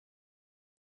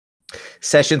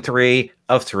Session 3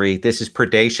 of 3. This is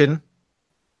Predation,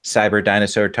 Cyber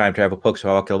Dinosaur Time Travel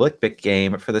Post-Apocalyptic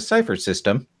game for the Cypher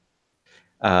System.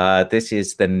 This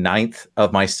is the 9th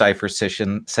of my Cypher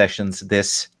sessions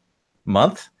this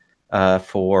month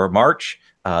for March,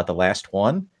 the last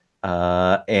one.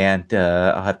 And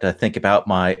I'll have to think about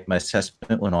my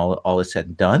assessment when all is said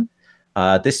and done.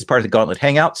 This is part of the Gauntlet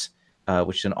Hangouts,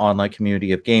 which is an online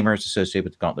community of gamers associated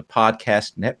with the Gauntlet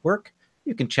Podcast Network.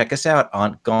 You can check us out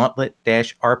on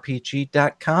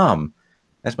gauntlet-rpg.com.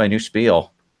 That's my new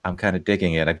spiel. I'm kind of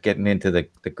digging it. I'm getting into the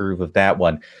groove of that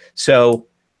one. So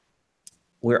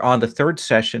we're on the third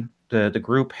session. The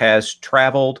group has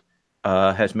traveled,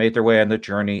 has made their way on the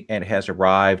journey, and has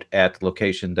arrived at the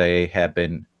location they have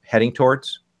been heading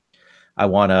towards. I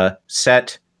want to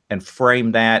set and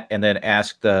frame that and then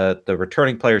ask the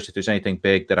returning players if there's anything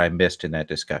big that I missed in that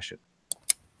discussion.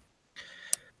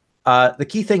 The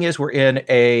key thing is we're in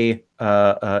in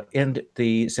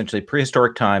the essentially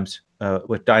prehistoric times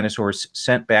with dinosaurs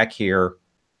sent back here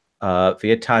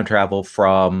via time travel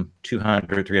from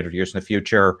 200, 300 years in the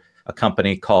future. A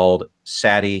company called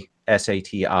SATI,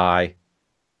 S-A-T-I,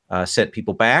 sent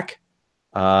people back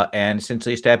and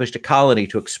essentially established a colony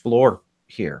to explore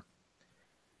here.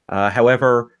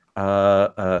 However,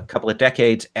 a couple of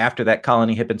decades after that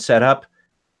colony had been set up,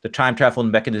 the time travel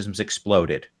mechanisms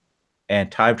exploded. And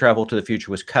time travel to the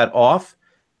future was cut off,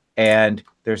 and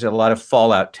there's a lot of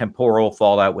fallout, temporal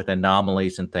fallout with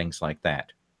anomalies and things like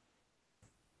that.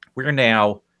 We're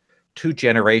now 2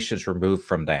 generations removed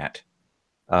from that.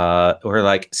 We're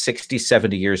like 60,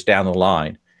 70 years down the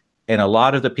line. And a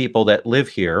lot of the people that live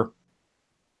here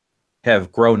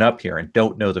have grown up here and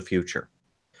don't know the future.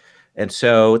 And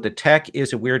so the tech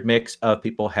is a weird mix of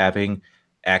people having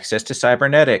access to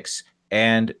cybernetics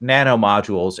and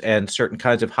nanomodules and certain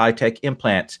kinds of high-tech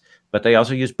implants, but they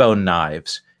also use bone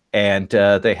knives, and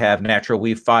they have natural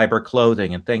weave fiber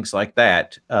clothing and things like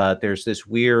that. There's this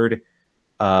weird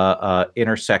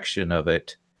intersection of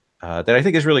it that I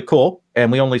think is really cool,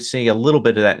 and we only see a little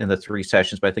bit of that in the 3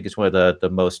 sessions, but I think it's one of the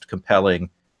most compelling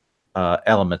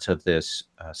elements of this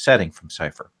setting from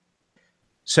Cypher.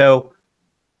 So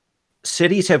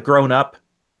cities have grown up.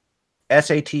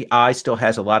 SATI still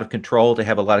has a lot of control. They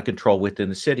have a lot of control within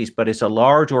the cities, but it's a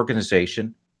large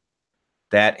organization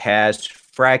that has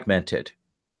fragmented.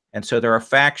 And so there are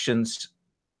factions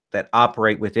that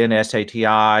operate within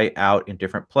SATI out in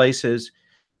different places.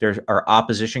 There are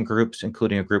opposition groups,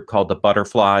 including a group called the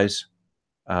Butterflies,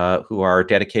 who are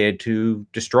dedicated to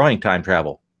destroying time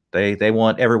travel. They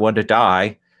want everyone to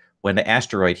die when the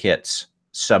asteroid hits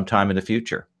sometime in the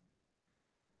future.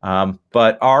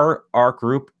 But our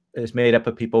group is made up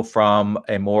of people from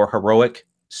a more heroic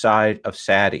side of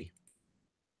SATI.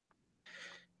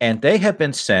 And they have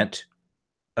been sent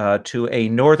to a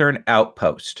northern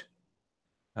outpost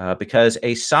because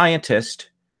a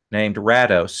scientist named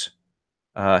Rados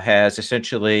has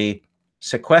essentially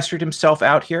sequestered himself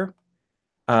out here.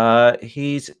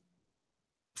 He's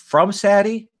from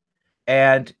SATI,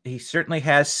 and he certainly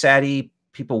has SATI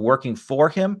people working for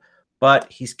him, but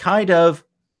he's kind of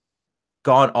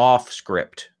gone off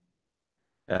script.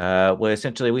 Well,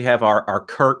 essentially, we have our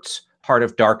Kurtz Heart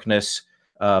of Darkness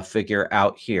figure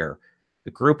out here.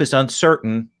 The group is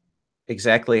uncertain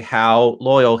exactly how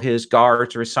loyal his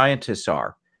guards or scientists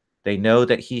are. They know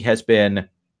that he has been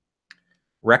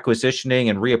requisitioning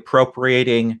and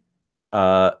reappropriating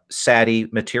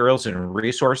SATI materials and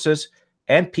resources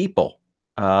and people.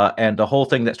 And the whole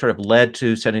thing that sort of led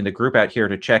to sending the group out here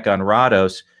to check on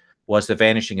Rados was the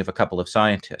vanishing of a couple of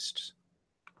scientists.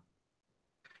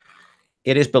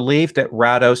 It is believed that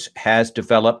Rados has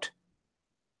developed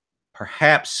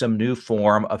perhaps some new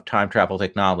form of time travel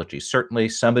technology, certainly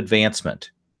some advancement.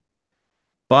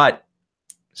 But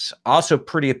it's also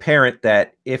pretty apparent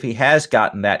that if he has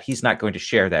gotten that, he's not going to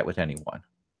share that with anyone.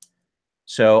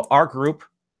 So our group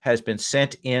has been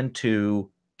sent in to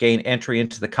gain entry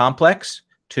into the complex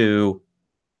to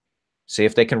see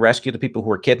if they can rescue the people who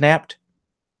were kidnapped,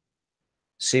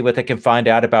 see what they can find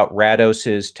out about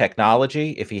Rados's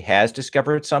technology, if he has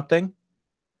discovered something,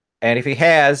 and if he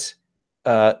has,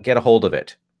 get a hold of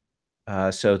it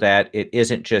so that it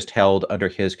isn't just held under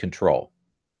his control.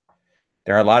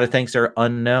 There are a lot of things that are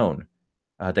unknown.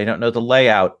 They don't know the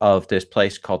layout of this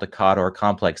place called the Cador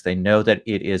Complex. They know that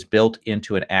it is built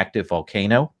into an active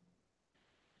volcano.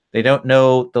 They don't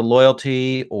know the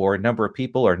loyalty or number of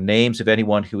people or names of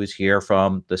anyone who is here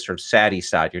from the sort of SATI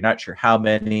side. You're not sure how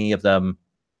many of them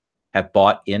have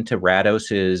bought into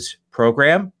Rados's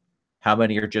program. How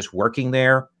many are just working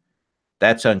there?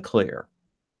 That's unclear.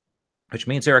 Which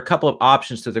means there are a couple of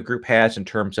options that the group has in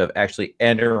terms of actually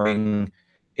entering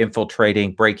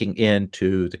infiltrating, breaking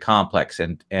into the complex,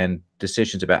 and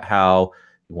decisions about how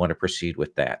you want to proceed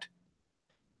with that.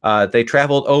 They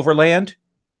traveled overland.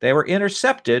 They were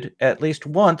intercepted at least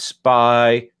once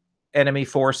by enemy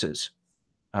forces,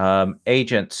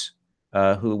 agents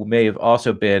who may have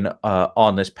also been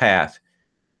on this path.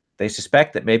 They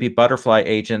suspect that maybe butterfly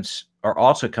agents are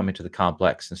also coming to the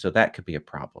complex, and so that could be a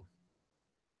problem.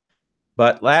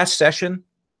 But last session,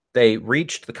 they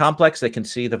reached the complex. They can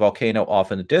see the volcano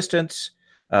off in the distance.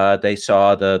 They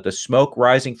saw the smoke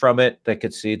rising from it. They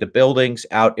could see the buildings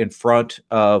out in front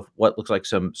of what looks like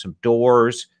some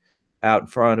doors out in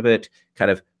front of it,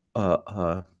 kind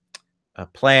of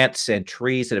plants and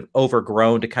trees that have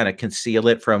overgrown to kind of conceal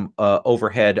it from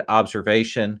overhead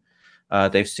observation.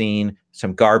 They've seen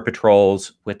some guard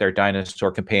patrols with their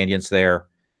dinosaur companions there.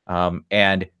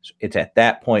 And it's at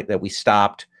that point that we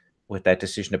stopped with that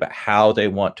decision about how they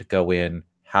want to go in,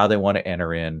 how they want to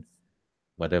enter in,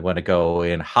 whether they want to go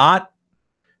in hot,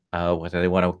 whether they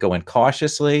want to go in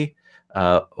cautiously,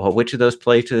 which of those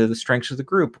play to the strengths of the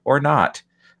group or not.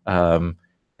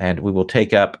 And we will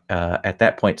take up at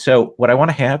that point. So what I want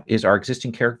to have is our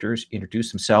existing characters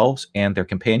introduce themselves and their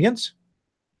companions.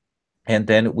 And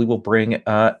then we will bring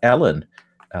Ellen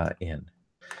in.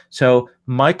 So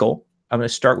Michael, I'm going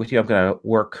to start with you. I'm going to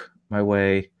work my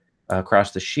way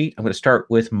across the sheet. I'm going to start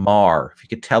with Mar. If you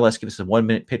could tell us, give us a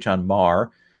 1-minute pitch on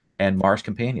Mar and Mar's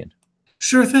companion.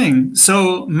 Sure thing.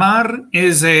 So Mar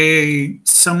is a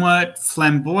somewhat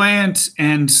flamboyant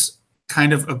and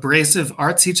kind of abrasive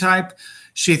artsy type.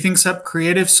 She thinks up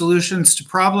creative solutions to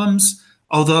problems,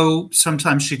 although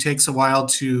sometimes she takes a while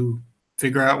to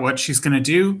figure out what she's going to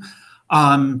do.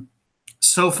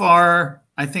 So far,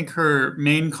 I think her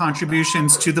main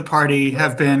contributions to the party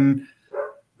have been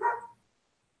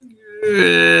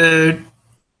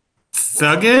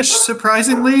thuggish,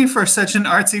 surprisingly, for such an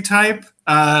artsy type.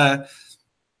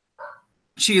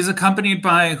 She is accompanied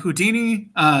by Houdini,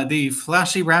 the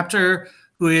flashy raptor,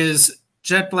 who is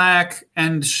jet black,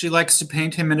 and she likes to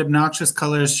paint him in obnoxious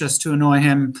colors just to annoy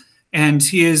him. And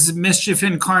he is mischief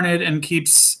incarnate and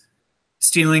keeps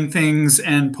stealing things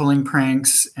and pulling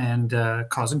pranks and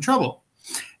causing trouble.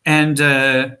 And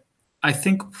I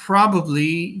think probably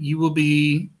you will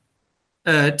be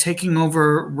taking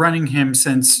over running him,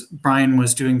 since Brian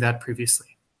was doing that previously.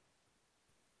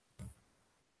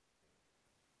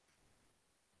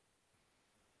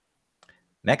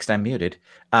 Next, I'm muted.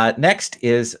 Next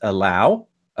is Lau.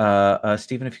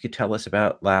 Stephen, if you could tell us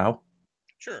about Lau.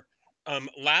 Sure.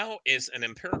 Lau is an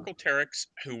empirical Teryx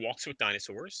who walks with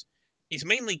dinosaurs. He's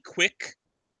mainly quick,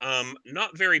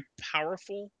 not very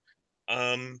powerful,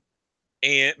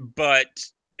 but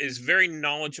is very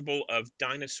knowledgeable of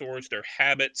dinosaurs, their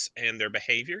habits, and their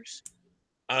behaviors.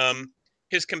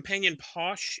 His companion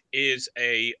Posh is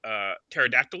a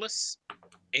pterodactylus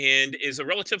and is a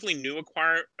relatively new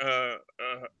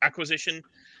acquisition,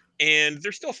 and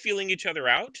they're still feeling each other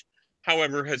out.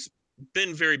 However, has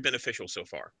been very beneficial so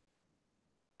far.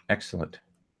 Excellent.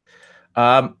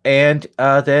 And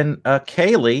then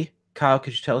Kaylee. Kyle,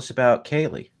 could you tell us about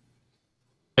Kaylee?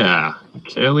 Yeah,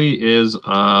 Kaylee is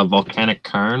a volcanic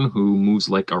Karn who moves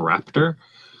like a raptor.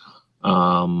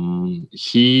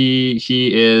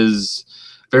 He is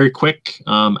very quick,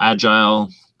 agile,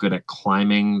 good at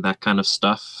climbing, that kind of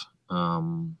stuff,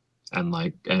 and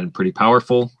pretty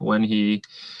powerful when he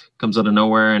comes out of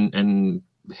nowhere and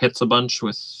hits a bunch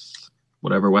with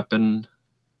whatever weapon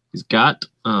he's got.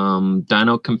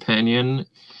 Dino companion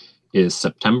is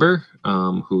September,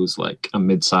 who's like a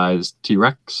mid-sized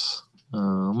T-Rex.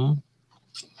 And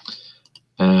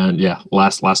yeah,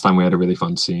 last time we had a really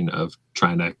fun scene of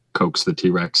trying to coax the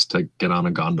T-Rex to get on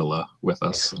a gondola with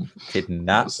us. Did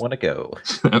not want to go.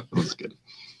 That was good.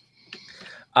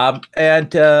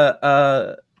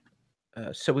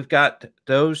 So we've got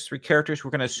those three characters. We're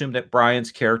going to assume that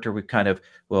Brian's character, we kind of,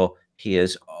 he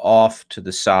is off to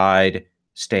the side,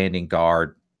 standing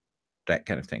guard, that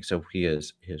kind of thing. So he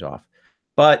is off.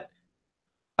 But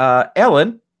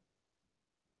Ellen,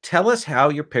 tell us how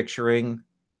you're picturing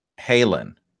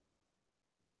Halen.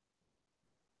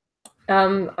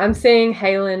 I'm seeing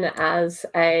Halen as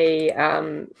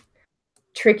a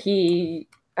tricky.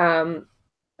 Oh,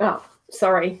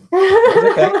 sorry.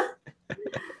 Okay.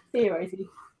 See you, Rosie.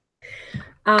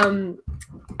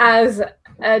 As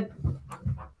a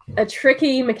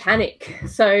tricky mechanic.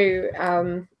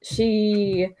 So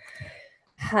she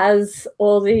has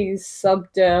all these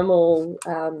subdermal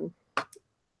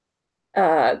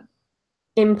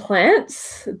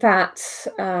implants that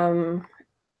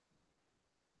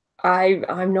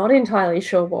I'm not entirely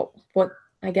sure what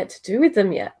I get to do with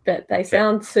them yet, but they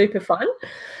sound super fun.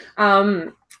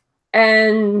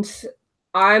 and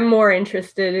I'm more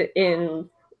interested in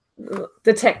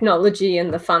the technology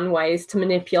and the fun ways to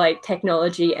manipulate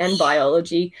technology and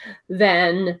biology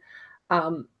than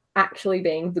actually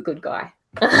being the good guy.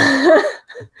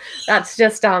 That's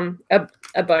just a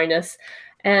bonus.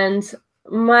 And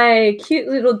my cute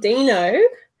little dino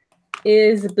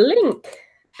is Blink,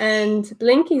 and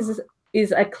Blink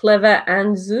is a clever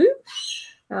Anzu.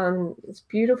 It's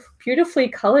beautifully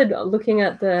colored. Looking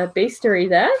at the bestiary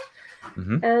there,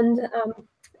 and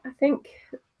I think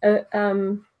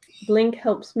Blink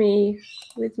helps me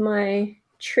with my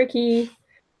tricky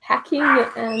hacking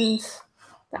and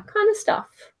that kind of stuff.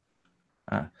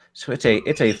 So it's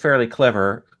a fairly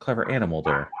clever animal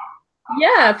there.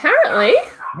 Yeah, apparently.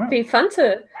 It'd be fun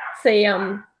to see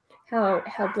how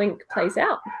Blink plays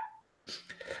out.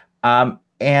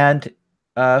 And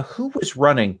who was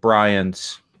running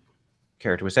Brian's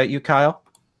character? Was that you, Kyle?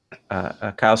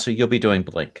 Kyle, so you'll be doing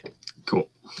Blink. Cool.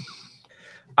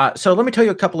 So let me tell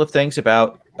you a couple of things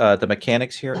about the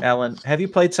mechanics here, Ellen. Have you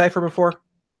played Cypher before?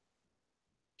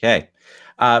 Okay.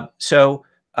 So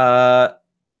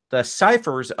the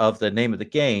ciphers of the name of the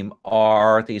game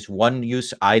are these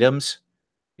one-use items.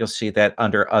 You'll see that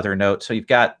under other notes. So you've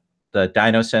got the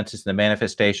dino senses and the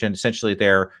manifestation. Essentially,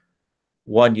 they're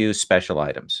one-use special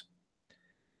items.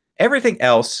 Everything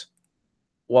else,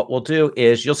 what we'll do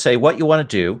is you'll say what you want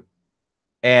to do,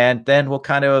 and then we'll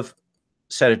kind of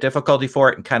set a difficulty for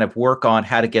it and kind of work on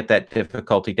how to get that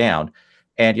difficulty down.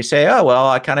 And you say, oh, well,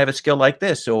 I kind of have a skill like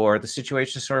this, or the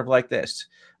situation is sort of like this.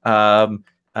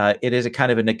 It is a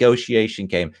kind of a negotiation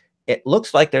game. It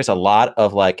looks like there's a lot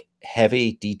of like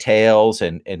heavy details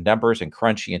and numbers and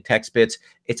crunchy and text bits.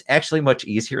 It's actually much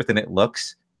easier than it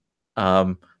looks.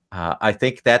 I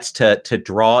think that's to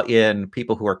draw in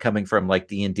people who are coming from like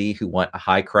D&D who want a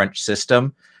high crunch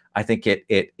system. I think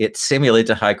it simulates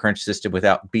a high crunch system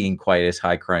without being quite as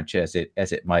high crunch as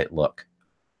it might look.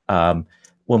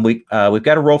 When we've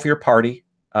got a roll for your party,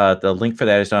 the link for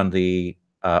that is on the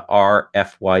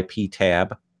RFYP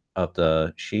tab of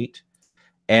the sheet,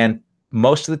 and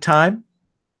most of the time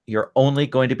you're only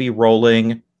going to be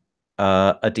rolling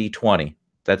a d20.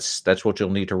 That's what you'll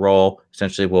need to roll.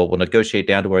 Essentially, we'll negotiate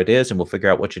down to where it is, and we'll figure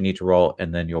out what you need to roll,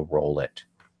 and then you'll roll it.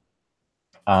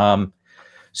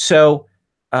 So,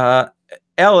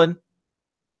 Ellen,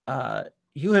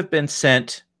 you have been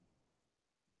sent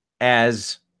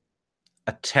as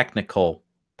a technical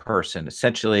person.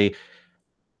 Essentially,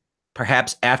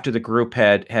 perhaps after the group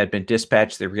had been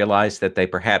dispatched, they realized that they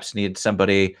perhaps needed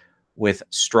somebody with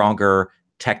stronger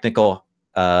technical,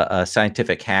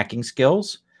 scientific hacking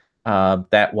skills.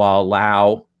 That while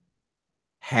Lau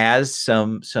has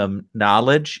some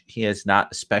knowledge, he is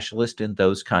not a specialist in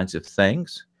those kinds of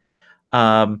things.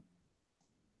 Of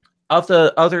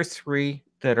the other three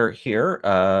that are here,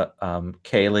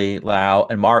 Kaylee, Lau,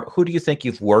 and Mark, who do you think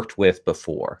you've worked with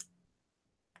before?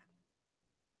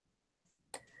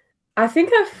 I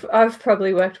think I've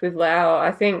probably worked with Lau.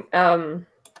 I think I've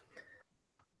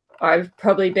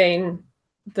probably been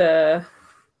the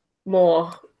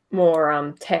more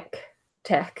tech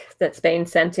that's been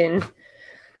sent in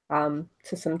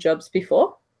to some jobs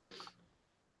before.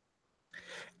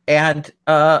 And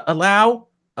Lau,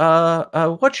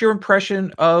 what's your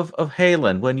impression of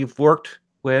Halen when you've worked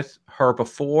with her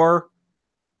before?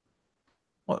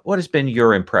 What has been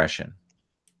your impression?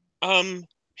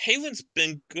 Halen's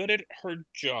been good at her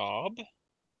job.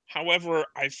 However,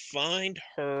 I find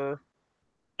her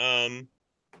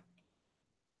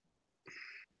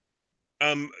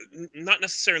not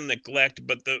necessarily neglect,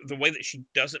 but the way that she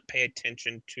doesn't pay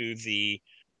attention to the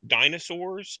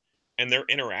dinosaurs and their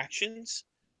interactions.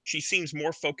 She seems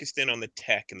more focused in on the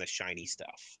tech and the shiny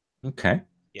stuff. Okay.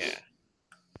 Yeah.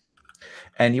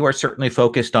 And you are certainly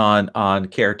focused on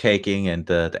caretaking and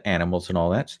the animals and all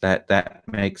that. So that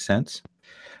makes sense.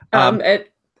 I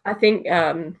think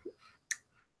I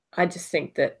just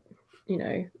think that,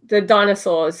 the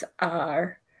dinosaurs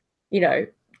are,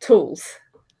 tools.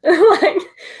 Like,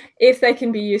 if they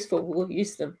can be useful, we'll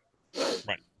use them.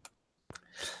 Right.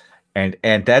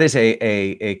 And that is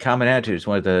a common attitude. It's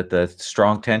one of the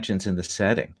strong tensions in the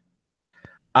setting.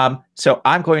 So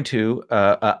I'm going to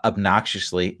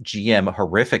obnoxiously, GM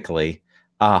horrifically,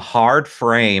 hard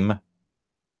frame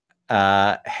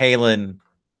Halen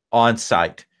on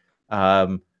site.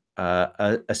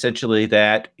 Essentially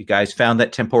that you guys found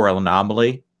that temporal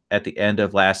anomaly at the end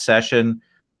of last session.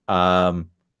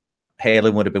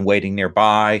 Halen would have been waiting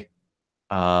nearby.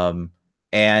 And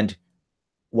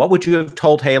what would you have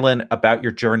told Halen about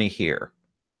your journey here?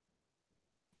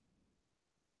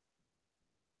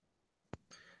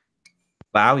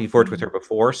 Lau, you've worked with her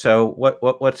before, so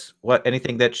what's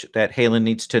anything that Halen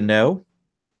needs to know?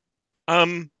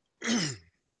 I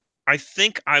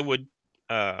think I would.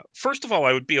 First of all,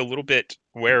 I would be a little bit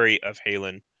wary of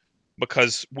Halen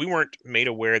because we weren't made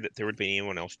aware that there would be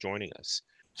anyone else joining us.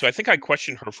 So I think I'd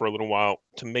question her for a little while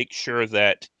to make sure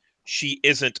that she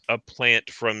isn't a plant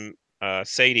from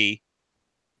Sadie,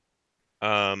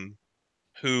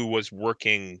 who was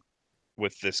working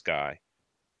with this guy.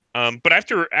 But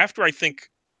after I think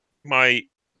my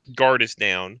guard is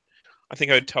down, I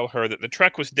think I would tell her that the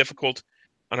trek was difficult,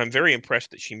 and I'm very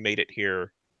impressed that she made it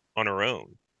here on her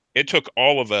own. It took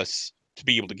all of us to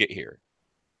be able to get here,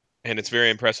 and it's very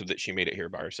impressive that she made it here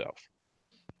by herself.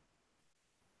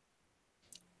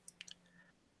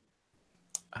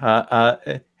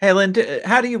 Helen,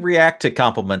 how do you react to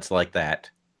compliments like that?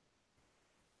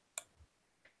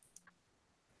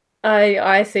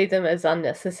 I see them as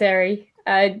unnecessary.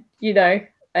 You know,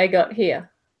 I got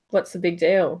here. What's the big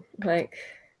deal? Like,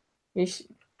 you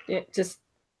just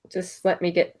let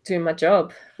me do my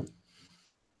job.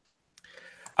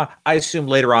 I assume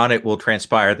later on it will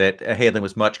transpire that Halen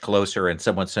was much closer, and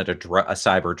someone sent a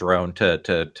cyber drone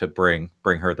to bring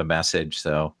her the message.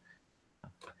 So,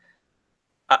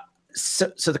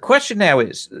 so the question now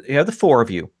is: you have the four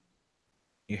of you.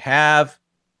 You have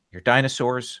your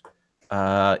dinosaurs.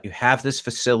 You have this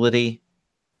facility.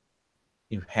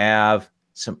 You have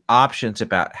some options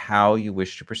about how you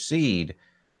wish to proceed.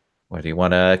 Whether you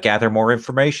want to gather more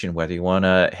information, whether you want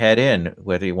to head in,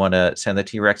 whether you want to send the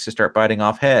T-Rex to start biting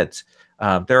off heads.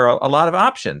 There are a lot of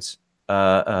options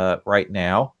right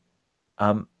now.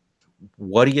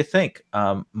 What do you think?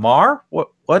 Mar,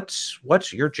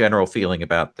 what's your general feeling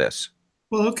about this?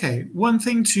 Well, okay. One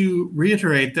thing to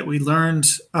reiterate that we learned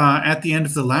at the end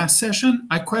of the last session,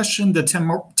 I questioned the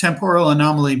temporal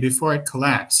anomaly before it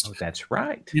collapsed. Oh, that's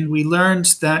right. And we learned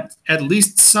that at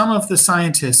least some of the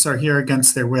scientists are here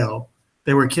against their will.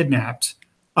 They were kidnapped.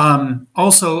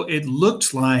 Also, it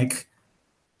looked like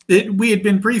we had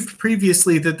been briefed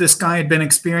previously that this guy had been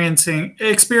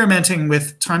experimenting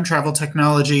with time travel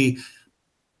technology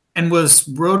and was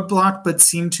roadblocked, but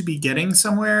seemed to be getting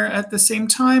somewhere at the same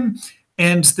time.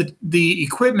 And the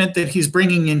equipment that he's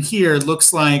bringing in here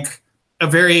looks like a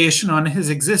variation on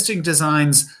his existing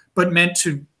designs, but meant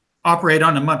to operate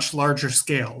on a much larger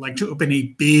scale, like to open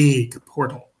a big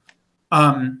portal.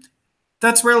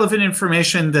 That's relevant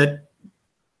information that,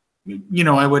 you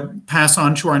know, I would pass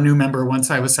on to our new member once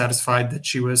I was satisfied that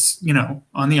she was, you know,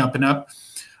 on the up and up.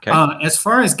 Okay. As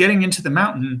far as getting into the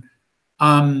mountain,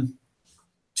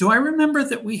 do I remember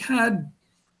that we had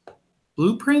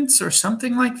blueprints or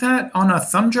something like that on a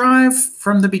thumb drive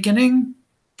from the beginning?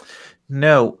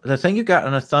 No, the thing you got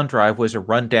on a thumb drive was a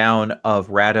rundown of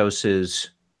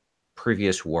Rados's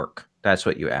previous work. That's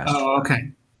what you asked. Oh,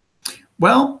 okay.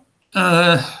 Well,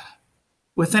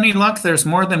 with any luck, there's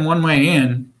more than one way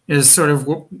in, is sort of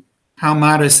how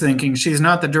Matt is thinking. She's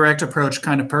not the direct approach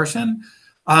kind of person.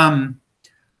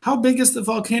 How big is the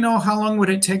volcano? How long would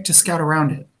it take to scout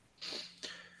around it?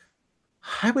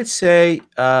 I would say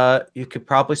you could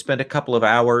probably spend a couple of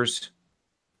hours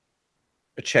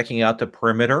checking out the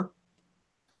perimeter.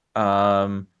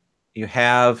 You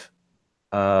have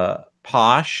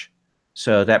Posh,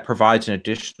 so that provides an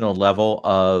additional level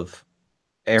of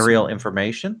aerial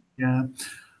information. Yeah.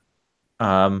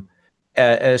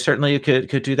 Certainly, you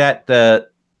could do that. The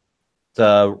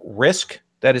risk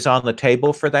that is on the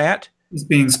table for that is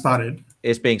being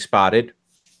spotted.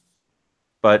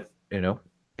 But you know,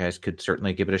 you guys could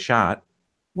certainly give it a shot.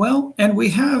 Well, and we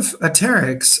have a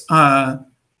Terex.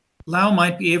 Lau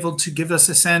might be able to give us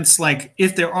a sense, like,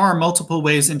 if there are multiple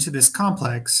ways into this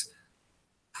complex,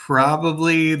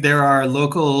 probably there are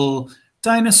local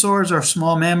dinosaurs or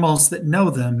small mammals that know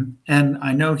them, and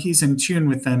I know he's in tune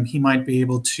with them. He might be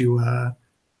able to,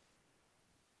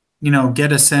 you know,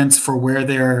 get a sense for where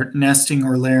they're nesting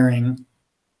or lairing.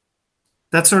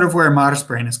 That's sort of where Mar's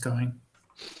brain is going.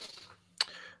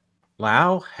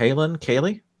 Lau, Halen,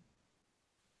 Kaylee?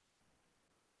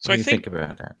 So what do you think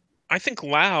about that? I think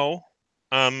Lau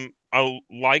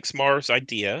likes Mar's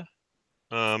idea,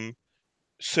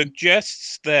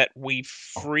 suggests that we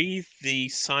free the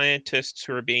scientists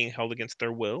who are being held against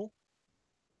their will,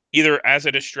 either as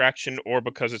a distraction or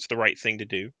because it's the right thing to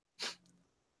do.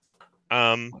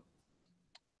 And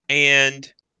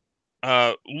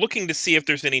looking to see if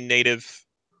there's any native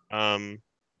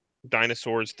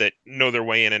dinosaurs that know their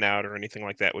way in and out or anything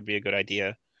like that would be a good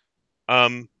idea.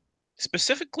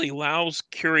 Specifically, Lau's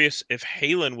curious if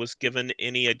Halen was given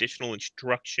any additional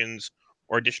instructions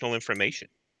or additional information.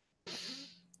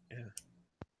 Yeah.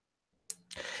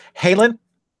 Halen,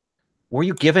 were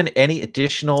you given any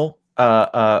additional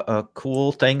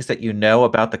cool things that you know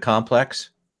about the complex?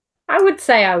 I would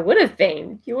say I would have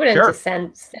been. You wouldn't Sure. just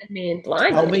send me in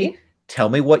blindly. Tell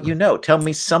me what you know. Tell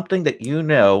me something that you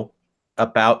know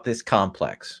about this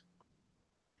complex.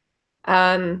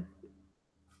 Some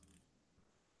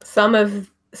of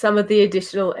the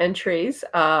additional entries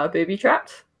are booby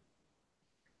trapped,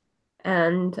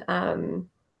 and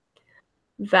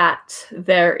that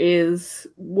there is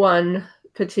one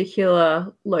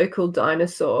particular local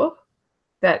dinosaur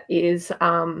that is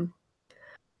our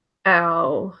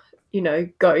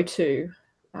go-to,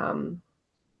 and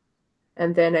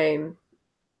their name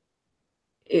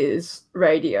is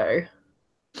Radio.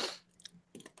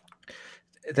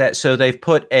 So they've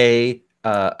put an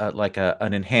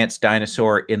enhanced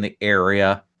dinosaur in the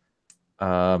area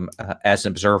as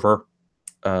an observer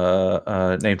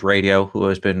named Radio, who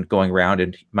has been going around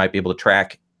and might be able to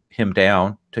track him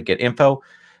down to get info.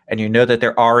 And you know that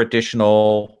there are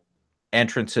additional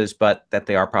entrances, but that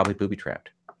they are probably booby trapped.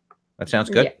 That sounds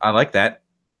good. Yeah. I like that.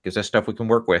 Gives us stuff we can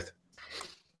work with.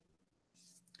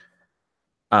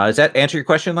 Does that answer your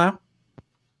question, Lau?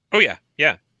 Oh yeah,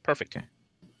 yeah, perfect. Okay.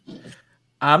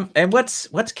 And what's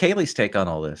Kaylee's take on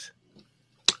all this?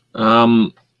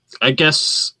 I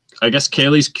guess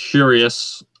Kaylee's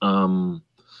curious. Once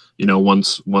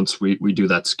we do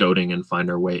that scouting and find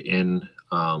our way in,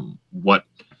 what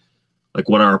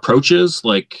our approach is.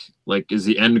 Is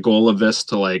the end goal of this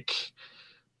to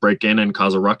break in and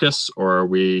cause a ruckus, or are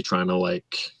we trying to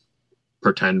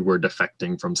pretend we're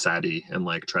defecting from SADI and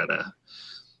try to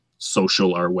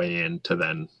social our way in to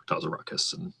then cause a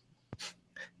ruckus? And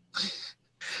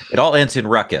it all ends in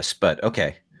ruckus, but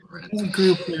okay. As a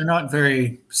group, they're not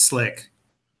very slick.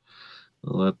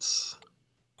 Well,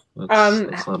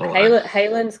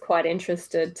 Haylen's quite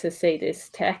interested to see this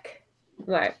tech.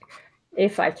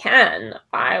 If I can,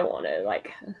 I want to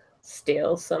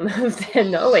steal some of their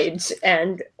knowledge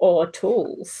or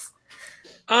tools.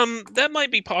 That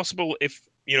might be possible if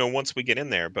once we get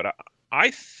in there. But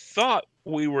I thought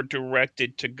we were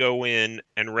directed to go in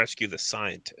and rescue the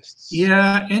scientists.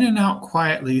 Yeah, in and out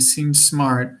quietly seems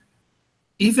smart.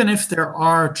 Even if there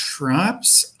are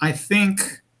traps, I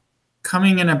think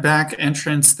coming in a back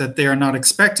entrance that they are not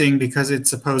expecting because it's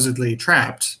supposedly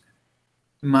trapped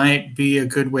might be a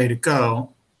good way to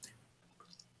go.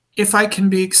 If I can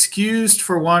be excused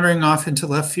for wandering off into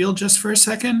left field just for a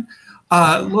second.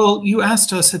 Well, you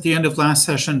asked us at the end of last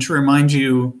session to remind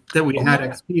you that we had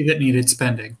XP that needed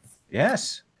spending.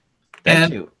 Yes.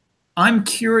 Thank you. I'm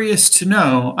curious to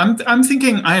know. I'm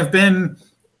thinking I have been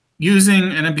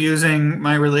using and abusing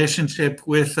my relationship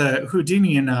with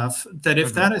Houdini enough that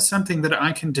if that is something that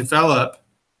I can develop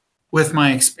with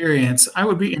my experience, I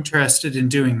would be interested in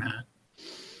doing that.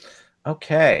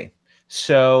 Okay.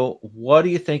 So what do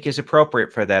you think is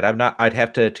appropriate for that? I'd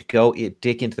have to go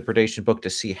dig into the Predation book to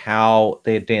see how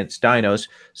they advance dinos.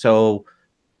 So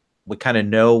we kind of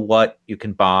know what you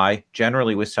can buy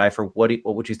generally with Cypher. What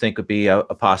would you think would be a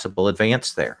possible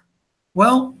advance there?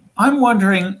 Well, I'm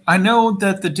wondering, I know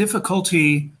that the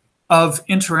difficulty of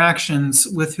interactions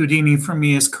with Houdini for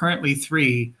me is currently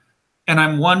 3. And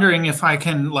I'm wondering if I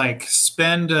can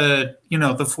spend the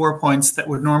 4 points that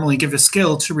would normally give a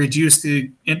skill to reduce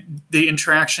the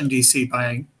interaction DC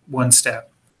by 1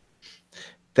 step.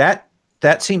 That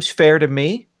seems fair to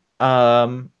me.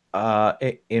 In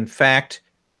fact,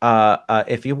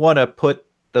 if you want to put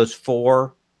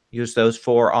use those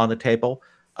 4 on the table.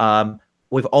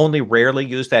 We've only rarely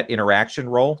used that interaction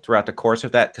roll throughout the course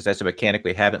of that because that's a mechanic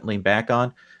we haven't leaned back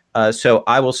on. So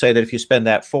I will say that if you spend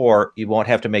that 4, you won't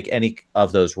have to make any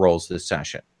of those rolls this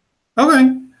session. Okay.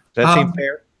 Does that seem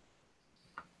fair?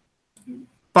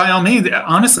 By all means,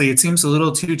 honestly, it seems a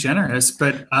little too generous,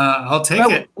 but I'll take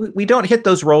it. We don't hit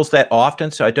those rolls that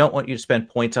often, so I don't want you to spend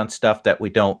points on stuff that we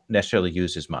don't necessarily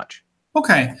use as much.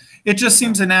 Okay. It just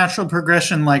seems a natural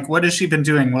progression. What has she been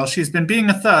doing? Well, she's been being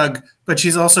a thug, but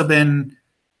she's also been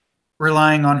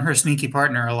relying on her sneaky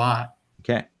partner a lot.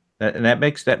 Okay. And that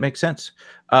makes sense.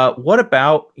 What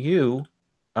about you,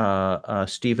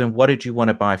 Stephen? What did you want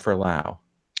to buy for Lau?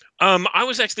 I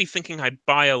was actually thinking I'd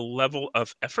buy a level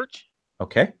of effort.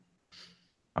 Okay.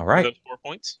 All right. Those 4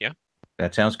 points. Yeah.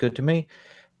 That sounds good to me.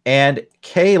 And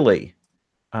Kaylee,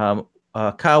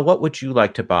 Kyle, what would you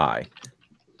like to buy?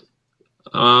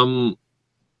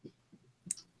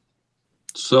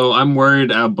 So I'm worried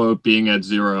about being at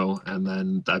 0 and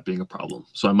then that being a problem.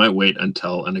 So I might wait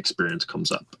until an experience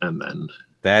comes up and then.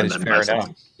 That is fair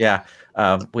enough. Yeah.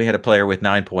 We had a player with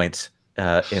 9 points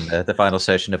in the final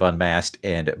session of Unmasked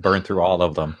and burned through all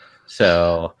of them.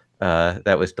 So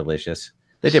that was delicious.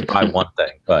 They did buy one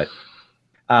thing, but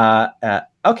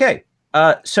okay.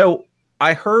 So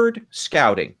I heard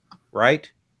scouting,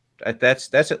 right?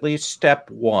 That's at least step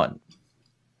one.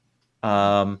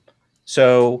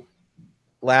 So,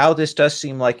 Lau, this does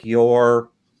seem like your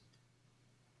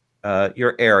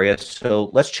area. So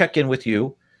let's check in with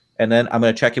you, and then I'm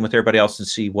going to check in with everybody else and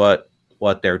see what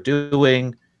they're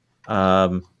doing.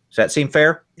 Does that seem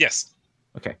fair? Yes.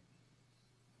 Okay.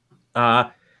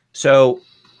 So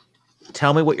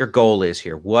tell me what your goal is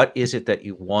here. What is it that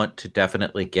you want to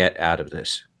definitely get out of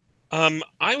this?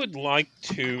 I would like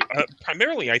to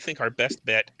primarily. I think our best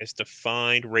bet is to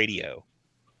find radio.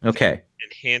 Okay.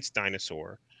 Enhanced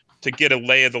dinosaur to get a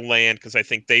lay of the land, because I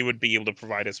think they would be able to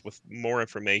provide us with more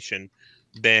information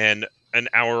than an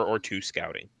hour or two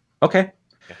scouting. Okay.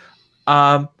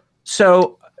 Yeah.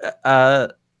 So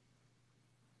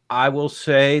I will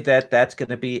say that that's going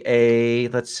to be a,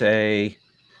 let's say,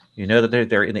 you know that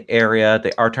they're in the area.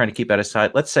 They are trying to keep out of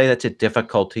sight. Let's say that's a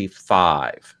difficulty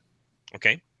 5.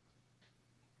 Okay.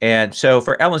 And so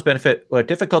for Ellen's benefit,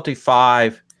 difficulty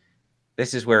 5,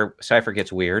 this is where Cypher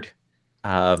gets weird.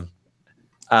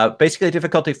 Basically,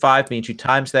 difficulty 5 means you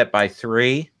times that by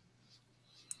 3,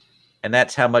 and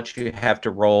that's how much you have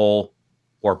to roll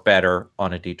or better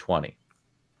on a d20.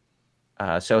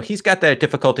 So he's got that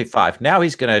difficulty 5. Now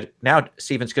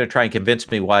Steven's gonna try and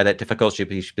convince me why that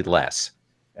difficulty should be less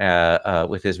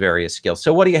with his various skills.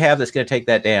 So what do you have that's gonna take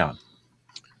that down?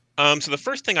 So the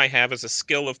first thing I have is a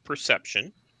skill of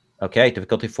perception. Okay,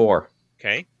 difficulty 4.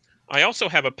 Okay. I also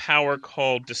have a power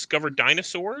called Discover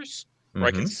Dinosaurs, where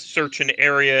I can search an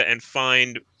area and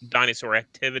find dinosaur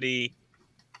activity,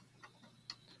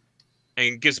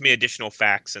 and gives me additional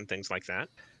facts and things like that.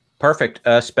 Perfect.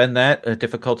 Spend that.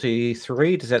 Difficulty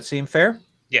 3. Does that seem fair?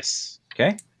 Yes.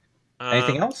 Okay.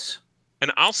 Anything else?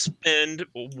 And I'll spend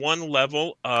 1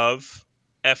 level of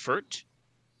effort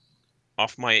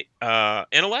off my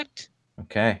intellect.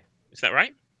 Okay. Is that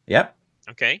right? Yep.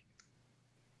 Okay.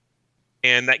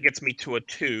 And that gets me to a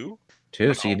 2.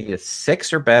 2. So you need a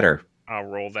 6 or better. I'll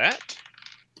roll that.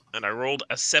 And I rolled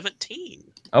a 17.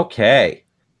 Okay.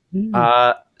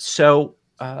 So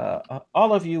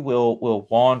all of you will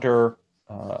wander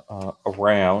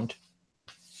around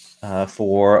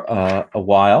for a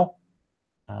while,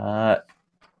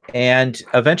 and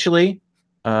eventually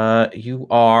you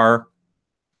are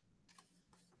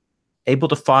able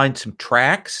to find some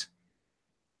tracks,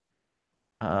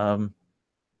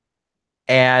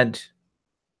 and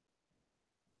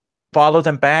follow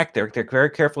them back. They're very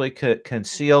carefully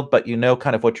concealed, but you know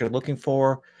kind of what you're looking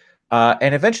for,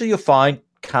 and eventually you'll find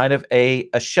kind of a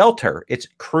shelter. It's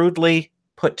crudely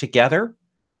put together,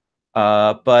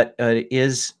 but it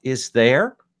is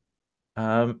there,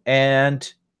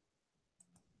 and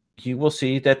you will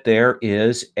see that there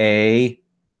is a,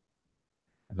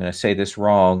 I'm going to say this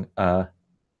wrong,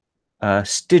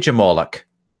 Stygimoloch.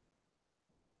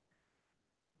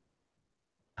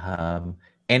 And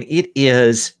it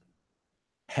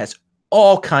has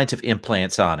all kinds of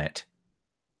implants on it.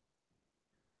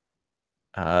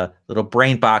 Little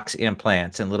brain box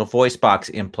implants and little voice box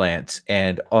implants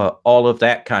and all of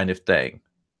that kind of thing.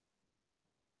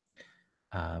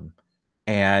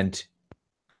 And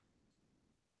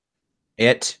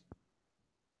it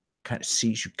kind of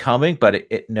sees you coming, but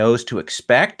it knows to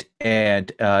expect,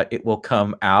 and it will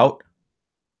come out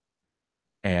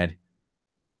and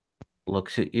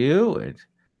looks at you and,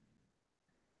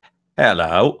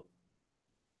 hello,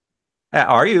 how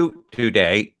are you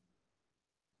today?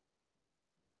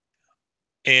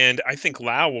 And I think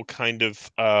Lau will kind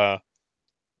of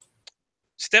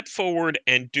step forward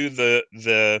and do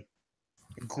the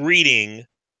greeting,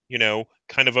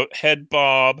 kind of a head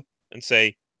bob and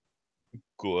say,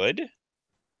 good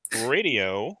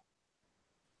radio.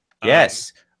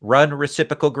 Yes, run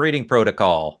reciprocal greeting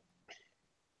protocol.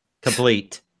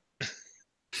 Complete.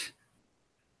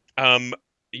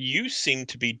 You seem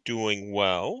to be doing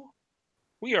well.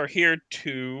 We are here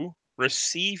to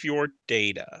receive your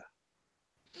data.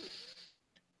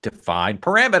 Define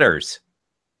parameters.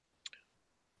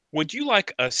 Would you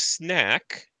like a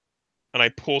snack? And I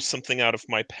pull something out of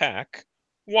my pack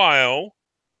while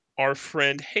our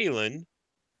friend Halen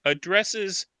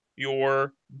addresses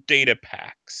your data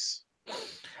packs.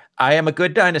 I am a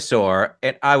good dinosaur,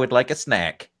 and I would like a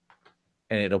snack.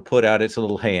 And it'll put out its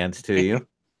little hands to you.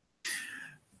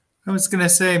 I was going to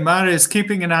say, Mara is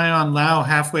keeping an eye on Lau,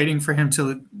 half waiting for him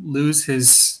to lose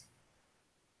his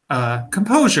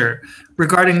composure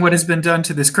regarding what has been done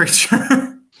to this creature.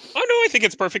 Oh, no, I think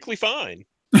it's perfectly fine.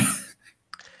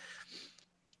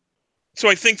 So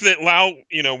I think that Lau,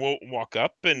 will walk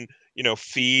up and,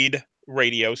 feed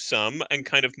radio some and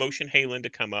kind of motion Halen to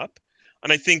come up.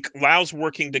 And I think Lau's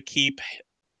working to keep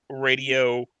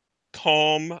radio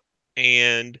calm,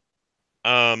 and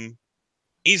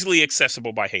easily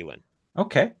accessible by Halen.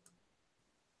 Okay.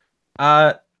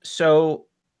 So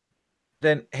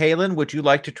then, Halen, would you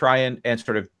like to try and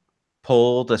sort of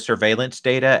pull the surveillance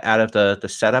data out of the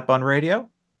setup on radio?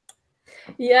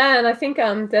 Yeah, and I think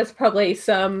there's probably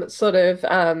some sort of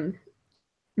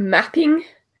mapping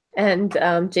and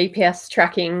GPS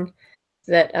tracking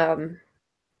that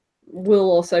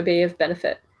will also be of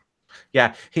benefit.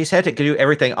 Yeah, he's had to do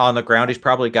everything on the ground. He's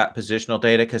probably got positional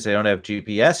data because they don't have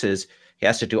GPSs. He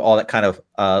has to do all that kind of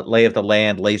lay of the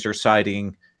land, laser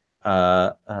sighting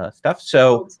stuff.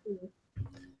 So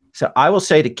I will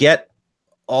say to get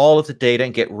all of the data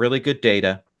and get really good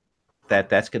data,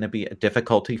 that's going to be a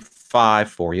difficulty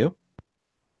 5 for you.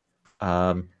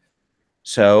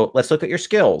 So let's look at your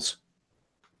skills.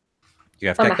 You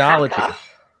have technology.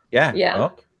 Yeah. Yeah.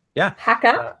 Oh, yeah.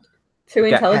 Hacker. 2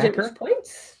 intelligence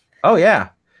points. Oh, yeah.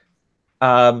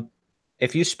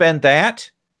 If you spend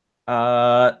that,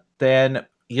 then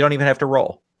you don't even have to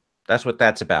roll. That's what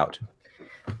that's about.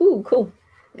 Ooh, cool.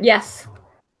 Yes.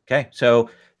 Okay, so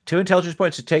 2 intelligence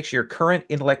points. It takes your current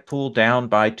intellect pool down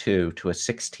by 2 to a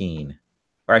 16.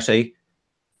 Or actually,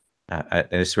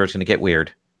 this is where it's going to get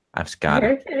weird. I've got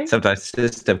it. Sometimes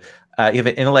system. You have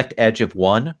an intellect edge of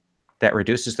 1. That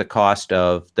reduces the cost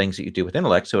of things that you do with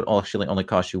intellect, so it actually only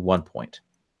costs you 1 point.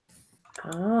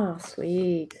 Oh,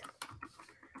 sweet.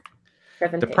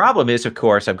 17. The problem is, of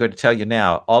course, I'm going to tell you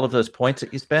now, all of those points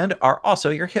that you spend are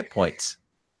also your hit points.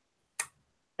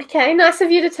 Okay, nice of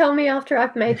you to tell me after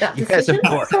I've made that decision. Yes, of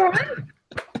course. That's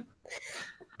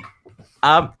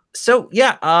all right. So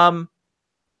yeah,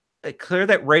 clear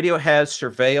that radio has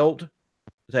surveilled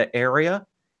the area,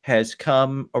 has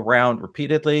come around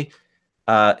repeatedly.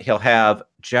 He'll have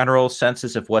general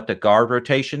senses of what the guard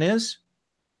rotation is.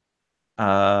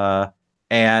 And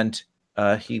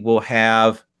he will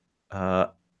have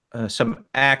some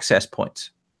access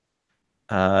points.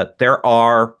 There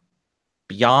are,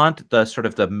 beyond the sort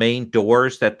of the main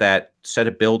doors that set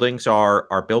of buildings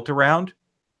are built around,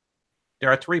 there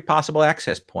are 3 possible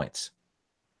access points.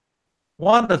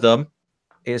 One of them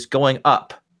is going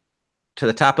up to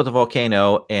the top of the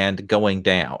volcano and going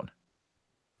down.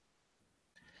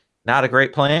 Not a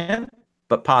great plan,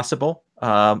 but possible,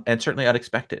 and certainly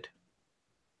unexpected.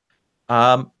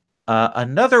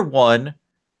 Another one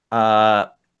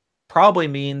probably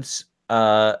means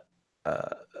 1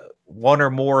 or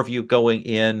more of you going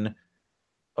in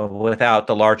without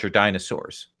the larger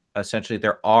dinosaurs. Essentially,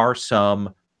 there are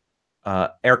some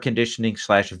air conditioning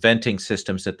 / venting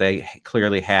systems that they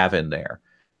clearly have in there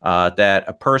that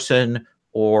a person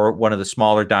or one of the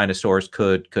smaller dinosaurs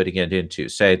could get into,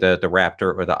 say the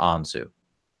raptor or the Anzu.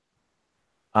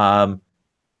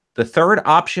 The third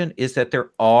option is that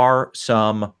there are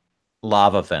some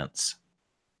lava vents,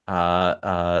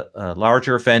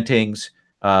 larger ventings,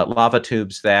 lava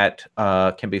tubes that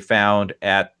can be found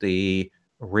at the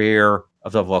rear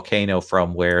of the volcano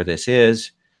from where this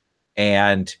is.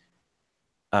 And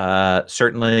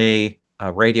certainly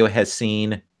radio has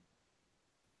seen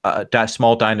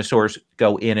small dinosaurs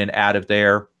go in and out of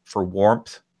there for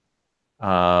warmth,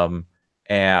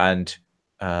 and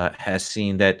has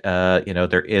seen that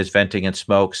there is venting and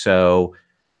smoke, so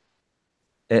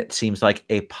it seems like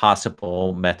a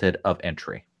possible method of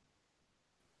entry.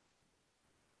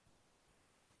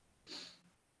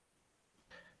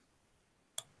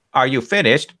 Are you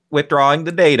finished withdrawing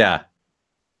the data?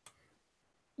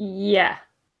 Yeah.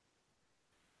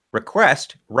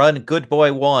 Request run Good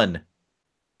Boy 1.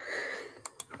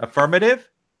 Affirmative?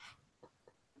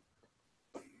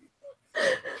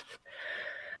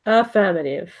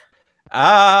 Affirmative.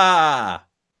 Ah!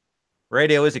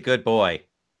 Radio is a good boy.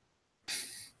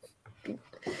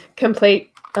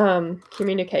 Complete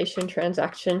communication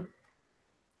transaction.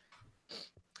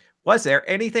 Was there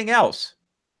anything else?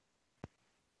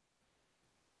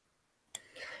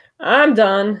 I'm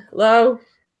done. Lo,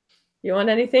 you want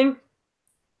anything?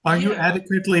 Are you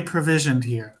adequately provisioned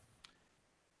here?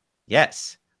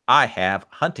 Yes, I have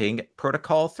Hunting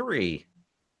Protocol 3.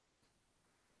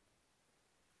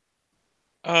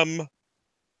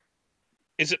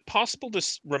 Is it possible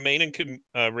to remain in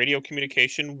radio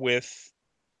communication with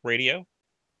radio?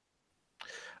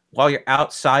 While you're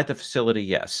outside the facility,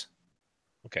 yes.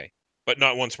 Okay, but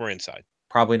not once we're inside.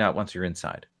 Probably not once you're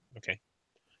inside. Okay.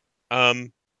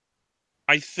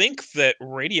 I think that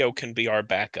radio can be our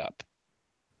backup.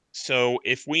 So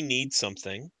if we need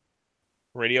something,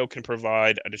 radio can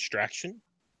provide a distraction.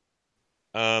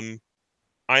 I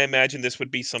imagine this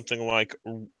would be something like,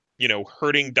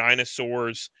 herding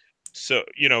dinosaurs. So,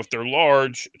 if they're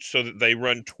large, so that they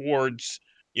run towards,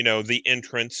 the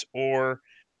entrance, or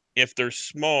If they're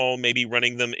small, maybe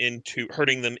hurting them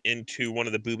into one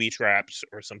of the booby traps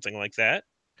or something like that.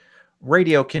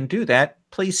 Radio can do that.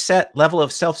 Please set level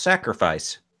of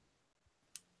self-sacrifice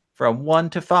from 1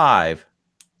 to 5.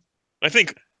 I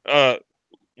think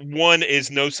 1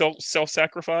 is no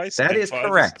self-sacrifice. That and is 5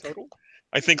 correct. Total.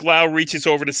 I think Lau reaches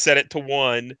over to set it to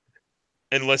 1,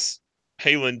 unless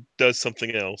Halen does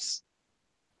something else.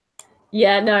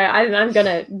 Yeah, no, I'm going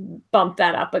to bump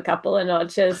that up a couple of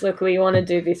notches. Look, we want to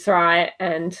do this right.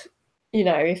 And, you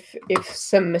know, if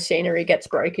some machinery gets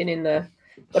broken in the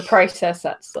process,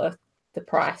 that's the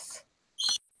price.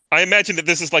 I imagine that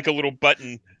this is like a little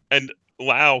button, and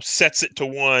Lau sets it to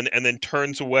 1 and then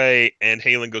turns away, and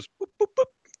Halen goes, boop, boop, boop.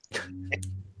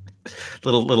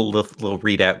 little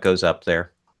readout goes up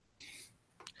there.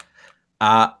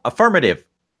 Affirmative.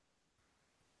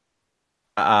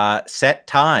 Set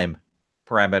time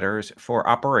parameters for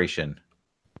operation.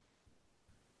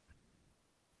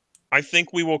 I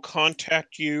think we will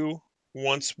contact you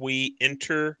once we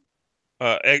enter,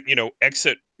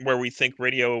 exit where we think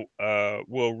radio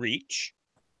will reach.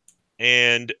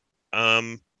 And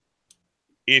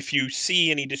if you see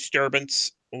any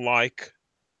disturbance, like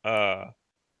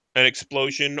an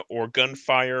explosion or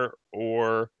gunfire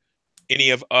or any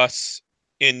of us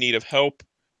in need of help,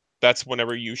 that's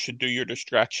whenever you should do your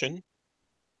distraction.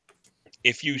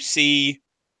 If you see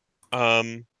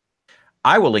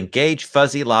I will engage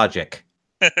fuzzy logic.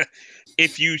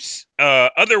 if you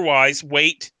otherwise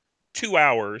wait 2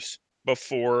 hours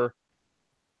before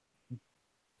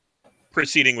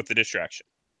proceeding with the distraction.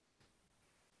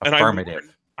 Affirmative.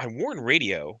 And I warn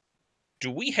radio. Do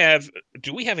we have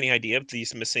any idea of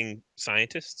these missing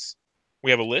scientists? We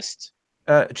have a list.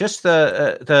 Just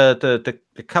the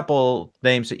couple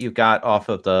names that you got off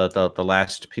of the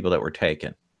last people that were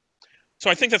taken. So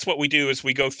I think that's what we do, is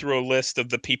we go through a list of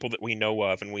the people that we know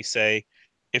of, and we say,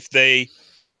 if they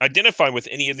identify with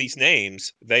any of these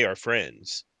names, they are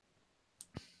friends.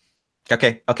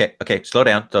 Okay. Slow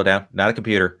down. Not a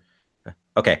computer.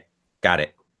 Okay, got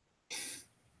it.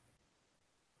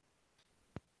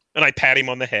 And I pat him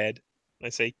on the head. And I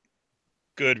say,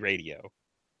 good radio.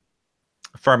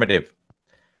 Affirmative.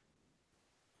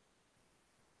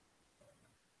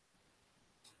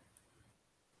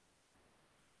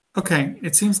 Okay,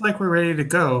 it seems like we're ready to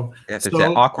go. There's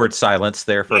that awkward silence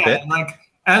there for a bit. Like,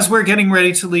 as we're getting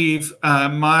ready to leave,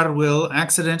 Mar will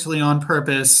accidentally, on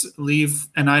purpose, leave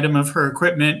an item of her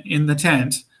equipment in the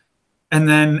tent. And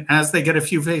then as they get a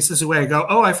few faces away, go,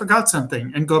 oh, I forgot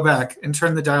something, and go back and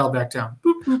turn the dial back down.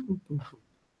 Boop, boop, boop, boop.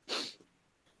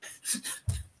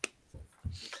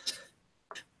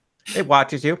 It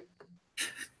watches you.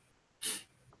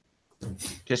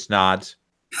 Just nods.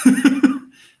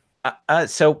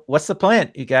 So what's the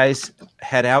plan? You guys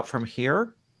head out from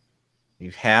here. You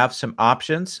have some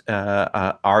options.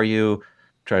 Are you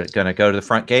going to go to the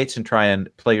front gates and try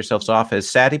and play yourselves off as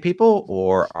savvy people,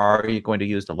 or are you going to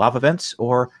use the lava vents,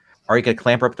 or are you going to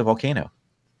clamber up the volcano?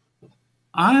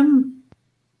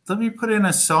 Let me put in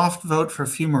a soft vote for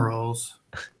fumaroles.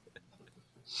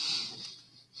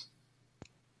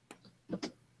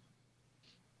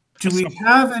 Do we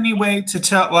have any way to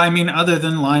tell? Well, I mean, other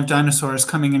than live dinosaurs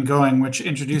coming and going, which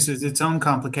introduces its own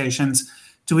complications,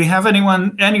 do we have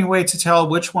any way to tell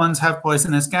which ones have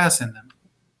poisonous gas in them?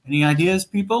 Any ideas,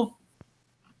 people?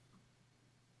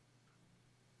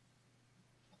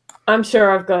 I'm sure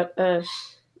I've got a,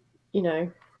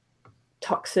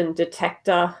 toxin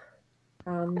detector.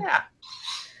 Yeah.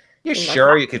 You're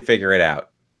sure you could figure it out?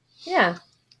 Yeah.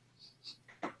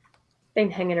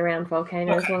 Been hanging around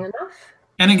volcanoes long enough.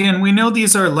 And again, we know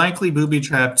these are likely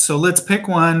booby-trapped, so let's pick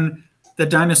one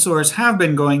that dinosaurs have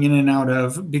been going in and out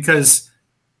of, because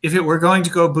if it were going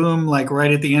to go boom like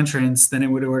right at the entrance, then it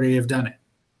would already have done it.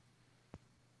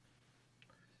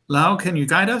 Lau, can you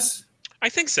guide us? I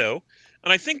think so.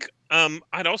 And I think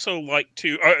I'd also like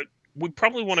to... we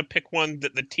probably want to pick one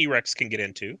that the T-Rex can get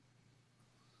into.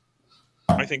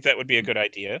 I think that would be a good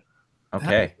idea.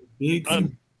 Okay.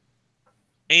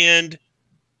 And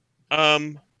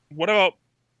what about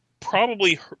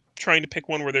probably trying to pick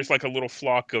one where there's like a little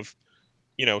flock of,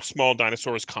 small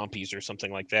dinosaurs, compies or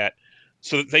something like that,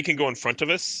 so that they can go in front of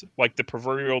us, like the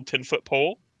proverbial 10-foot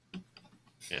pole.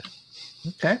 Yeah.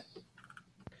 Okay.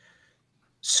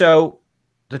 So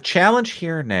the challenge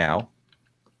here now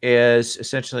is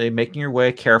essentially making your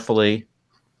way carefully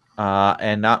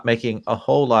and not making a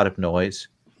whole lot of noise,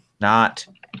 not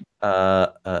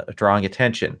drawing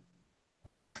attention.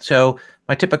 So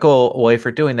my typical way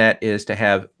for doing that is to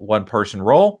have one person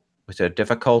roll with a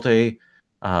difficulty,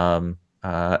 and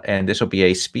this will be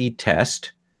a speed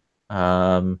test.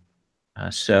 So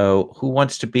who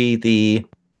wants to be the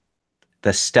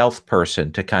the stealth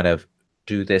person to kind of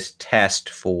do this test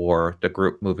for the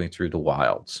group moving through the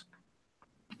wilds?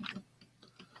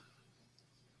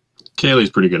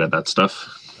 Kaylee's pretty good at that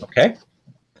stuff. Okay.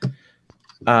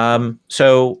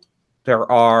 So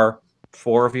there are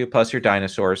 4 of you plus your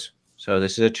dinosaurs. So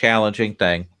this is a challenging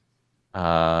thing.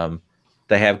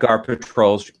 They have guard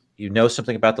patrols. You know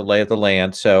something about the lay of the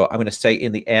land. So I'm going to say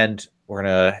in the end, we're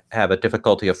going to have a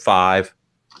difficulty of 5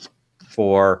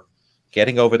 for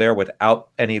getting over there without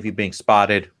any of you being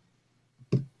spotted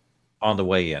on the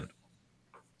way in.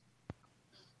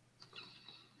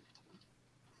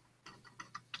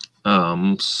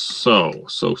 I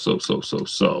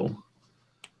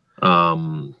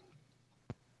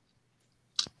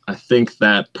think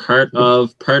that part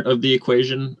of the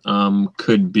equation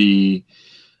could be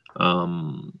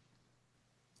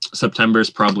September's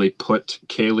probably put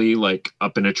Kaylee like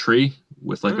up in a tree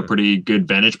with like a pretty good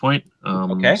vantage point.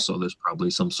 Okay. So there's probably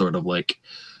some sort of like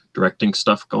directing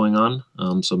stuff going on.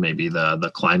 So maybe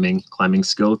the climbing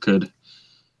skill could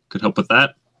help with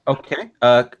that. Okay.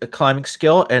 A climbing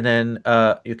skill, and then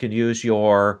you can use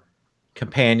your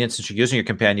companion. Since you're using your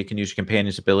companion, you can use your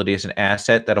companion's ability as an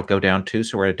asset. That'll go down too.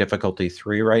 So we're at difficulty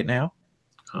 3 right now.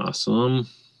 Awesome.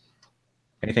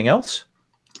 Anything else?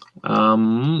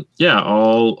 Yeah,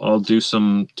 I'll do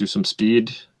some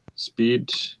speed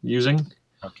using.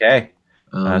 Okay.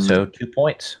 So 2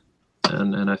 points.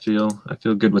 And I feel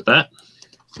good with that.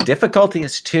 Difficulty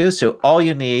is 2, so all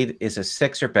you need is a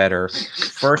 6 or better.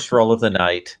 First roll of the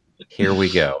night. Here we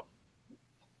go.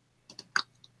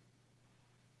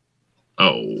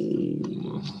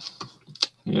 Oh,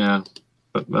 yeah,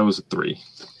 but that was a 3.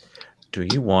 Do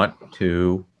you want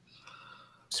to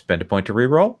spend a point to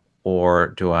reroll, or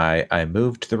do I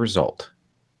move to the result?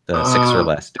 The 6 or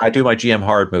less. I do my GM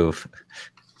hard move.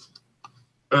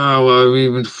 Oh, well,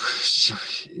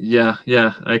 yeah.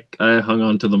 I hung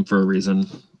on to them for a reason.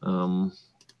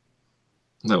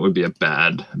 That would be a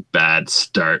bad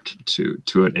start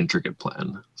to an intricate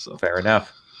plan. So Fair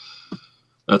enough.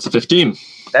 That's a 15.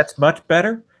 That's much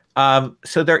better.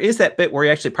 So there is that bit where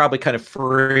you actually probably kind of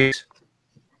freeze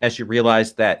as you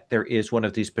realize that there is one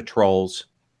of these patrols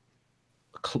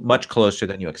much closer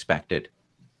than you expected,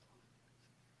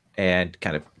 and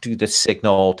kind of do the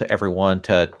signal to everyone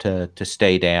to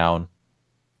stay down.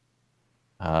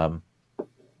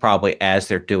 Probably as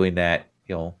they're doing that,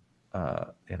 you'll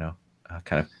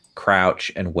kind of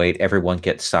crouch and wait. Everyone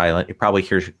gets silent. You probably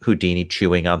hear Houdini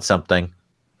chewing on something.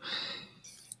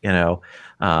 But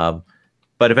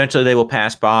eventually they will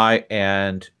pass by,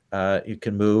 and you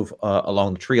can move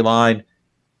along the tree line.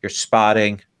 You're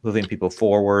spotting, moving people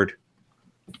forward.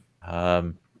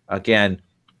 Again,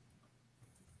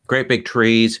 great big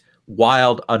trees,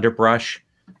 wild underbrush.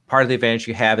 Part of the advantage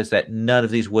you have is that none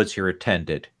of these woods here are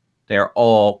tended. They're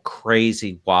all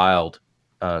crazy wild,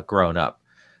 grown up.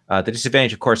 The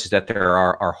disadvantage, of course, is that there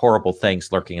are horrible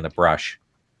things lurking in the brush.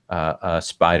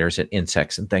 Spiders and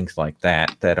insects and things like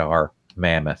that are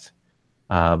mammoth.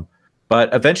 But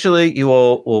eventually you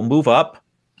will move up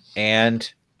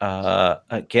and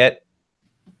get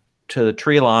to the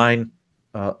tree line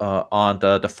on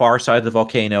the far side of the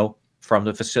volcano from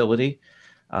the facility.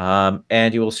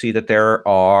 And you will see that there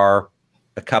are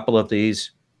a couple of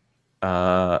these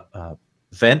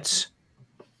vents,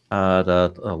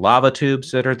 the lava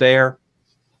tubes that are there.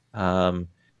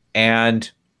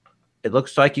 And it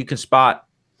looks like you can spot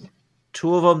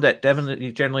 2 of them that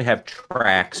generally have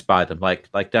tracks by them, like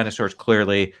dinosaurs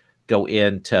clearly go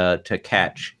in to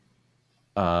catch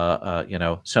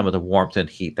some of the warmth and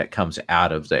heat that comes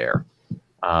out of there.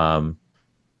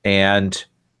 And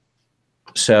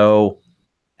so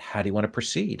how do you want to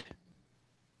proceed?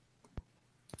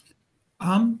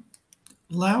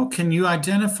 Lau, can you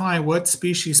identify what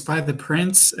species by the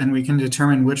prints, and we can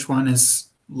determine which one is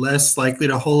less likely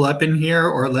to hole up in here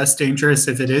or less dangerous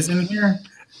if it is in here?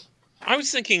 I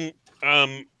was thinking,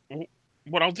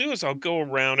 what I'll do is I'll go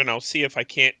around and I'll see if I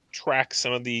can't track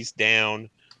some of these down,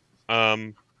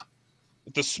 the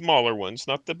smaller ones,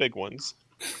 not the big ones,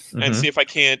 and see if I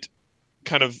can't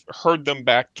kind of herd them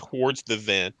back towards the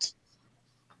vent,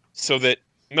 so that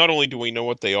not only do we know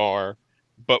what they are,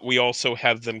 but we also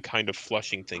have them kind of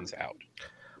flushing things out.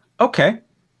 Okay.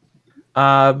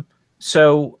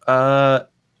 So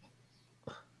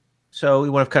we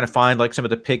want to kind of find like some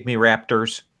of the pygmy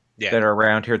raptors that are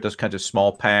around here, those kinds of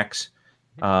small packs,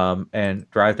 and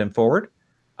drive them forward.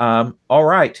 All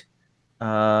right.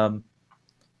 That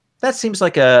seems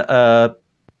like a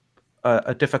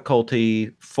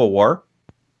difficulty 4.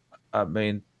 I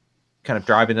mean, kind of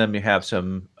driving them. You have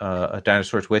some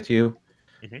dinosaurs with you.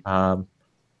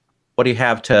 What do you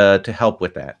have to help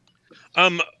with that?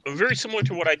 Very similar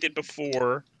to what I did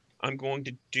before. I'm going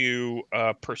to do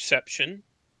perception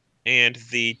and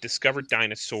the discovered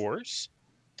dinosaurs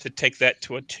to take that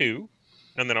to a 2,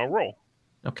 and then I'll roll.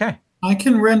 Okay. I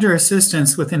can render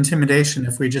assistance with intimidation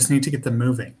if we just need to get them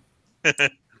moving.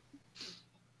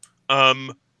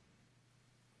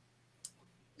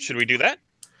 Should we do that?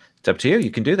 It's up to you. You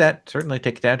can do that. Certainly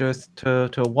take it down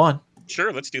to a 1.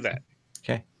 Sure, let's do that.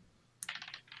 Okay.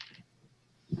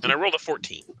 And I rolled a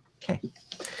 14. Okay.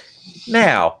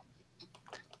 Now,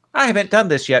 I haven't done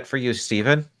this yet for you,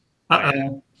 Stephen.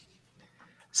 Uh-oh.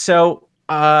 So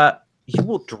you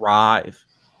will drive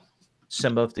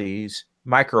some of these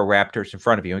microraptors in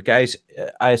front of you. And guys,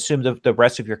 I assume the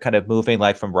rest of you are kind of moving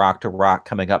like from rock to rock,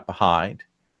 coming up behind,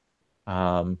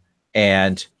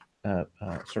 and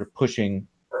sort of pushing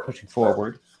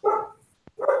forward.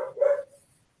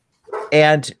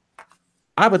 And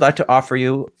I would like to offer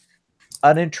you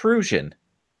an intrusion.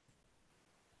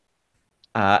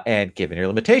 And given your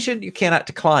limitation, you cannot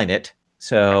decline it.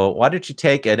 So why don't you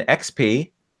take an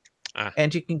XP,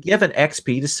 and you can give an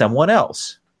XP to someone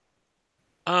else.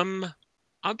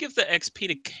 I'll give the XP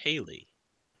to Kaylee.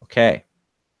 Okay.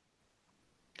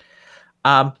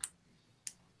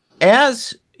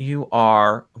 As you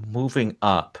are moving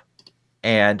up,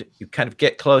 and you kind of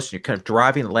get close, and you're kind of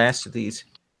driving the last of these,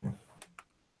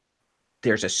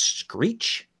 there's a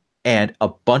screech, and a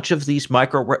bunch of these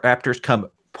microraptors come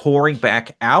pouring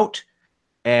back out,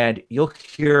 and you'll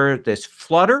hear this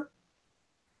flutter,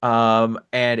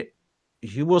 and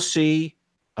you will see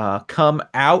come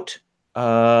out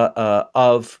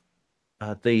of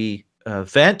the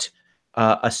vent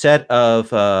a set of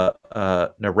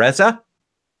Nereza.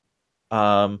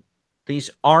 These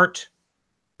aren't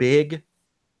big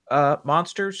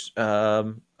monsters,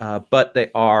 but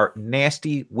they are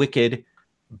nasty, wicked,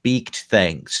 beaked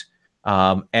things.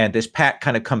 And this pack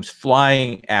kind of comes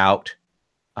flying out,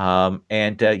 and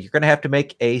you're going to have to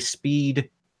make a speed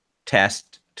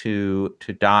test to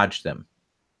dodge them.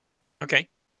 Okay.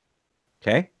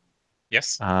 Okay.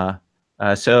 Yes. So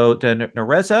the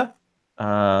Nereza,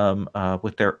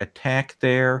 with their attack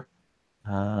there,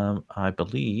 I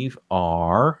believe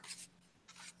are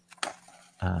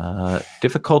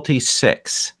difficulty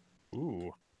 6.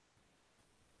 Ooh.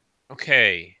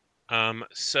 Okay.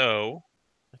 So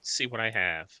let's see what I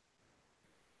have.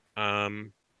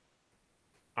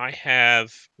 I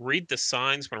have read the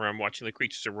signs whenever I'm watching the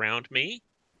creatures around me.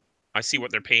 I see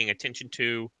what they're paying attention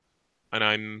to, and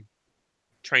I'm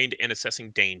trained in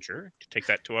assessing danger to take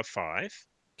that to a 5.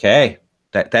 Okay.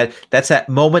 That's that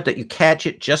moment that you catch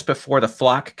it just before the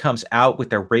flock comes out with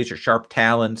their razor sharp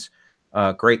talons,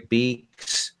 great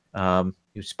beaks.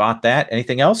 You spot that.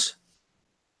 Anything else?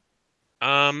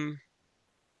 I'm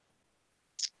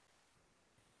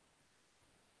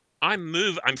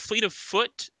fleet of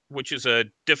foot, which is a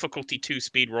difficulty 2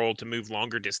 speed roll to move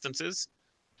longer distances.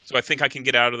 So I think I can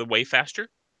get out of the way faster.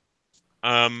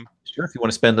 Sure, if you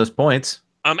want to spend those points.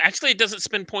 Actually, it doesn't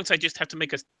spend points. I just have to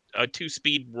make a 2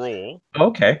 speed roll.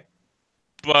 Okay.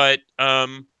 But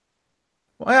well,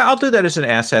 I'll do that as an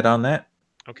asset on that.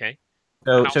 Okay.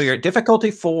 So you're at difficulty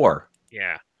 4.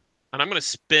 Yeah. And I'm going to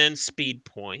spend speed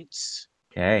points.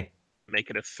 Okay. Make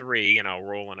it a 3, and I'll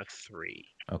roll on a 3.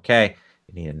 Okay.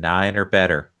 You need a 9 or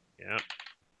better. Yeah.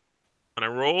 And I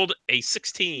rolled a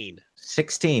 16.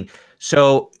 16.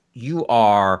 So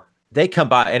they come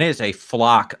by, and it is a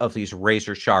flock of these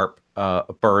razor sharp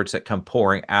birds that come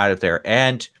pouring out of there,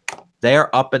 and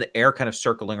they're up in the air kind of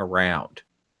circling around.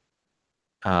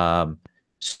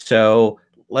 So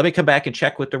let me come back and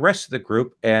check with the rest of the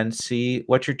group and see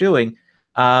what you're doing.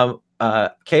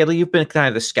 Kaylee, you've been kind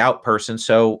of the scout person,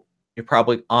 so you're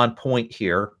probably on point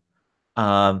here.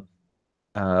 What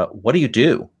do you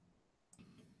do?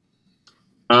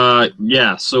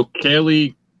 Yeah, so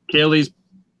Kaylee's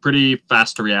pretty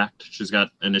fast to react. She's got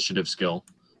initiative skill.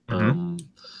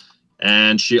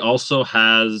 And she also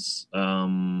has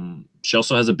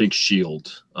a big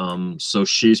shield. So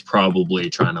she's probably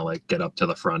trying to like get up to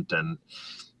the front and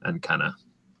kind of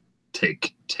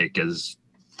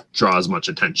draw as much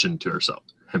attention to himself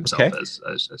Okay.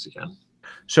 as he can.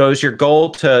 So is your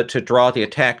goal to draw the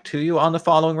attack to you on the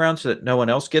following round so that no one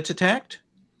else gets attacked?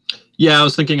 Yeah, I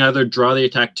was thinking either draw the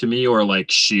attack to me or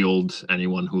like shield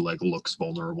anyone who like looks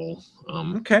vulnerable.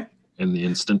 Okay. In the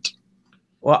instant.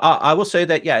 Well, I will say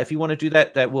that, yeah, if you want to do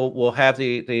that, we'll have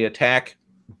the attack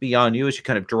be on you as you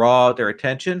kind of draw their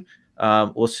attention.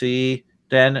 We'll see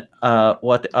then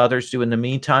what the others do in the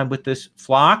meantime with this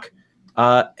flock.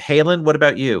 Halen, what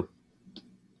about you?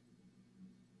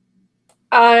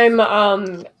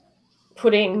 I'm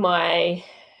putting my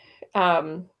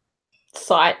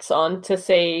sights on to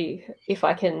see if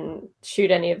I can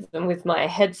shoot any of them with my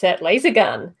headset laser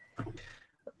gun.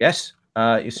 Yes,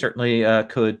 you certainly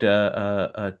could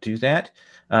do that.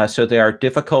 So they are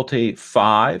difficulty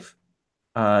 5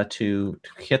 to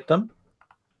hit them.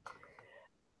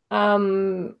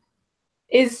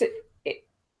 Is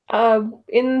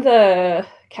in the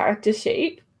character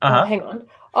sheet? Uh-huh. Oh, hang on.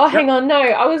 Oh, Yep. hang on. No,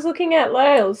 I was looking at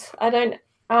Lael's. I don't.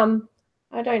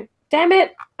 Damn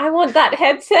it! I want that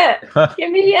headset.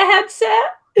 Give me your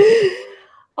headset.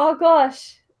 Oh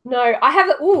gosh, no. I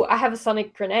have a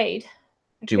sonic grenade.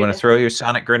 Do you want to throw your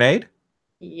sonic grenade?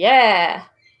 Yeah.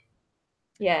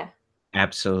 Yeah.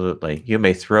 Absolutely. You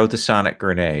may throw the sonic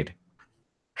grenade.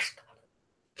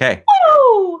 Okay.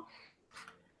 Oh.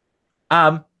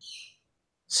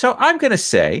 So I'm going to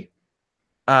say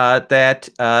that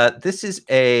this is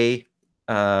a.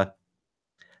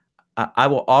 I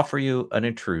will offer you an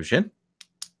intrusion,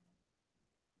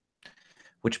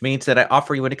 which means that I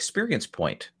offer you an experience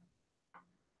point.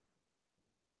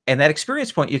 And that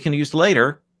experience point you can use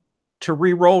later to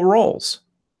re-roll rolls.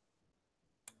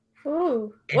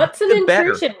 Ooh, what's an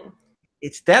intrusion?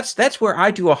 That's where I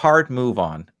do a hard move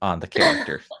on the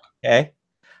character. Okay.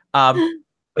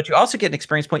 But you also get an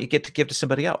experience point you get to give to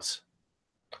somebody else.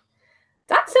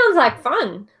 That sounds like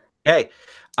fun. Okay.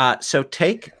 So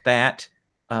take that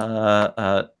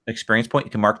experience point.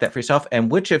 You can mark that for yourself.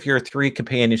 And which of your 3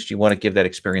 companions do you want to give that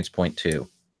experience point to?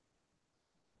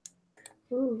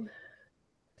 Ooh.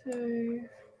 So...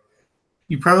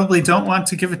 You probably don't want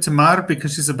to give it to Mar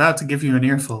because she's about to give you an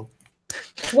earful.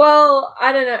 Well,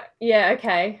 I don't know. Yeah,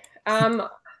 okay.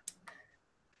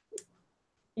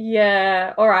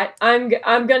 Yeah, all right. I'm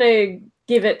gonna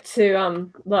give it to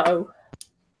Lo.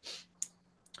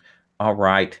 All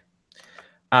right.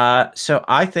 So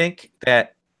I think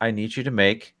that I need you to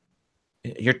make.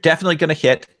 You're definitely going to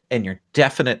hit, and you're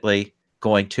definitely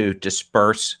going to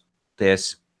disperse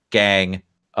this gang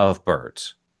of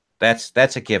birds.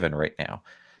 That's a given right now.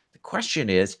 The question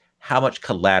is, how much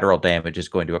collateral damage is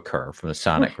going to occur from the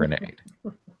sonic grenade?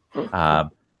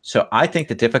 So I think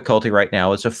the difficulty right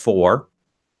now is a 4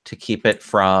 to keep it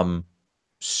from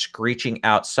screeching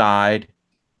outside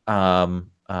or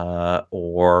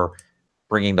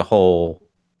bringing the whole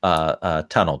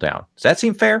tunnel down. Does that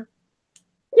seem fair?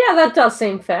 Yeah, that does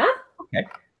seem fair. Okay.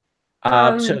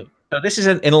 So this is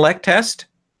an intellect test.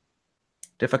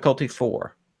 Difficulty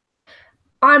 4.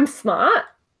 I'm smart.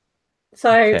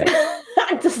 So Okay.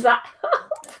 does that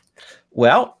help?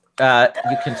 Well,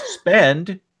 you can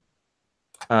spend.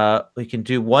 You can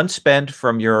do 1 spend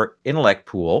from your intellect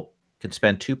pool. You can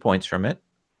spend 2 points from it,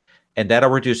 and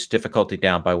that'll reduce difficulty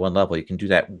down by 1 level. You can do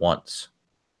that once.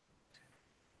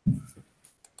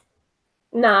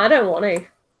 No, I don't want to.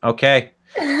 Okay.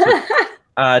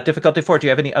 So, difficulty 4. Do you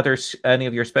have any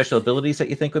of your special abilities that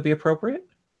you think would be appropriate?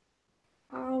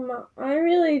 I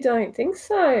really don't think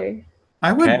so.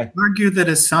 I would argue that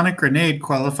a sonic grenade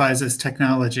qualifies as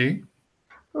technology.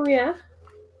 Oh yeah.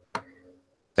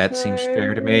 That seems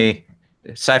fair to me.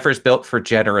 Cypher's built for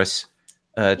generous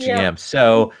GM. Yeah.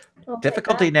 So I'll take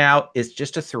difficulty that. now is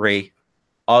just a 3.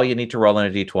 All you need to roll in a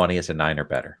d20 is a 9 or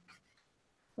better.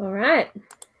 All right.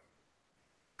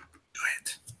 Do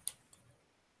it.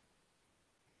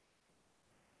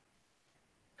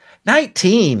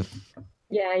 19.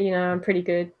 Yeah, you know, I'm pretty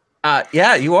good.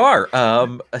 Yeah, you are.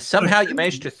 Somehow you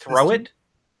managed to throw it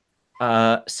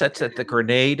such that the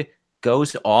grenade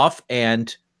goes off,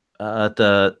 and while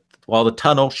the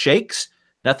tunnel shakes,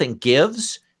 nothing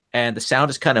gives, and the sound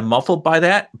is kind of muffled by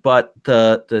that. But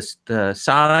the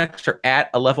sonics are at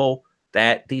a level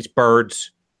that these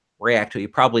birds react to. You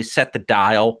probably set the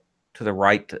dial to the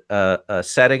right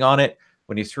setting on it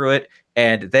when you threw it,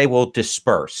 and they will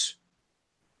disperse.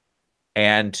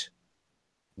 And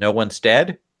no one's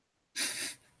dead.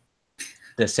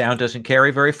 The sound doesn't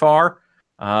carry very far,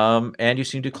 and you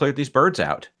seem to clear these birds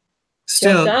out.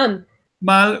 Still, done.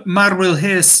 Mar will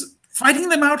hiss, fighting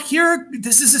them out here?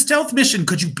 This is a stealth mission.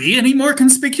 Could you be any more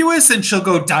conspicuous? And she'll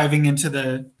go diving into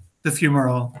the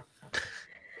fumarole.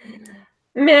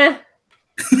 Meh.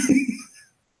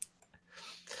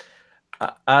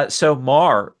 So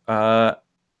Mar,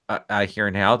 I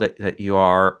hear now that you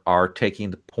are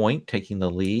taking the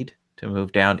lead to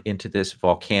move down into this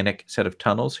volcanic set of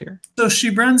tunnels here. So she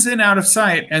runs in out of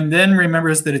sight and then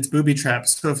remembers that it's booby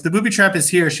traps. So if the booby trap is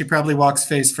here, she probably walks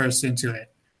face first into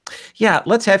it. Yeah,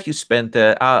 let's have you spend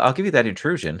I'll give you that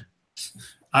intrusion.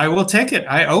 I will take it.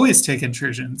 I always take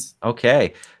intrusions.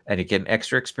 Okay, and you get an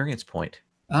extra experience point.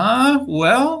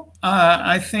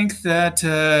 I think that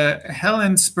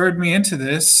Helen spurred me into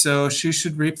this, so she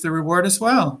should reap the reward as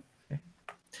well. Okay.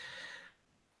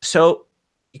 So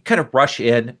you kind of rush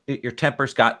in. Your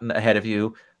temper's gotten ahead of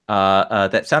you.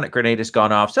 That sonic grenade has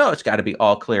gone off, so it's got to be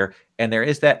all clear. And there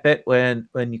is that bit when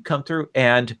you come through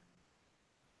and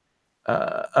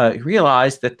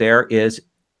realize that there is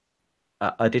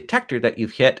a detector that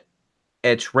you've hit.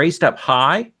 It's raised up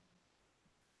high,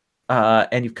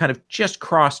 and you've kind of just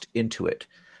crossed into it.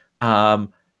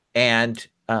 And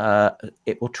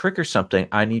it will trigger something.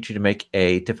 I need you to make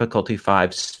a difficulty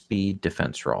 5 speed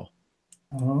defense roll.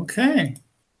 Okay.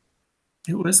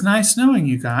 It was nice knowing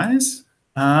you guys.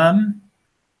 Well,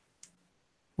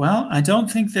 I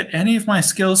don't think that any of my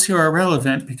skills here are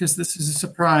relevant because this is a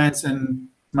surprise and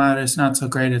Mod is not so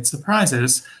great at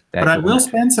surprises. But I will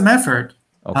spend some effort.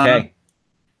 Okay.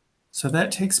 So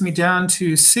that takes me down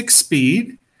to 6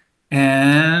 speed.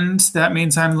 And that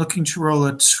means I'm looking to roll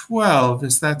a 12.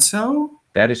 Is that so?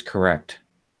 That is correct.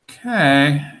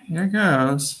 Okay, here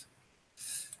goes.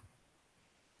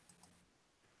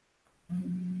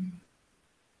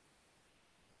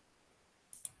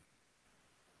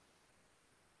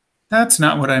 That's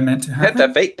not what I meant to happen. Hit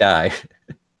the fate die.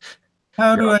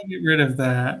 How do I get rid of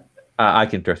that? I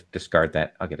can discard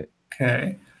that. I'll get it.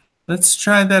 Okay. Let's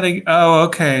try that again. Oh,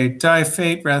 okay. Die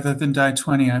fate rather than die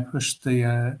 20. I pushed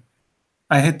the...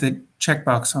 I hit the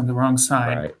checkbox on the wrong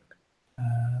side. Right.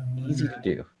 Easy to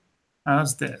do.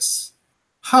 How's this?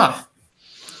 Huh.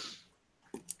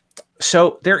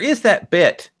 So there is that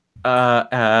bit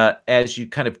as you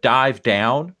kind of dive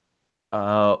down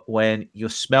when you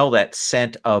smell that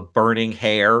scent of burning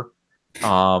hair,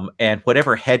 and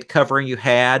whatever head covering you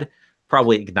had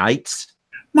probably ignites.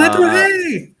 My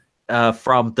beret!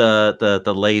 From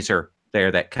the laser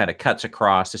there that kind of cuts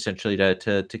across essentially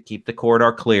to keep the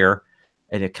corridor clear,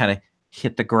 and it kind of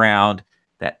hit the ground.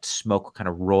 That smoke will kind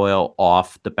of roil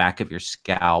off the back of your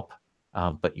scalp,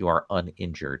 but you are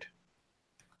uninjured.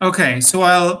 Okay,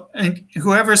 so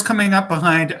whoever's coming up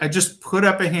behind, I just put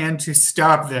up a hand to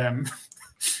stop them.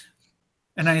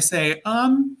 And I say,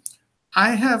 I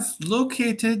have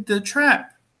located the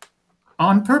trap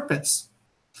on purpose.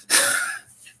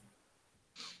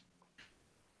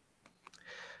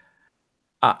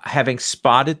 Having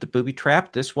spotted the booby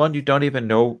trap, this one you don't even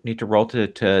need to roll to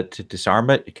disarm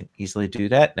it. You can easily do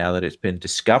that now that it's been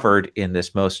discovered in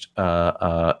this most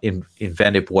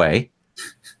inventive way.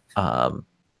 And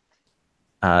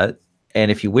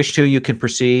if you wish to, you can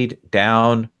proceed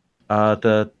down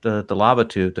the lava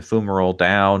tube, the fumarole,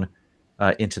 down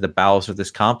into the bowels of this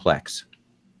complex.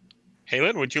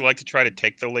 Halen, would you like to try to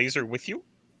take the laser with you?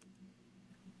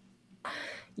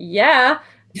 Yeah.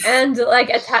 And like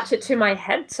attach it to my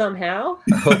head somehow.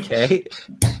 Okay.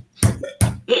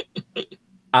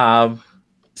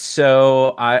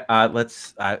 So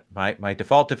my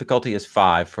default difficulty is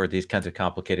 5 for these kinds of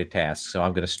complicated tasks. So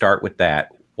I'm going to start with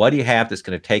that. What do you have that's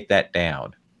going to take that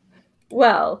down?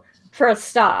 Well, for a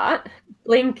start,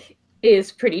 Blink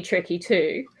is pretty tricky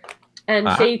too, and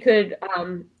she could.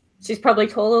 She's probably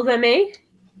taller than me,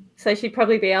 so she'd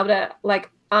probably be able to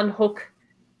like unhook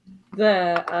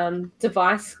the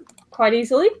device quite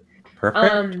easily.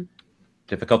 Perfect.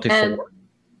 Difficulty 4.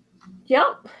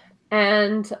 Yep.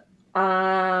 And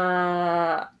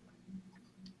I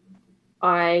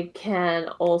can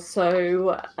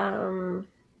also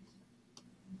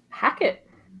hack it.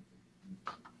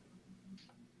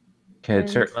 Could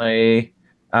certainly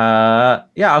yeah,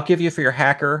 I'll give you for your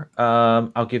hacker.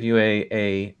 I'll give you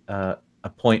a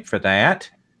point for that.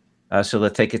 So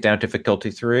let's take it down to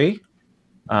difficulty 3.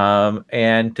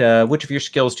 And which of your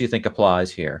skills do you think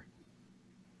applies here?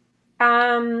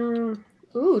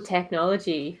 Ooh,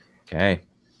 technology. Okay.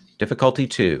 Difficulty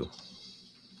 2.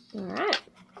 All right.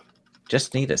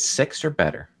 Just need a 6 or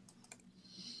better.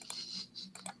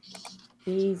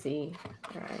 Easy.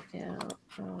 Right now.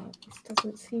 Oh, this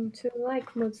doesn't seem to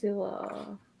like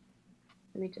Mozilla.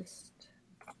 Let me just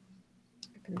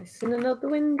open this in another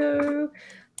window.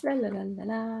 La la la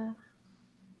la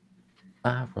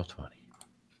la. Roll 20.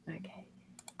 Okay.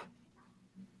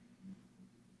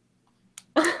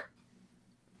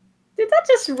 Did that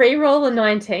just re-roll a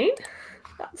 19?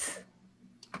 That's...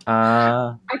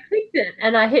 I clicked it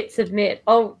and I hit submit.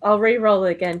 I'll re-roll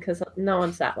it again because no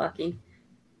one's that lucky.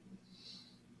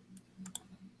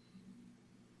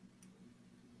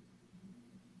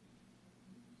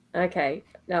 Okay.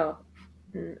 No.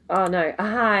 Oh no.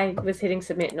 I was hitting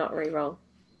submit, not re-roll.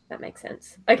 That makes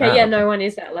sense. Okay. Yeah. Okay. No one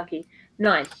is that lucky.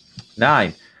 9.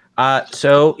 9.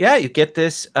 So yeah, you get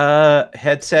this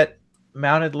headset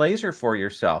mounted laser for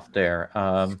yourself there.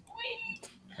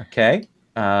 Okay.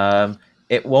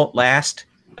 It won't last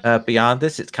beyond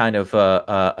this. It's kind of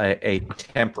a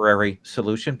temporary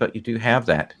solution, but you do have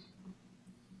that.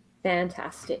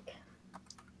 Fantastic.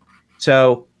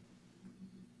 So,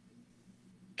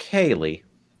 Kaylee,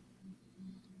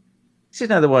 this is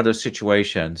another one of those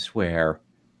situations where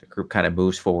the group kind of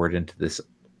moves forward into this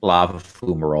lava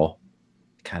fumarole,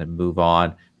 kind of move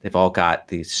on. They've all got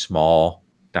these small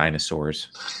dinosaurs,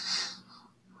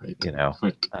 Right. you know,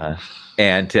 Right.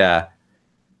 and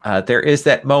there is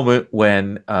that moment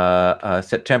when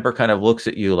September kind of looks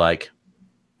at you like,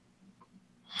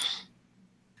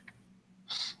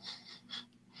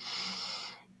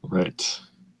 Right.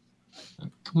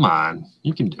 Come on,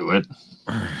 you can do it.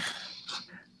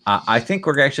 I think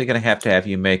we're actually going to have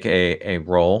you make a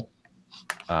roll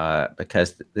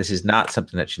because this is not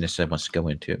something that she necessarily wants to go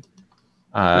into.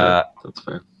 Yeah, that's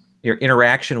fair. Your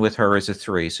interaction with her is a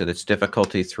 3, so that's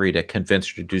difficulty 3 to convince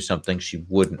her to do something she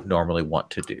wouldn't normally want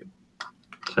to do.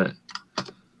 Okay.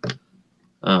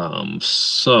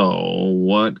 So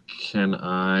what can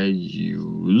I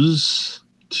use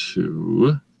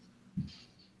to...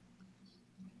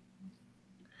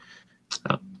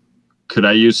 could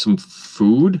I use some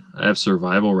food? I have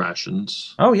survival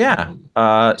rations. Oh, yeah.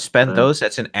 Spend okay. those.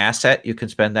 That's an asset. You can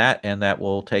spend that, and that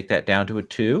will take that down to a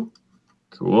 2.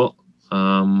 Cool.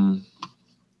 And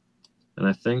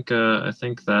I think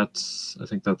that's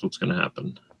what's going to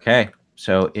happen. Okay.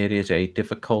 So it is a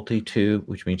difficulty 2,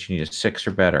 which means you need a 6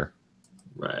 or better.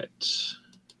 Right.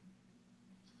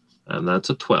 And that's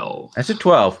a 12. That's a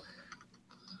 12.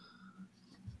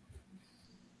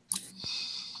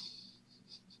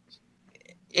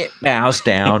 It bows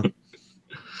down.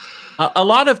 A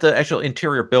lot of the actual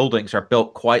interior buildings are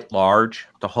built quite large.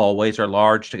 The hallways are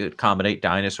large to accommodate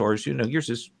dinosaurs. You know,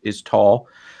 yours is tall,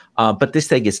 but this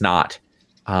thing is not.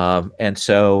 And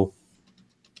so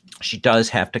she does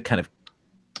have to kind of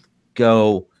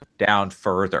go down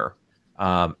further.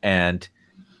 And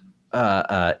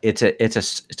it's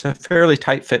a fairly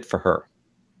tight fit for her.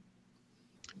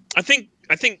 I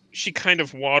think she kind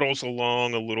of waddles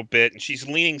along a little bit, and she's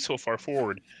leaning so far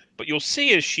forward. But you'll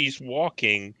see as she's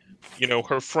walking, you know,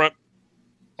 her front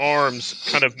arms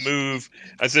kind of move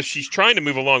as if she's trying to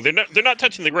move along. They're not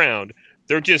touching the ground.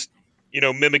 They're just, you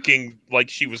know, mimicking like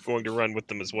she was going to run with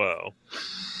them as well.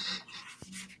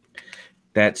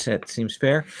 That seems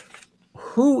fair.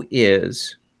 Who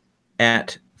is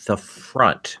at the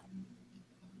front?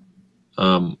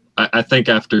 I think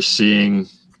after seeing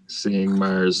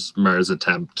Mars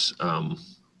attempt,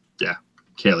 yeah,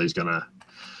 Kaylee's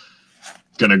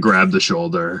gonna grab the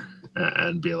shoulder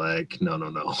and be like, no,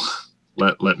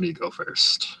 let me go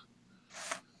first.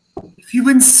 If you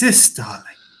insist, darling.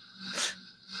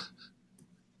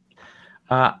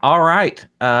 All right.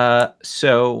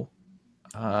 So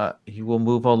you will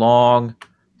move along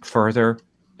further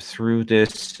through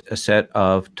this set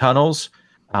of tunnels.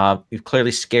 You've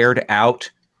clearly scared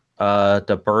out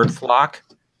the bird flock.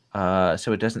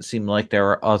 So it doesn't seem like there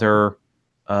are other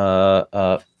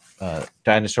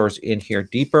dinosaurs in here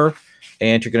deeper.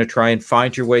 And you're going to try and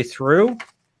find your way through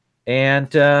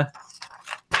and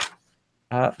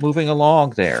moving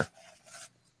along there.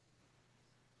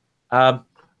 I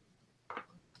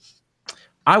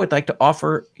would like to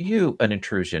offer you an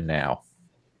intrusion now.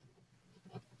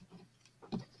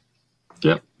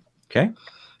 Yep. Okay.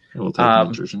 We'll take an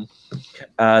intrusion.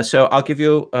 So I'll give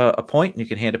you a point, and you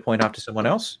can hand a point off to someone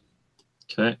else.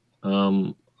 Okay.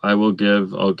 I'll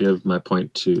give my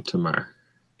point to Tamar.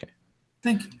 Okay.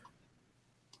 Thank you.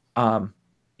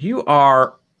 You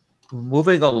are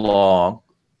moving along,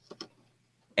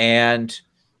 and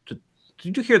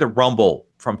did you hear the rumble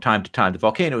from time to time? The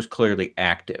volcano is clearly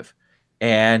active,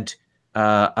 and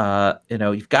you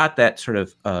know, you've got that sort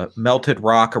of melted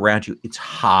rock around you. It's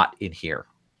hot in here.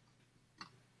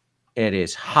 It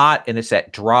is hot, and it's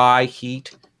that dry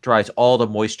heat dries all the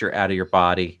moisture out of your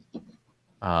body.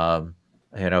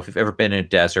 You know, if you've ever been in a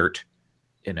desert,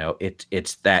 you know,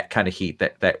 it's that kind of heat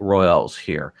that roils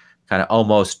here, kind of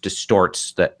almost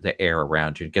distorts the air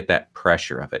around you. You get that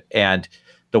pressure of it. And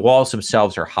the walls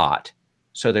themselves are hot.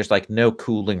 So there's like no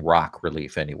cooling rock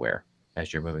relief anywhere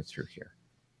as you're moving through here.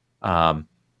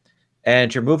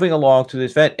 And you're moving along through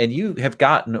this vent, and you have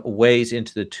gotten ways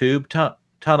into the tube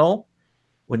tunnel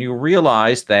when you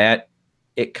realize that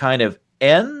it kind of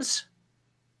ends,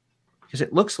 because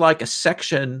it looks like a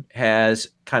section has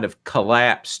kind of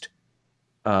collapsed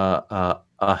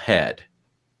ahead,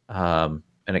 and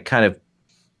it kind of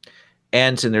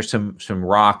ends, and there's some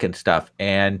rock and stuff.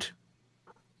 And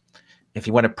if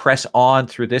you want to press on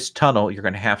through this tunnel, you're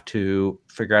going to have to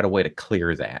figure out a way to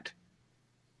clear that.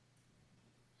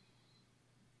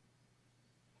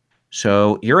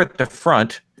 So you're at the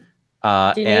front.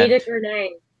 Do you need a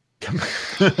grenade?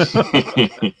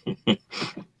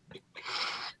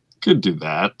 Could do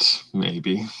that,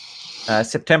 maybe.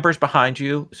 September's behind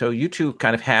you, so you two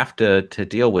kind of have to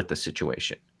deal with the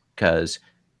situation because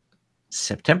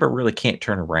September really can't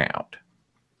turn around.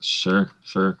 Sure.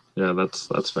 Yeah,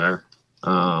 that's fair.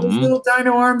 Those little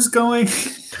dino arms going.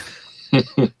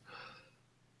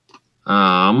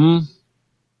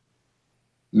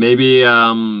 Maybe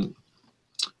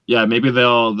yeah, maybe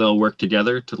they'll work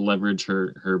together to leverage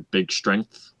her big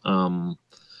strength.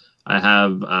 I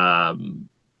have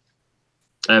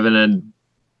an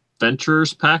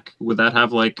adventurer's pack. Would that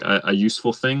have like a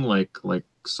useful thing, like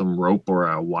some rope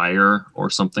or a wire or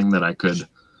something that I could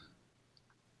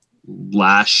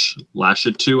lash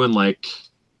it to and like,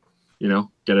 you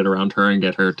know, get it around her and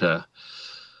get her to.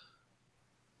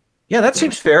 Yeah, that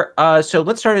seems fair. So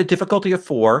let's start at difficulty of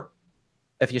 4.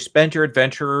 If you spend your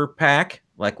adventurer pack,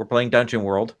 like we're playing Dungeon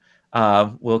World,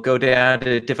 we'll go down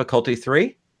to difficulty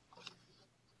 3.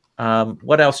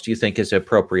 What else do you think is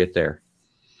appropriate there?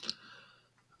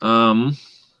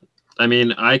 I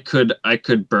mean, I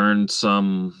could burn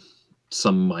some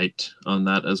might on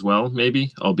that as well.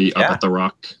 Maybe I'll be up at the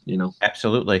rock, you know.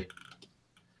 Absolutely.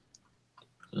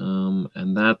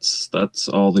 And that's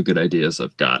all the good ideas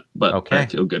I've got, but okay. I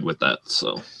feel good with that.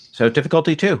 So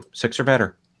difficulty 2, 6 or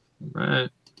better. Right.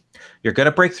 You're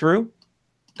gonna break through.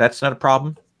 That's not a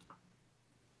problem.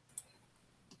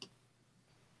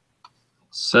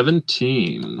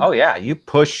 17. Oh yeah, you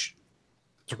push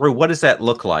through. What does that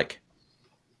look like?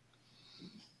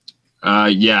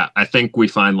 Yeah, I think we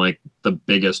find like the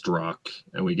biggest rock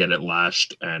and we get it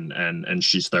lashed and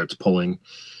she starts pulling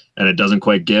and it doesn't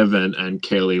quite give and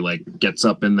Kaylee like gets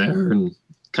up in there and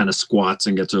kind of squats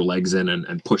and gets her legs in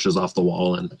and pushes off the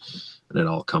wall and it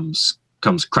all comes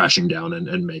crashing down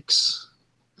and makes,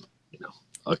 you know,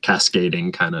 a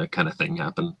cascading kind of thing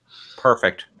happen.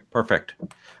 Perfect.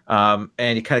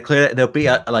 And you kind of clear that. There'll be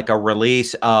like a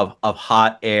release of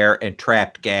hot air and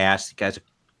trapped gas. You guys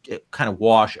kind of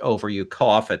wash over you,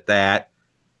 cough at that.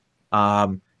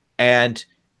 And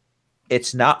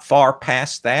it's not far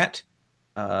past that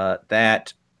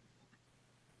that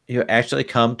you actually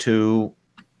come to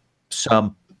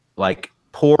some like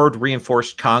poured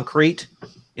reinforced concrete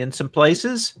in some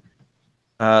places,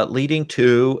 leading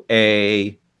to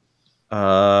a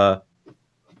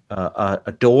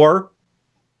door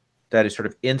that is sort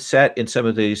of inset in some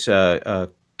of these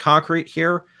concrete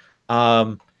here.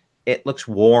 It looks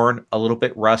worn, a little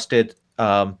bit rusted,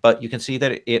 but you can see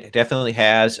that it definitely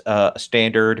has a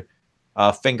standard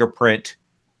fingerprint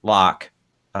lock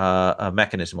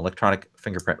mechanism, electronic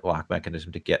fingerprint lock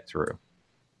mechanism to get through.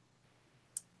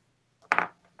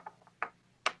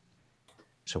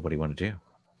 So what do you want to do?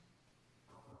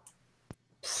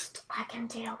 Psst, I can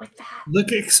deal with that.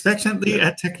 Look expectantly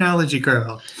at Technology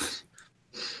Girl.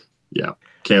 Yeah,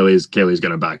 Kaylee's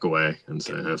gonna back away and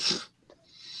say,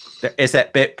 There is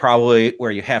that bit probably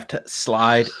where you have to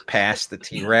slide past the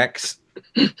T-Rex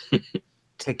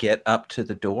to get up to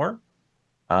the door,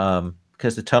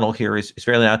 because the tunnel here is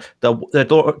fairly long.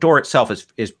 The door itself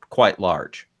is quite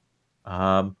large.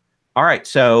 All right,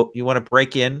 so you want to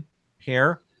break in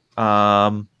here.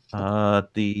 The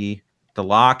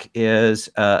lock is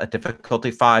a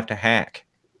difficulty 5 to hack.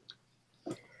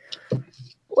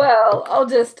 Well, I'll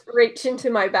just reach into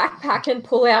my backpack and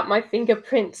pull out my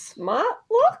fingerprint smart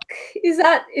lock. Is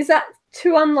that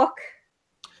to unlock?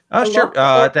 Sure.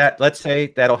 Let's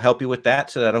say that'll help you with that.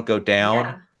 So that'll go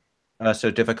down. Yeah.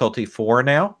 So difficulty 4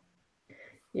 now.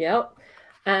 Yep.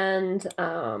 And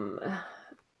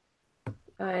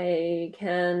I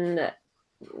can.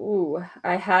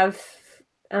 I have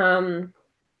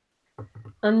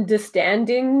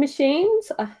understanding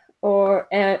machines. Or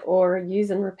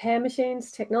use and repair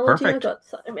machines, technology. Perfect. I've got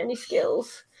so many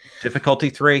skills.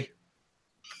 Difficulty 3.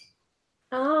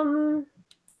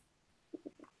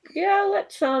 Yeah,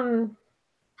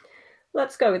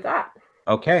 let's go with that.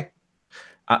 Okay.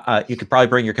 You could probably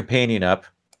bring your companion up.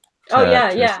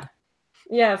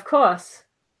 Yeah, of course.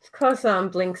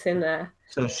 Blink's in there.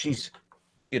 So she's,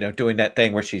 doing that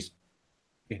thing where she's,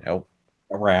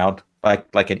 around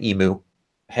like an emu,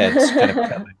 heads kind of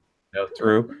coming.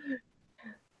 Through.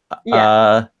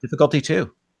 Yeah. Difficulty 2.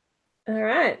 All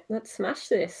right, let's smash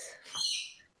this.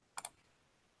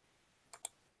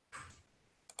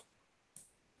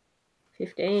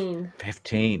 $15.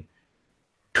 15.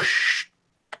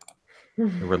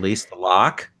 Release the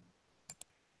lock,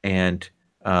 and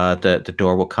the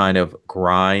door will kind of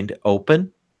grind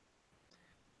open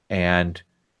and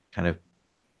kind of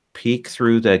peek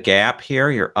through the gap here.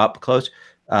 You're up close.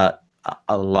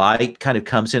 A light kind of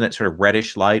comes in, that sort of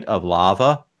reddish light of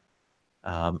lava.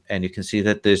 And you can see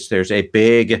that there's a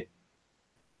big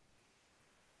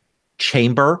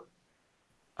chamber.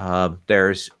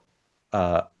 There's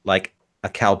like a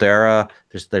caldera.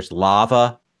 There's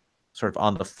lava sort of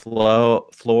on the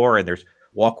floor, and there's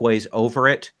walkways over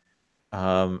it.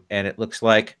 And it looks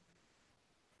like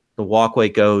the walkway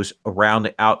goes around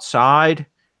the outside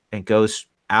and goes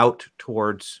out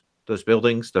towards those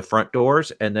buildings, the front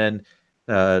doors, and then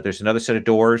there's another set of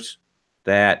doors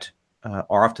that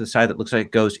are off to the side that looks like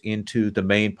it goes into the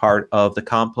main part of the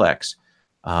complex.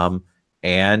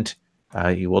 And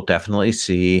you will definitely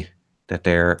see that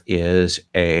there is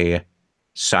a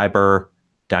cyber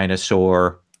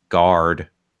dinosaur guard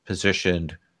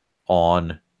positioned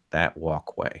on that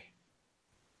walkway.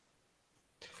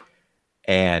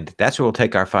 And that's where we'll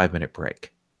take our 5-minute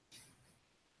break.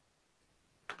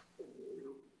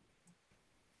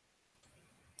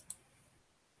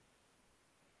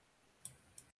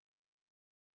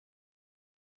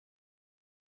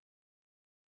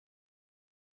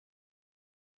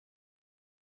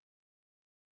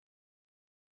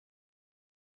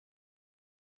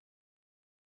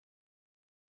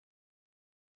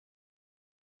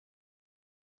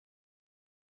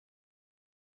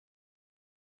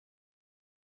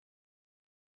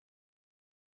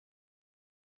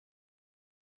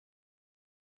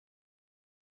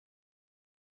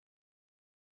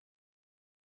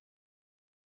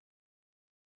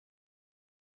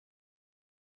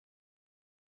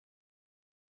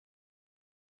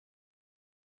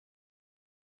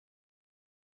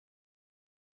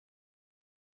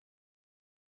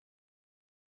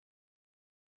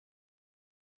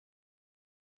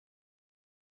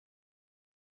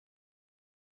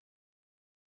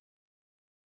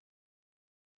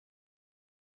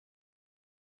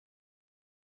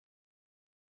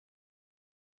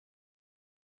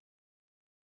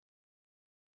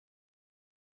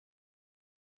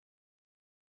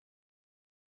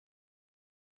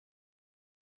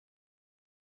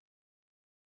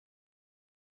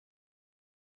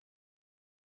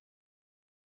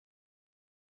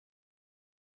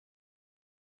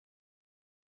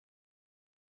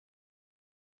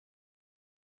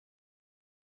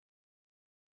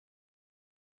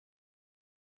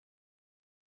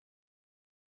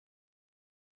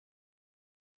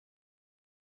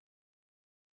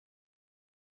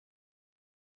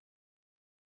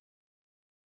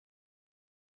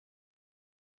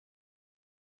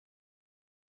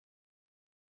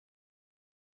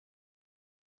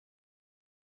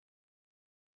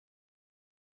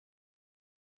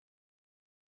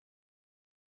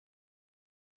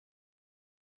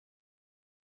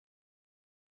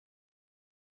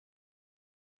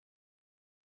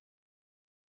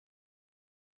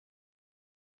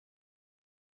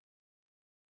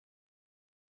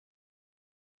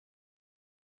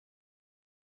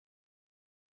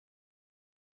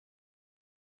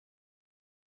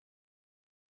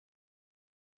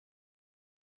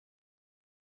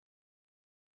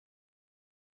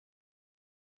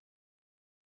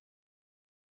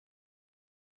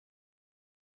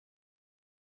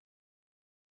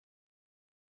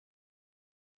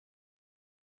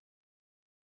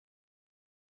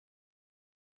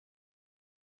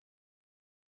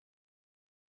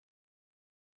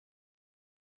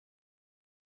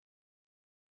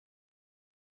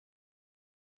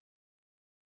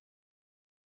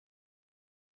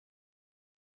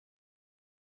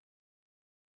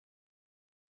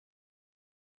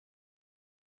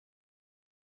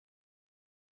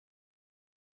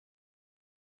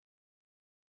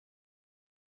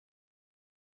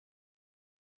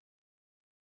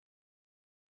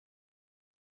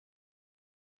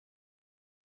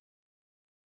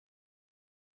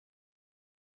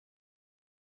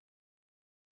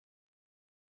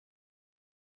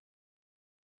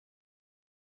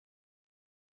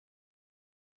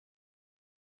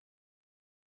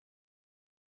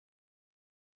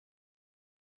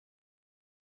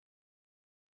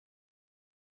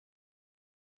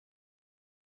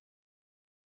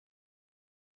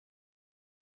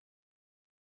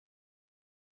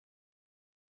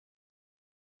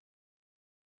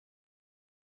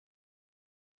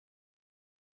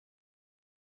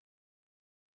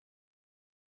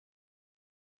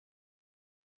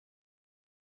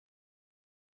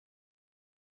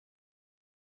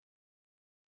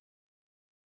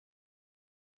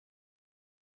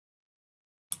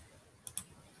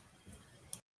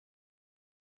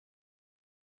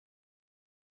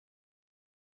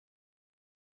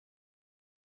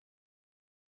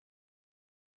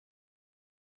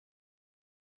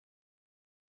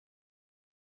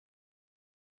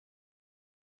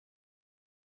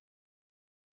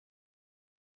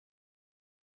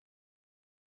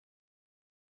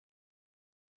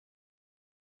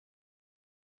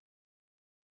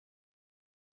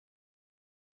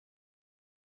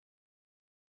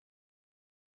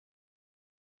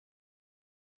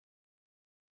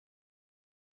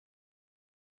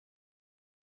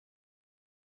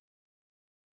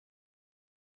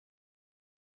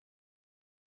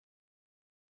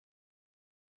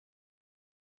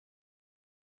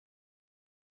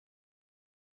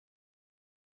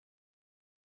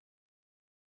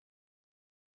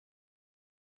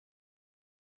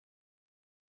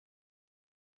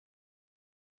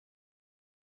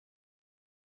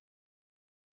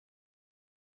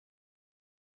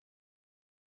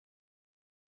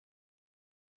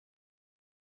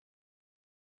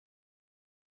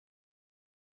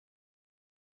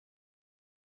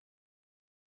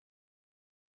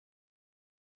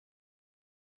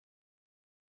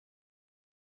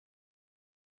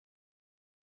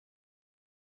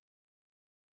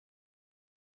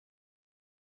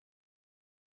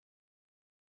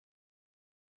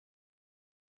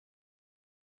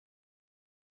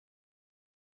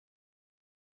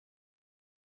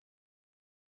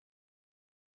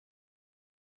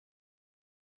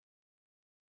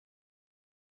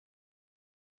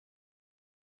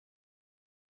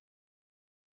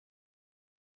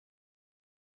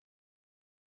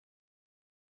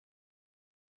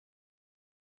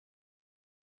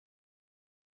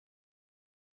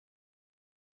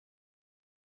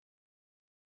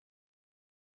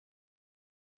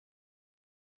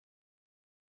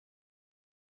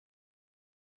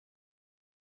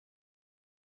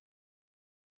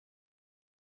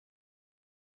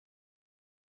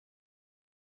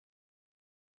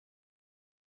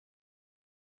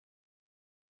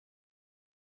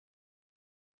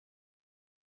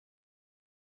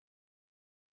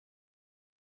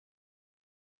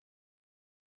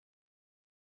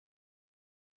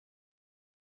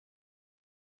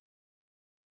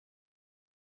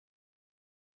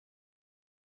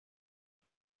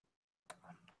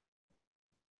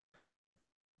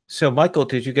 So, Michael,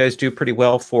 did you guys do pretty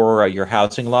well for your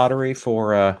housing lottery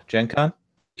for Gen Con?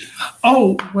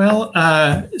 Oh, well,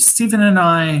 Stephen and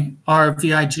I are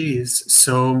VIGs,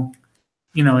 so,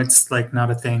 it's like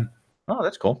not a thing. Oh,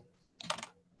 that's cool.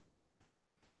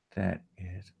 That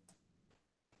is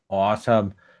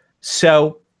awesome.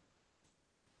 So,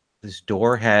 this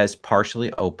door has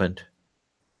partially opened.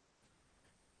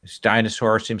 This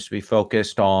dinosaur seems to be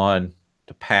focused on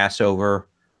the passover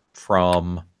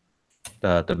from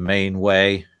the main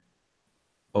way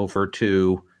over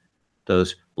to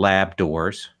those lab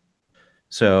doors.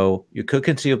 So you could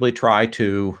conceivably try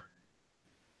to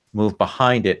move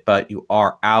behind it, but you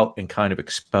are out and kind of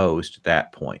exposed at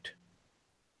that point.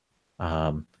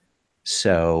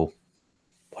 So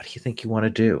what do you think you want to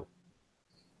do?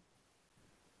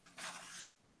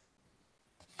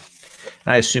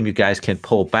 I assume you guys can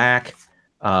pull back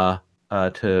to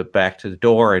the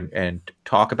door and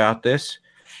talk about this.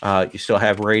 You still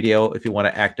have radio if you want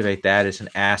to activate that as an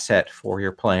asset for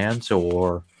your plans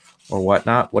or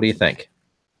whatnot. What do you think?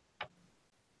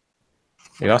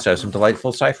 You also have some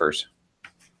delightful ciphers.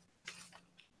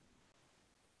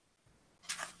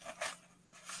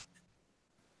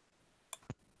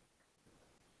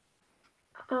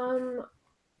 I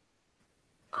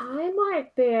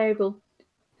might be able.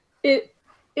 Is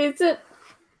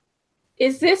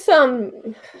this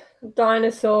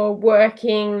dinosaur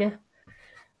working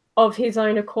of his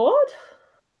own accord,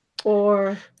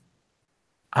 or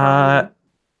kind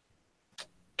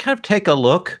of take a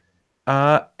look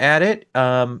at it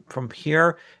from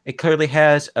here. It clearly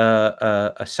has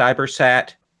a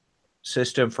cybersat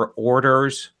system for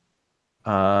orders.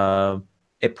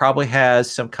 It probably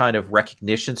has some kind of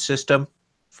recognition system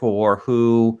for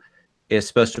who is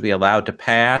supposed to be allowed to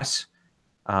pass.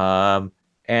 And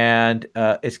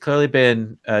it's clearly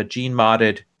been gene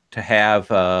modded to have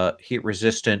heat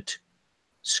resistant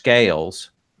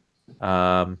scales.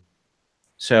 So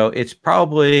it's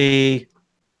probably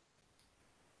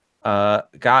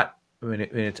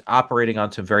it's operating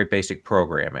on some very basic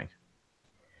programming.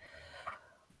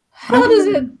 how does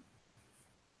it?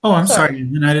 Oh, I'm sorry,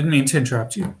 and I didn't mean to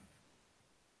interrupt you.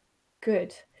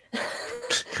 Good.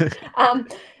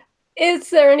 Is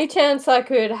there any chance I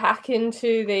could hack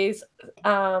into these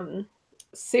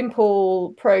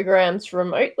simple programs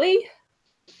remotely?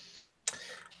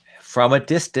 From a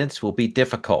distance will be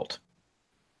difficult.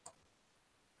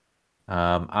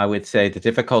 I would say the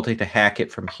difficulty to hack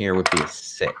it from here would be a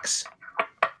 6.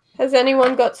 Has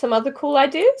anyone got some other cool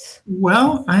ideas?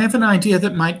 Well, I have an idea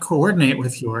that might coordinate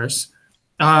with yours.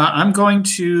 I'm going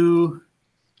to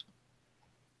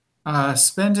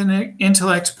spend an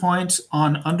intellect point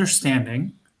on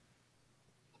understanding,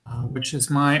 which is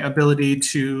my ability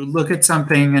to look at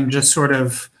something and just sort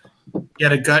of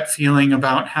get a gut feeling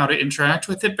about how to interact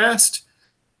with it best.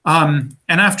 And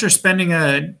after spending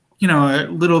a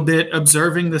little bit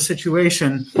observing the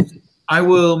situation, I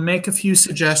will make a few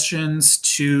suggestions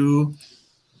to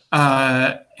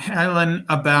Helen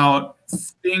about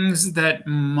things that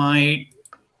might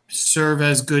serve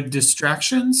as good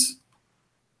distractions.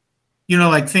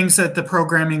 Like things that the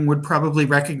programming would probably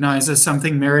recognize as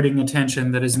something meriting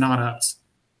attention that is not us.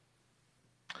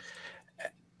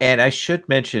 And I should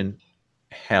mention,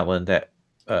 Helen, that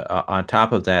on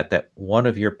top of that, that one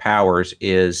of your powers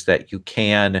is that you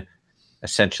can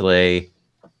essentially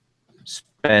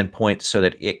spend points so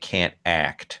that it can't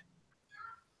act.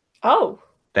 Oh.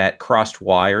 That crossed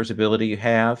wires ability you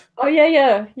have. Oh,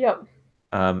 yeah. Yep.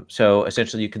 So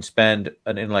essentially you can spend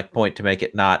an intellect point to make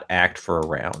it not act for a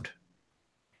round.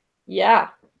 Yeah.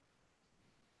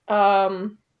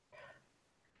 While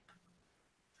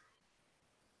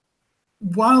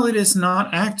it is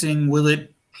not acting,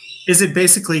 is it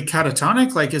basically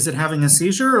catatonic? Like, is it having a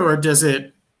seizure, or is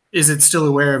it still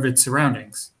aware of its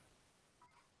surroundings?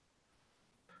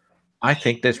 I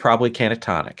think that's probably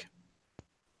catatonic.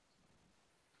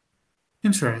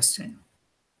 Interesting.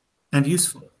 And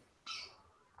useful.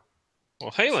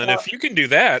 Well, Halen, if you can do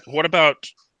that, what about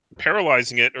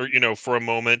paralyzing it or, for a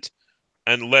moment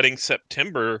and letting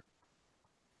September,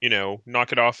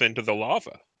 knock it off into the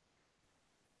lava?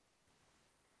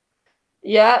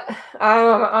 Yeah,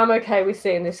 I'm okay with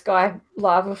seeing this guy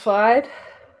lava-fied.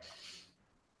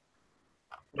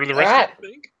 What do the rest of you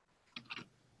think?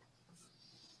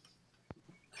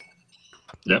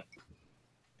 Yep.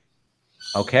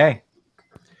 Okay.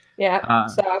 Yeah,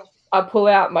 so I pull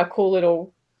out my cool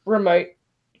little remote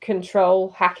control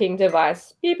hacking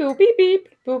device. Beep, boop, beep, beep,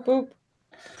 boop, boop.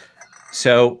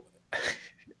 So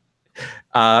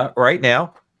right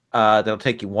now, that'll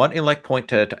take you 1 intellect point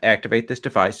to activate this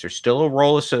device. There's still a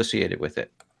roll associated with it.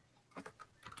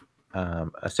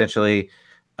 Essentially,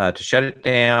 to shut it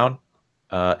down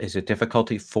is a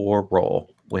difficulty 4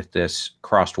 roll with this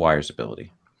crossed wires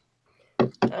ability.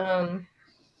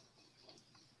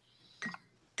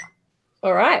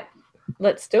 All right,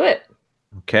 let's do it.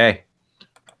 Okay.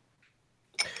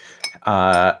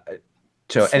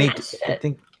 So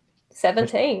anything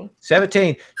 17.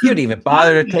 17. You didn't even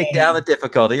bother to take down the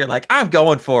difficulty. You're like, I'm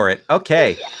going for it.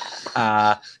 Okay.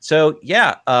 So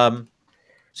yeah.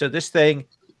 So this thing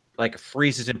like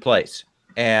freezes in place,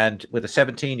 and with a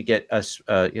 17, you get us.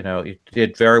 You know, you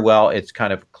did very well. It's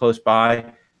kind of close by,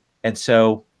 and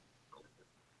so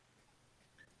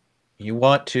you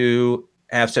want to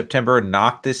have September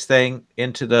knock this thing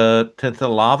into the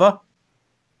lava.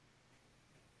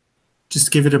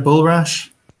 Just give it a bull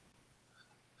rush.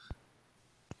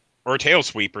 Or a tail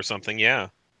sweep or something, yeah.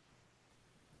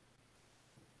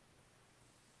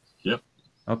 Yep.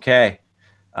 Okay.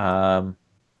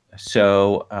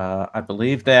 So I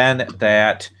believe then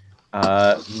that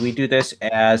we do this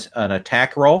as an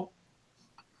attack roll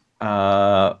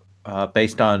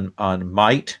based on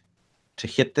might to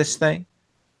hit this thing.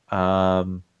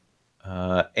 And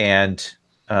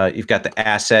you've got the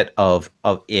asset of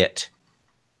it.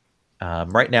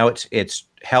 Right now it's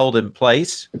held in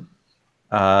place.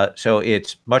 So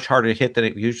it's much harder to hit than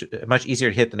it usually, much easier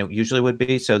to hit than it usually would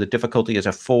be. So the difficulty is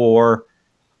a 4,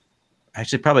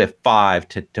 actually probably a 5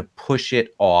 to push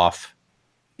it off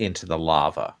into the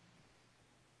lava.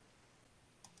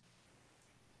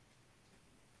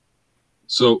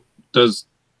 So does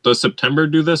September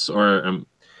do this, or am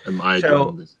I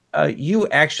doing this? You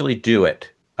actually do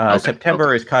it. Okay,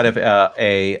 September is kind of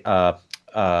a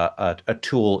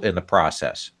tool in the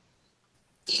process.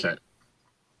 Okay.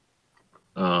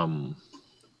 So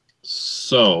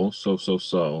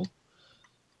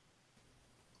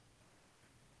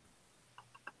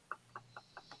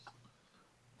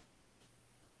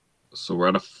we're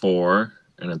at a 4,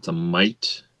 and it's a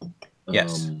might.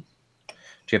 Yes. Do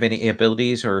you have any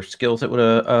abilities or skills that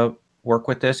would work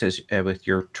with this as with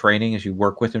your training as you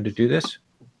work with them to do this?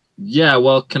 Yeah.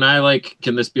 Well, can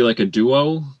this be like a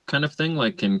duo kind of thing?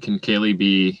 Like, can Kaylee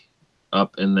be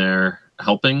up in there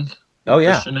helping? Oh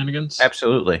yeah, shenanigans.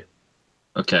 Absolutely.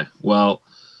 Okay. Well,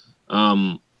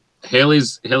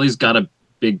 Haley's got a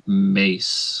big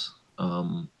mace.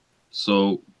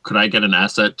 So could I get an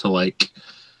asset to like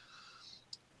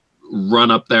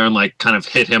run up there and like kind of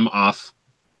hit him off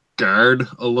guard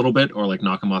a little bit, or like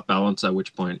knock him off balance? At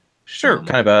which point, sure,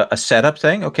 kind of a setup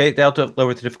thing. Okay, that'll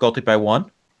lower the difficulty by 1.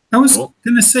 I was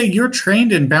going to say, you're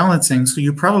trained in balancing, so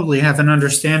you probably have an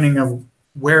understanding of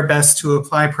where best to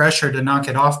apply pressure to knock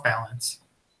it off balance.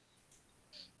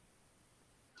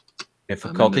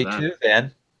 Difficulty 2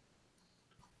 then.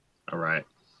 All right.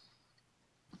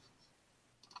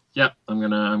 Yep, I'm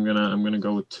gonna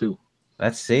go with 2.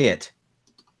 Let's see it.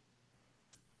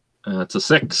 It's a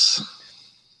 6.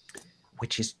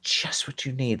 Which is just what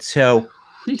you need. So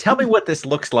tell me what this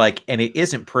looks like, and it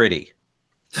isn't pretty.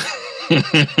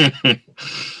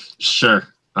 Sure.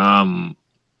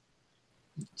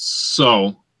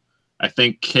 So I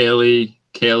think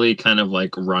Kaylee kind of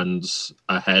like runs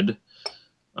ahead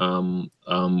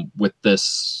with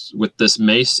this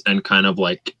mace, and kind of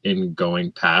like in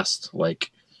going past, like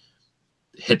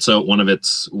hits out one of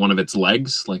its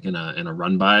legs, like in a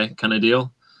run by kind of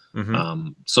deal.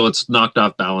 Mm-hmm. So it's knocked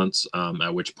off balance,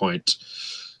 at which point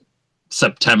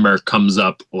September comes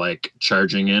up like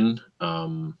charging in.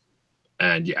 And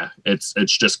yeah, it's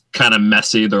just kind of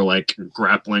messy. They're like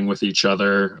grappling with each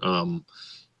other.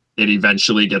 It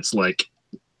eventually gets like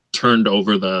turned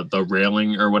over the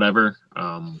railing or whatever.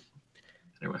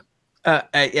 Anyway. Yeah,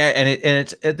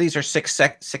 and these are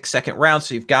 6-second rounds,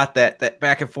 so you've got that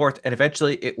back and forth, and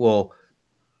eventually the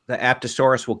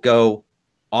Apatosaurus will go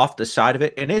off the side of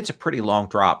it, and it's a pretty long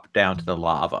drop down to the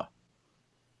lava.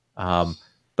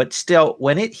 But still,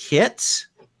 when it hits,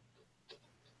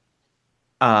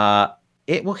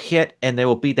 it will hit, and there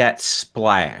will be that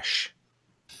splash.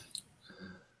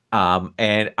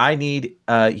 And I need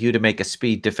you to make a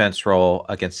speed defense roll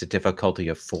against a difficulty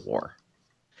of 4,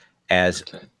 as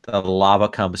the lava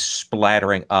comes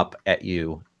splattering up at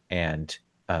you and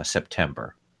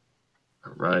September.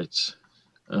 All right.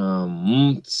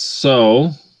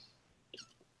 So,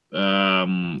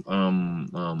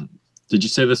 did you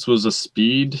say this was a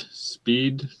speed?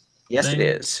 Yes, thing? It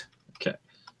is. Okay.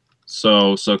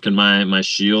 So can my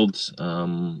shield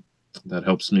that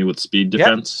helps me with speed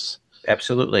defense? Yep.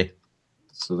 Absolutely.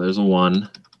 So there's a 1.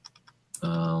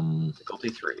 Difficulty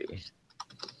 3.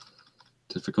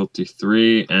 Difficulty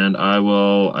 3, and I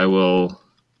will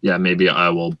yeah, maybe I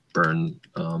will burn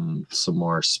some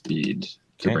more speed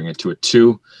to bring it to a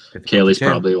 2. Kaylee's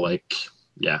probably like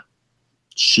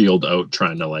shield out,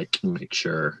 trying to like make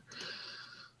sure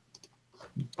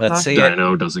Let's see it.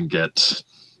 Dino doesn't get.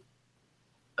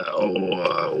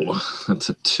 Oh, that's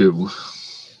a 2.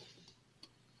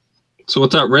 So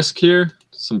what's at risk here?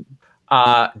 Some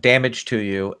damage to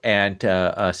you and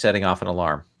setting off an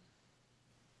alarm.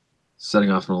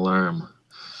 setting off an alarm.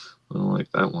 I don't like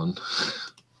that one.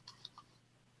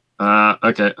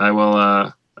 Okay, I will.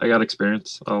 I got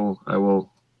experience. I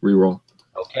will reroll.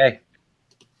 Okay.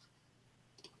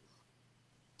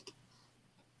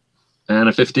 And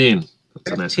a 15.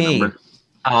 That's a nice 15. number.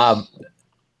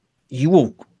 You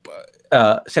will.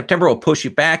 September will push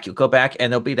you back. You'll go back,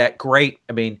 and there'll be that great.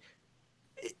 I mean,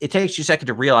 it takes you a second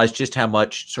to realize just how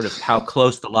much, sort of, how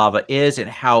close the lava is and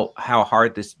how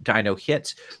hard this dino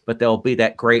hits. But there'll be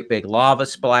that great big lava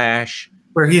splash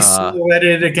where he's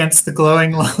silhouetted against the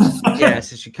glowing lava.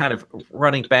 Yes, as you're kind of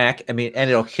running back. I mean, and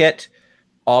it'll hit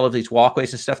all of these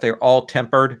walkways and stuff. They're all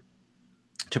tempered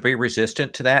to be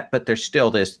resistant to that, but there's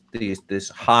still this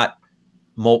hot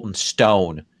molten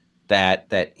stone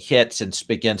that hits and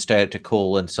begins to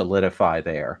cool and solidify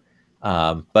there.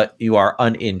 But you are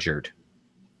uninjured.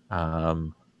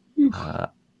 I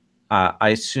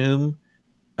assume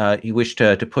you wish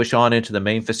to push on into the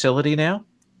main facility now?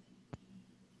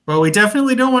 Well, we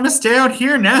definitely don't want to stay out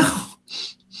here now.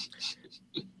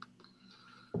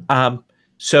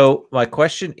 So my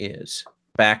question is,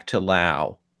 back to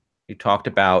Lau. You talked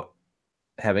about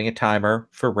having a timer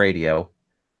for radio.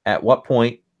 At what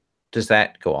point does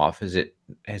that go off? Is it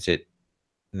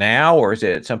now, or is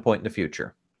it at some point in the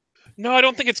future? No, I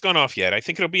don't think it's gone off yet. I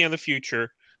think it'll be in the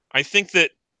future. I think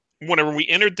that whenever we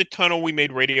entered the tunnel, we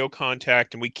made radio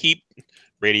contact, and we keep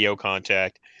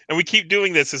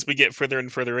doing this as we get further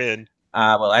and further in.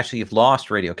 Well, actually, you've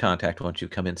lost radio contact once you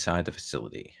come inside the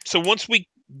facility. So once we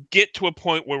get to a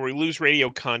point where we lose radio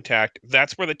contact,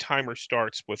 that's where the timer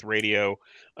starts with radio.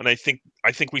 And I think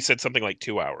we said something like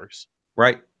 2 hours.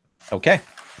 Right. Okay.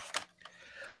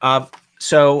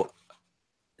 So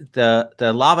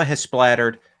the lava has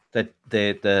splattered.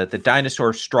 The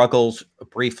dinosaur struggles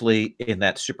briefly in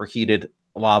that superheated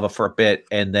lava for a bit,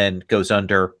 and then goes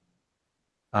under.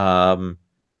 And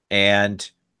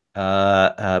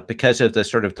because of the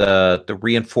sort of the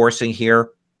reinforcing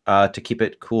here to keep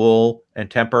it cool and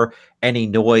temper, any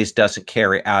noise doesn't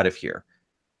carry out of here.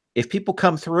 If people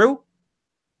come through,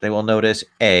 they will notice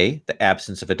A, the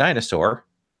absence of a dinosaur,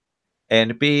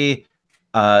 and B,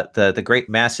 the great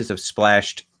masses of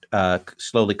splashed,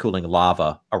 slowly cooling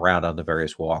lava around on the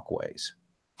various walkways.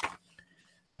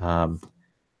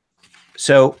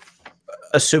 So,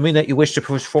 assuming that you wish to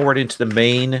push forward into the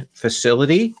main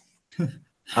facility,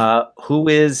 who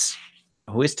is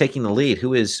taking the lead?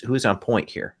 Who is on point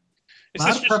here?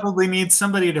 Lad probably needs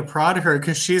somebody to prod her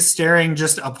because she's staring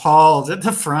just appalled at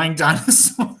the frying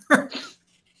dinosaur.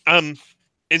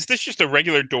 Is this just a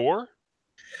regular door?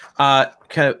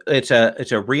 It's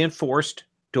a reinforced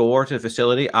door to the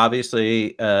facility,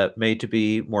 obviously made to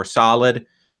be more solid,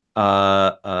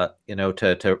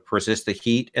 to resist the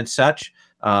heat and such.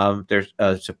 There's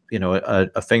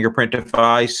a fingerprint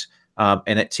device,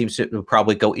 and it seems to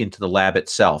probably go into the lab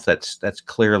itself. That's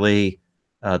clearly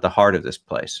the heart of this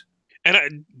place.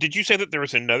 And did you say that there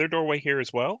was another doorway here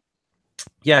as well?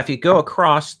 Yeah, if you go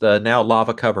across the now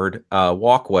lava-covered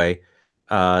walkway,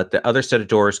 the other set of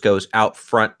doors goes out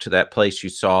front to that place you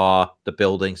saw the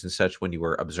buildings and such when you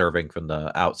were observing from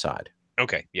the outside.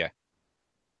 Okay, yeah.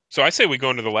 So I say we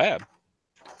go into the lab.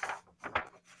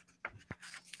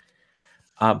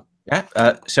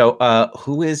 So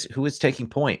who is taking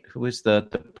point? Who is the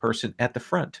person at the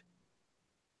front?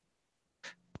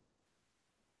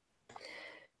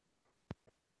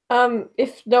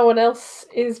 If no one else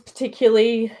is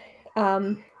particularly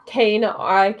keen,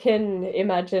 I can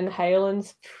imagine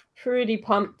Halen's pretty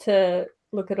pumped to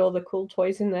look at all the cool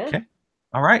toys in there. Okay.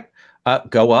 All right.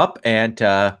 Go up and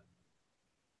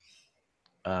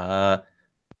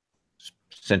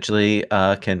essentially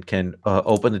can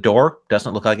open the door.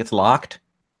 Doesn't look like it's locked.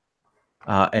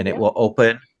 And it will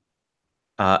open.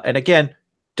 And again,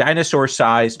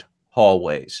 dinosaur-sized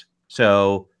hallways.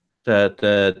 So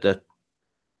the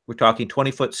we're talking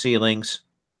 20-foot ceilings.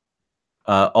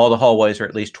 All the hallways are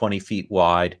at least 20 feet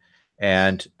wide.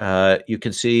 And you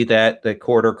can see that the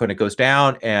corridor kind of goes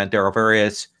down, and there are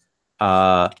various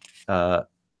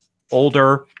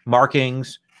older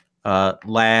markings,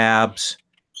 labs,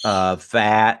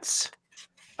 vats,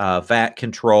 vat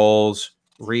controls,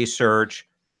 research,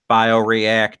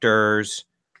 bioreactors,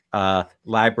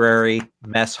 library,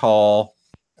 mess hall,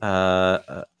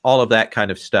 all of that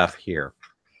kind of stuff here.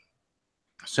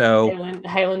 So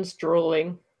Halen's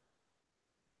drooling.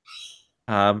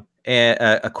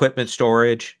 equipment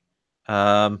storage,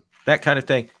 that kind of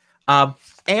thing.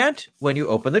 And when you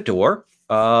open the door,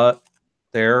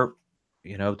 there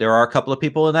are a couple of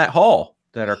people in that hall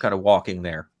that are kind of walking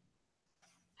there.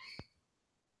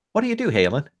 What do you do,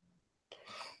 Halen?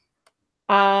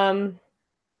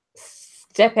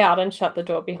 Step out and shut the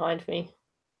door behind me.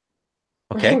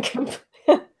 Okay.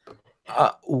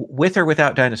 With or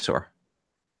without dinosaur?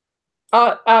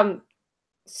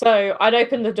 So I'd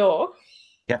open the door.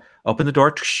 Yeah, open the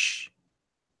door.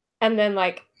 And then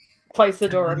like close the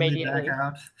door immediately.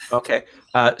 Okay.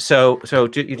 So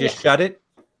you just shut it.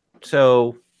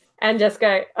 So. And just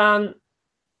go.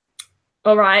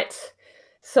 All right.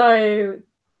 So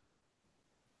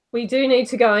we do need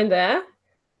to go in there,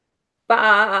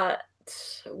 but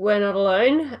we're not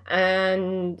alone,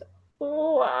 and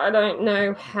I don't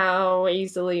know how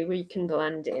easily we can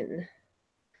blend in.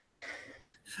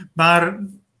 Mar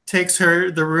takes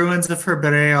the ruins of her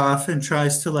beret off and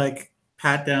tries to like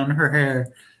pat down her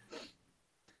hair.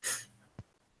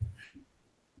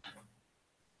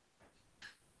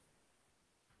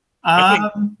 I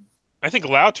think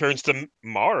Lau turns to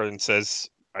Mar and says,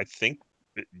 I think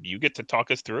you get to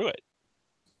talk us through it.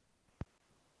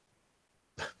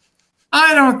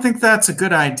 I don't think that's a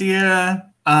good idea.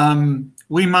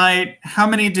 We might. How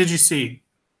many did you see?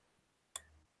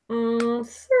 3,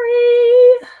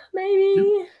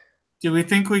 maybe. Do we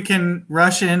think we can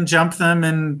rush in, jump them,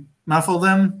 and muffle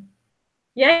them?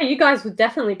 Yeah, you guys would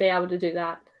definitely be able to do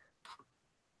that.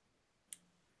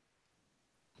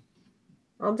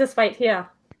 I'll just wait here.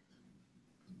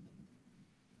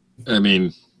 I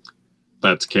mean,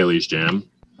 that's Kaylee's jam,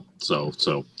 so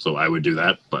I would do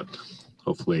that, but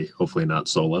hopefully not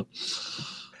solo.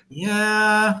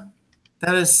 Yeah,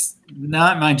 that is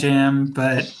not my jam,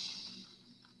 but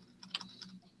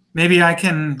maybe I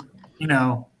can,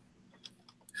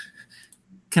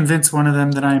 convince one of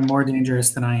them that I am more dangerous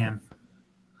than I am.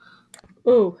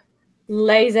 Ooh,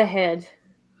 laser head.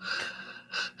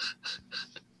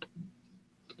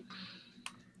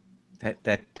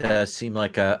 That does seem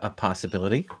like a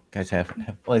possibility. You guys have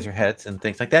laser heads and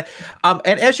things like that.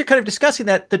 And as you're kind of discussing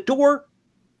that, the door,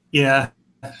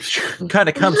 kind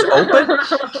of comes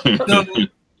open,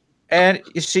 and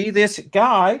you see this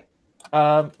guy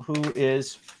who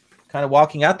is kind of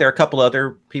walking out there. A couple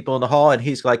other people in the hall, and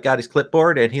he's like got his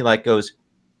clipboard, and he like goes,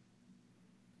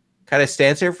 kind of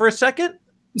stands there for a second.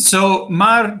 So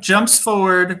Mar jumps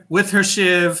forward with her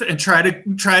shiv and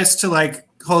tries to like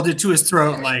hold it to his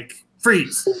throat, like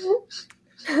freeze.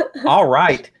 All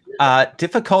right.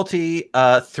 Difficulty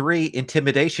 3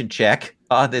 intimidation check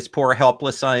on this poor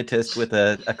helpless scientist with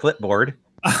a clipboard.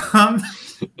 Well,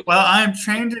 I'm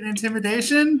trained in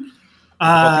intimidation.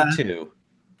 Difficulty 2.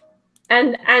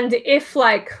 And if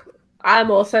like I'm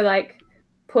also like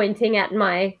pointing at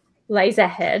my laser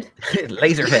head.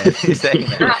 Laser head. Is that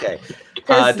okay?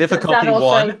 Difficulty also,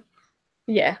 1.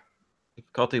 Yeah.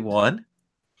 Difficulty 1.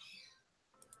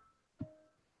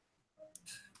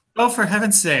 Oh, for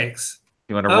heaven's sakes.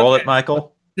 You want to roll it,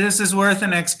 Michael? This is worth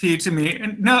an XP to me.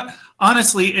 No,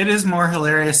 honestly, it is more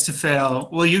hilarious to fail.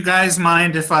 Will you guys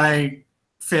mind if I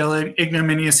fail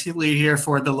ignominiously here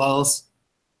for the lulz?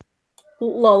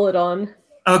 Lull it on.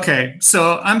 Okay,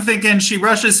 so I'm thinking she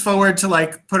rushes forward to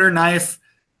like put her knife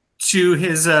to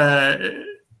his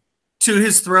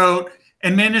throat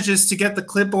and manages to get the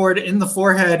clipboard in the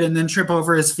forehead and then trip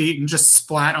over his feet and just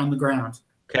splat on the ground.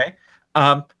 Okay.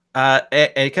 And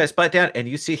he kind of splat down, and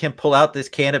you see him pull out this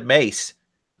can of mace,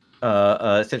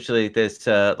 essentially this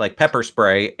like pepper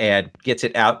spray, and gets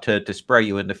it out to spray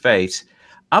you in the face.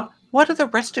 What are the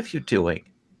rest of you doing?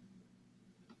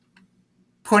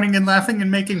 Pointing and laughing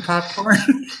and making popcorn.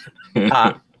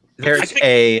 There's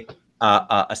a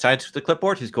scientist with a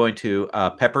clipboard who's going to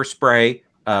pepper spray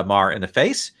Mar in the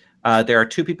face. There are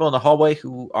 2 people in the hallway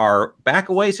who are back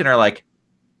a ways and are like,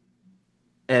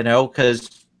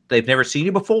 because they've never seen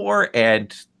you before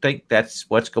and think that's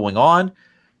what's going on.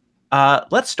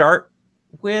 Let's start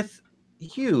with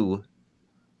you,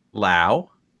 Lau.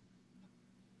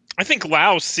 I think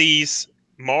Lau sees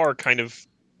Mar kind of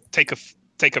take a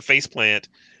face plant,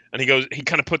 and he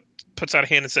kind of puts out a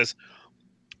hand and says,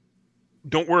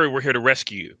 "Don't worry, we're here to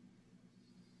rescue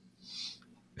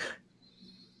you."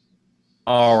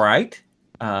 All right.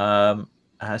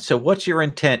 So what's your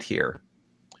intent here?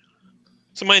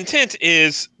 So my intent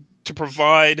is to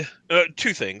provide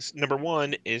 2 things. Number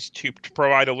 1 is to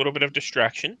provide a little bit of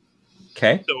distraction.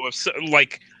 Okay. So if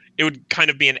it would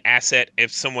kind of be an asset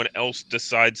if someone else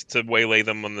decides to waylay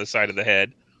them on the side of the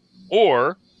head.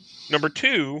 Or number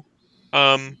 2,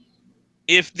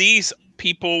 if these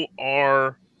people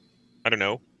are, I don't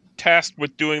know, tasked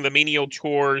with doing the menial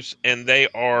chores and they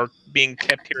are being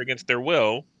kept here against their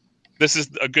will, this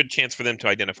is a good chance for them to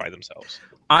identify themselves.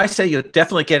 I say you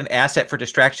definitely get an asset for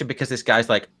distraction because this guy's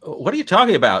like, what are you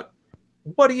talking about?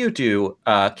 What do you do,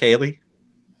 Kaylee?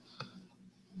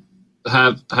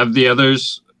 Have the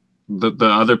others, the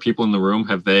other people in the room,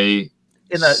 have they?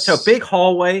 So big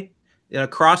hallway,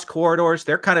 cross corridors.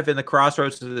 They're kind of in the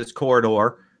crossroads of this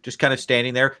corridor, just kind of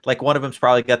standing there. Like one of them's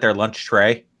probably got their lunch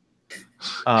tray.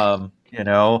 Got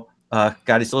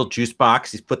his little juice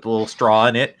box. He's put the little straw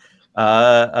in it.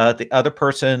 The other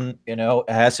person,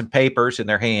 has some papers in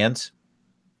their hands.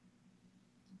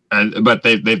 But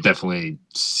they've definitely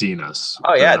seen us.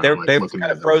 Oh yeah, they've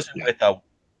kind of frozen with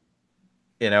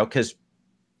because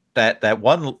that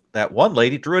one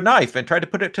lady drew a knife and tried to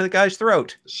put it to the guy's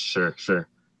throat. Sure.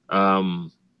 I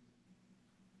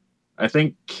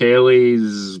think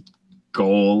Kaylee's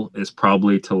goal is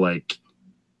probably to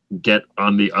get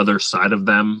on the other side of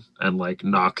them and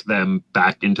knock them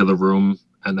back into the room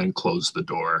and then close the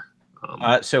door.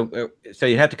 So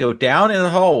you have to go down in the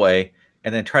hallway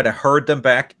and then try to herd them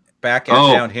back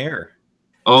down here.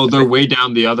 Oh, they're way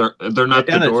down the other. They're not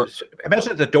the door.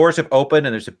 Imagine the doors have opened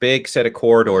and there's a big set of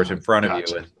corridors in front of you,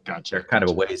 and they're kind of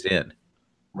a ways in.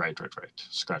 Right.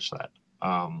 Scratch that.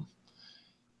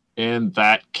 In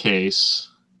that case,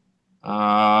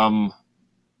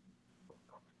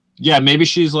 maybe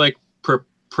she's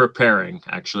preparing.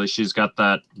 Actually, she's got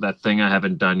that thing I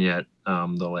haven't done yet.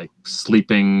 The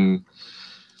sleeping.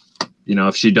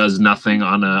 If she does nothing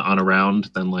on a round,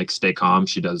 then stay calm.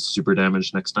 She does super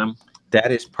damage next time.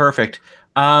 That is perfect.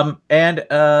 Then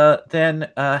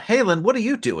Halen, what are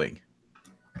you doing?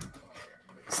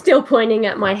 Still pointing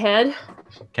at my head.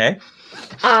 Okay.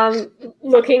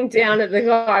 Looking down at the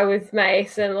guy with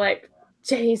mace and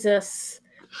Jesus,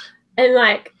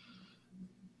 and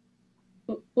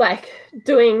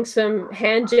doing some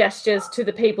hand gestures to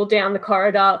the people down the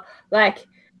corridor,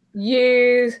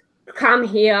 you come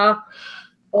here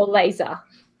or laser.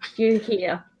 You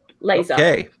here, laser.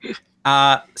 Okay.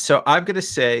 So I'm going to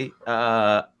say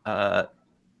right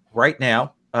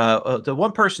now, the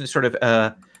one person is sort of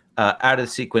out of the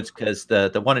sequence because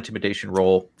the one intimidation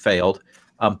roll failed.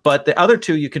 But the other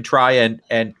two you can try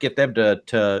and get them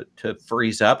to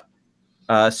freeze up.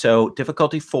 So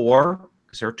difficulty 4,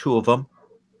 because there are 2 of them.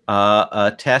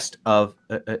 A test of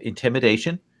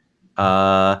intimidation.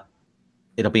 It'll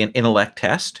be an intellect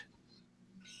test.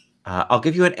 I'll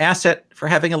give you an asset for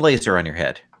having a laser on your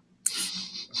head.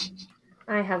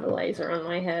 I have a laser on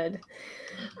my head.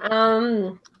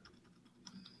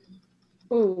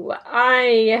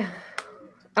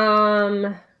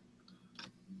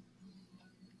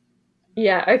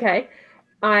 Okay.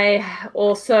 I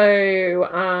also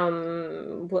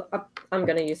I'm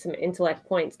going to use some intellect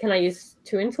points. Can I use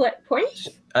 2 intellect points?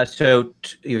 So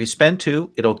if you spend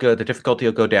 2, the difficulty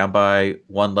will go down by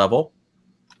 1 level.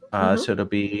 So it'll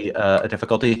be a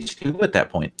difficulty 2 at that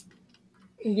point.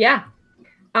 Yeah.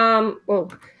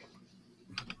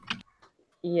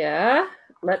 Yeah,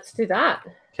 let's do that.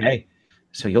 Okay.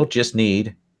 So you'll just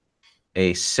need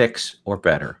a 6 or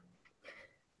better.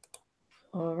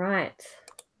 All right.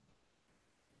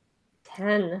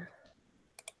 10.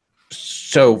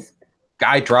 So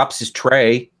guy drops his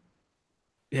tray,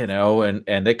 and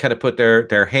they kind of put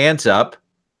their hands up.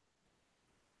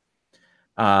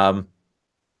 And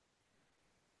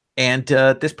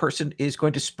this person is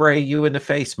going to spray you in the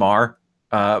face, Mar,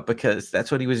 because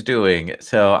that's what he was doing.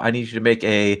 So I need you to make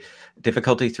a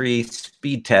difficulty 3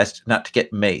 speed test not to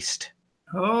get maced.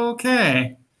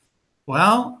 Okay.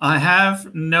 Well, I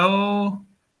have no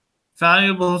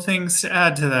valuable things to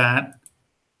add to that.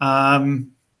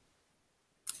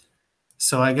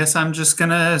 So I guess I'm just going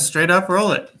to straight up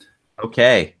roll it.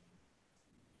 Okay.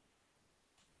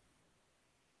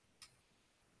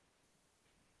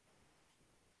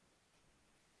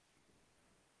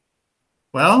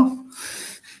 Well,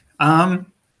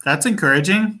 that's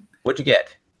encouraging. What'd you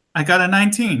get? I got a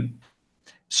 19.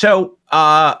 So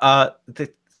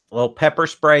the little pepper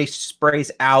spray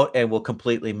sprays out and will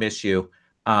completely miss you.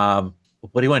 What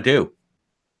do you want to do?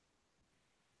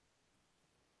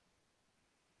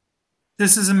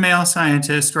 This is a male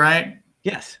scientist, right?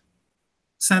 Yes.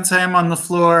 Since I am on the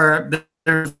floor,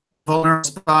 there's a vulnerable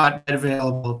spot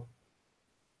available.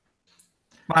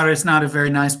 Mara's not a very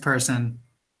nice person.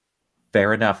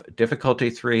 Fair enough.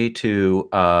 Difficulty 3 to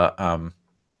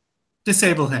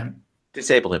disable him.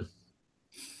 Disable him.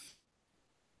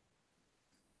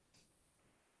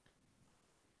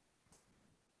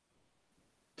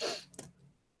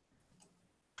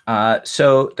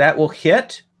 So that will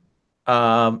hit.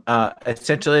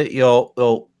 Essentially,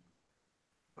 you'll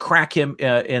crack him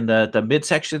in the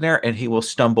midsection there, and he will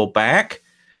stumble back.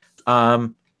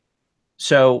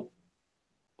 So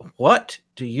what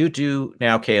do you do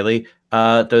now, Kaylee?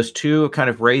 Those two kind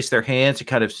of raise their hands and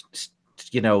kind of,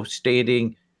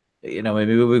 standing, maybe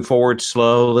moving forward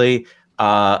slowly.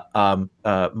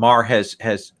 Mar has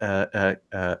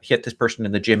hit this person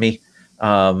in the jimmy,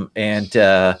 and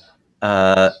there's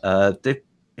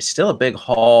still a big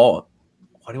hall.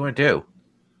 What do you want to do?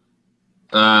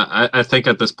 I think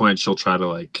at this point she'll try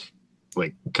to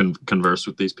converse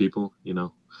with these people.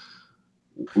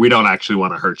 We don't actually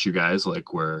want to hurt you guys.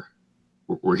 Like we're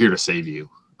here to save you.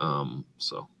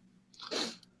 So.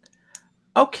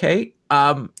 Okay.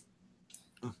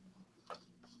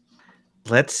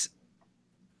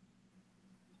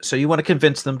 So you want to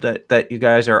convince them that you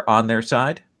guys are on their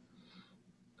side?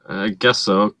 I guess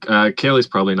so. Kaylee's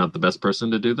probably not the best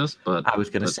person to do this, but I was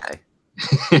going to say.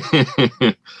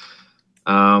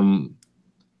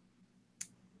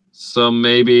 So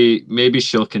maybe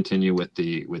she'll continue with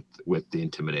the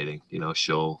intimidating.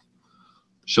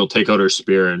 She'll take out her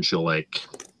spear and she'll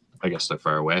I guess they're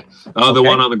far away. The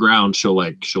one on the ground, she'll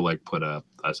put a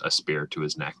spear to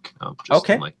his neck, just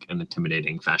in an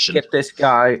intimidating fashion. Get this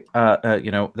guy,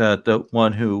 the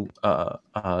one who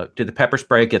did the pepper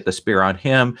spray, get the spear on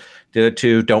him. The other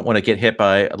two don't want to get hit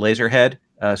by a laser head,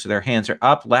 so their hands are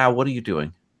up. Lau, what are you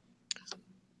doing?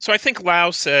 So I think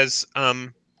Lau says,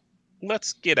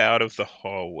 let's get out of the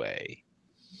hallway,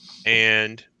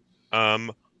 and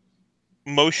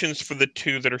motions for the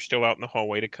two that are still out in the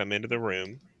hallway to come into the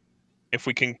room. If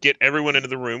we can get everyone into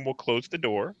the room, we'll close the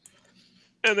door,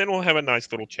 and then we'll have a nice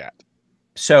little chat.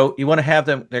 So you want to have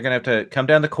them, they're going to have to come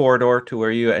down the corridor to where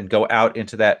you, and go out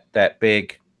into that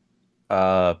big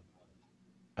lava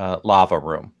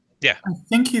room. Yeah. I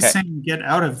think he's saying get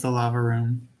out of the lava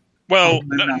room. Well,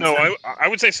 no, I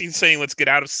would say he's saying let's get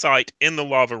out of sight in the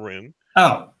lava room.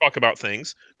 Oh. Talk about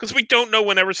things, because we don't know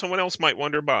whenever someone else might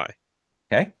wander by.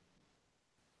 Okay.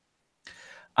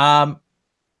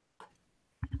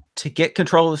 To get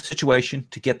control of the situation,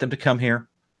 to get them to come here,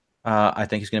 I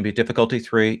think it's going to be difficulty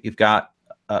 3. You've got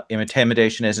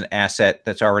intimidation as an asset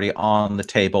that's already on the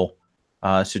table,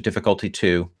 so difficulty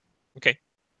 2. Okay.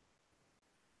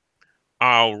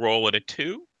 I'll roll at a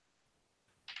 2.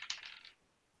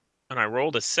 And I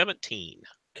rolled a 17.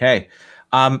 Okay.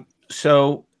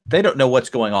 So they don't know what's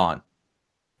going on.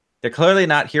 They're clearly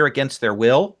not here against their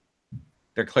will.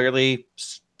 They're clearly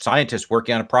scientists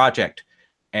working on a project.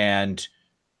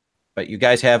 But you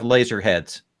guys have laser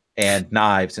heads and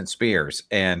knives and spears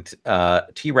and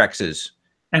T-Rexes.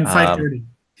 And fight dirty.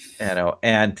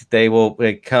 And they will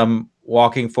come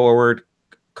walking forward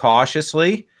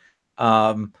cautiously.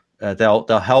 They'll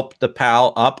help the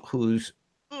pal up who's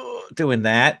doing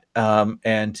that,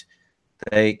 and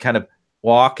they kind of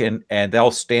walk and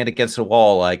they'll stand against the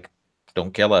wall like,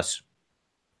 don't kill us.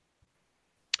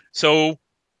 So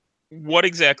what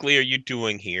exactly are you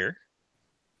doing here?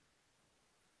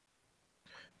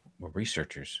 We're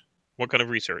researchers. What kind of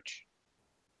research?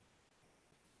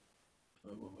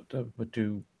 What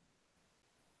do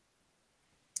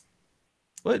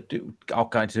all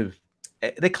kinds of,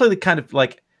 they clearly kind of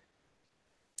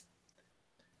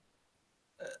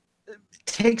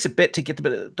takes a bit to get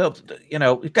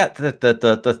we've got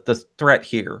the threat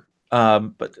here,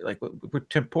 but we're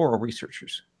temporal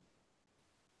researchers.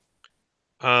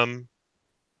 So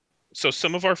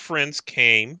some of our friends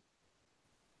came,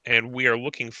 and we are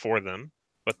looking for them,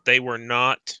 but they were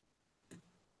not.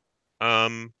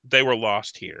 They were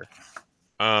lost here.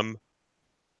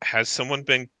 Has someone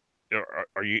been? Do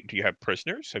you have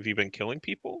prisoners? Have you been killing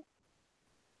people?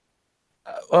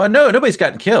 No, nobody's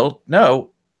gotten killed.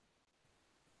 No.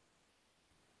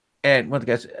 And one of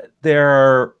the guys,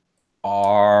 there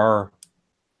are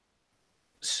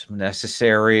some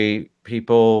necessary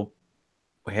people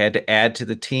we had to add to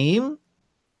the team.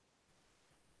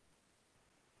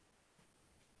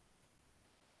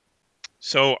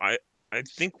 So I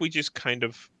think we just kind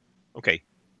of, okay.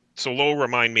 So Lowell,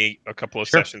 remind me, a couple of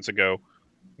sessions ago,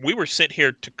 we were sent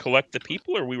here to collect the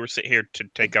people, or we were sent here to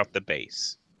take out the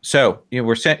base? So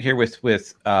we're sent here with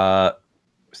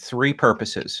 3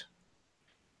 purposes.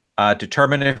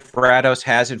 Determine if Rados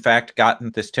has in fact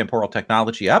gotten this temporal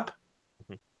technology up.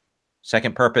 Mm-hmm.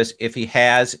 Second purpose, if he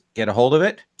has, get a hold of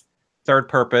it. Third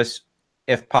purpose,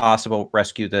 if possible,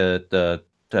 rescue the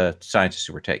scientists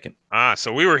who were taken.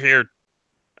 So we were here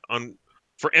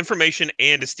for information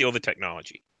and to steal the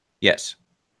technology. Yes.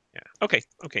 Yeah. Okay,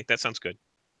 that sounds good.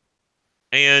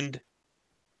 And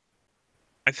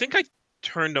I think I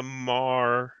turn to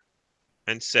Mar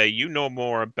and say, you know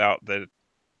more about the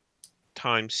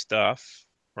time stuff,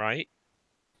 right?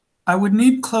 I would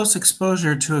need close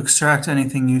exposure to extract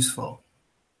anything useful.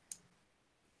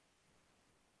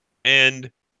 And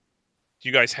do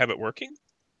you guys have it working?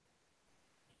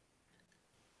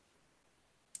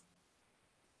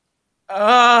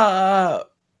 Dr.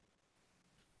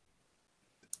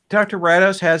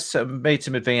 Rados has made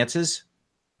some advances.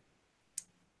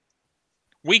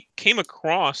 We came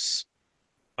across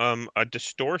a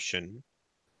distortion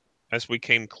as we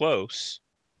came close.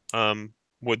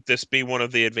 Would this be one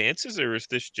of the advances, or is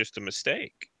this just a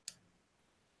mistake?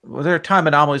 Well, there are time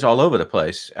anomalies all over the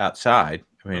place outside.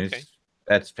 I mean, Okay.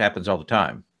 that happens all the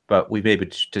time. But we may be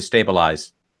to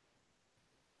stabilize.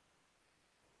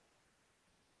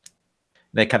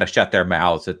 They kind of shut their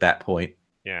mouths at that point.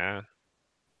 Yeah.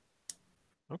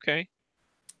 Okay.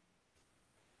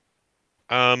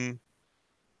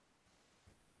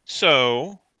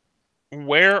 So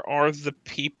where are the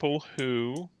people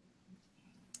who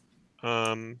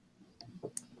are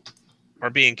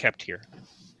being kept here?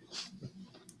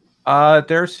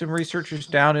 There's some researchers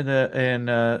down in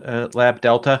Lab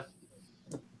Delta.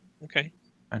 Okay.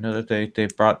 I know that they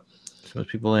brought some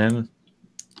people in.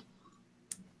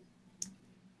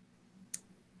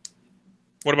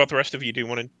 What about the rest of you? Do you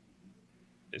want to?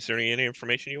 Is there any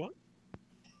information you want?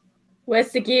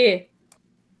 Where's the gear?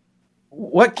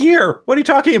 What gear? What are you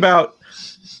talking about?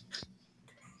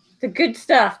 The good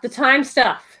stuff, the time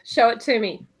stuff. Show it to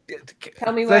me.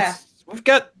 Tell me where. We've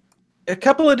got a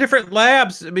couple of different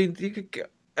labs. I mean,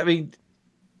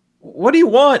 what do you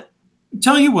want?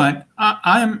 Tell you what,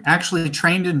 I'm actually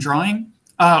trained in drawing.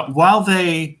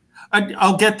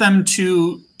 I'll get them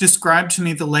to describe to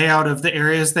me the layout of the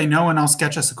areas they know, and I'll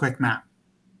sketch us a quick map.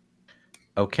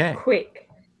 Okay. Quick.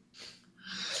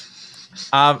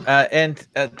 And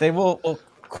they will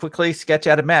quickly sketch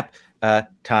out a map.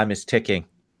 Time is ticking.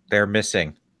 They're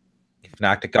missing. You've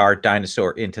knocked a guard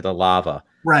dinosaur into the lava.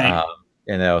 Right.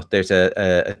 There's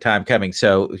a time coming.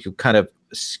 So you kind of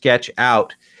sketch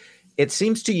out. It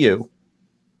seems to you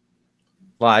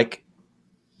like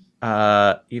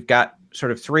you've got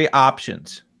sort of three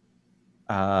options.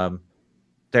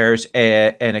 There's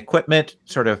an equipment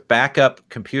sort of backup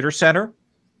computer center.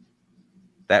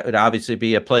 That would obviously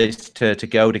be a place to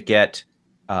go to get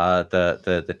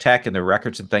the tech and the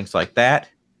records and things like that.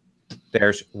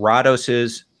 There's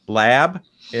Rados's lab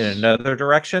in another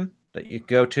direction that you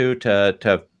go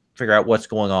to figure out what's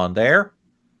going on there.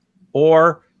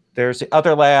 Or there's the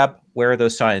other lab where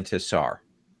those scientists are.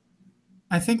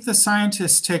 I think the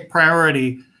scientists take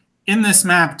priority. In this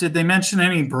map, did they mention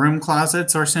any broom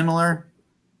closets or similar?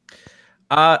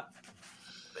 Not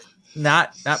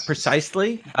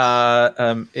precisely.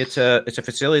 It's a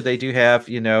facility. They do have,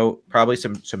 probably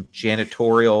some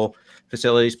janitorial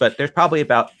facilities, but there's probably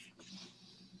about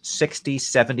 60,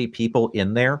 70 people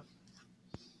in there.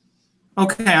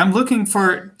 Okay, I'm looking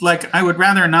for, I would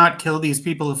rather not kill these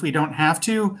people if we don't have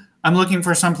to. I'm looking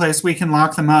for someplace we can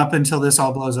lock them up until this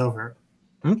all blows over.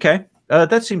 Okay,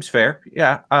 that seems fair.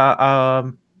 Yeah. I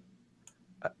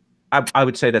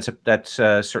would say that's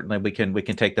certainly we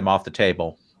can take them off the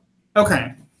table.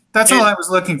 Okay, that's all I was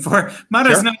looking for.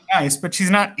 Mada's not nice, but she's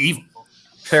not evil.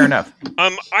 Fair enough.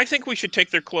 I think we should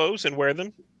take their clothes and wear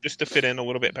them just to fit in a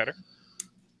little bit better.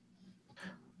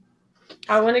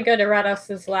 I want to go to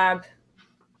Rados's lab.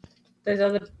 Those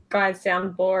other guys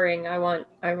sound boring. I want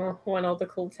all the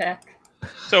cool tech.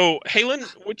 So, Halen,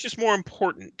 which is more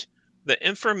important? The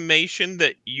information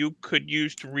that you could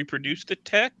use to reproduce the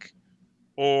tech,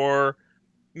 or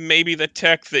maybe the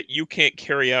tech that you can't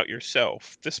carry out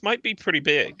yourself? This might be pretty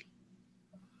big.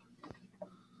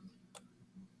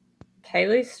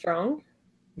 Kaylee's strong.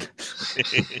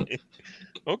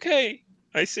 Okay,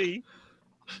 I see.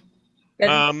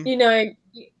 But,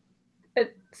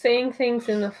 seeing things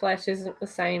in the flesh isn't the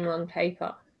same on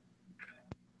paper.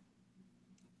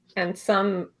 And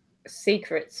some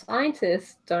secret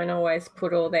scientists don't always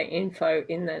put all their info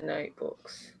in their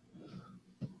notebooks.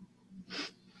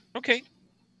 Okay.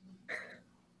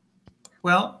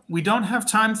 Well, we don't have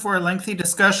time for a lengthy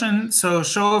discussion, so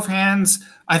show of hands,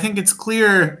 I think it's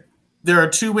clear there are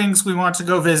two wings we want to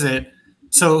go visit.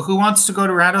 So who wants to go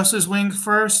to Rados's wing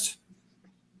first?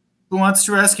 Who wants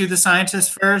to rescue the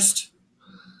scientist first?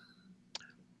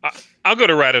 I'll go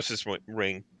to Rados's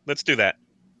ring. Let's do that.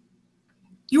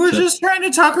 You were just trying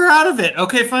to talk her out of it.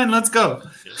 Okay, fine, let's go.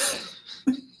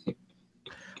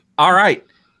 All right.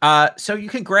 So you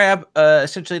can grab,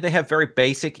 essentially, they have very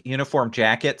basic uniform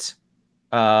jackets,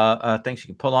 things you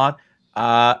can pull on.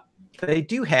 They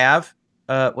do have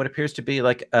what appears to be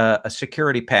like a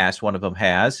security pass one of them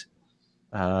has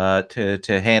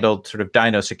to handle sort of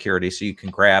dino security, so you can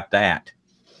grab that.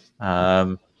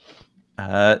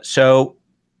 So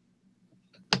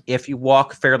If you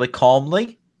walk fairly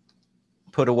calmly,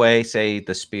 put away, say,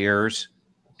 the spears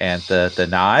and the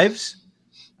knives,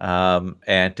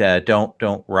 and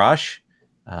don't rush.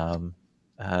 You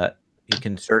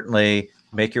can certainly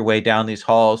make your way down these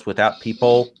halls without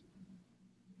people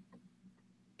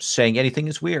saying anything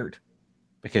is weird,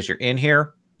 because you're in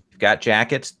here. You've got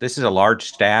jackets. This is a large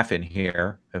staff in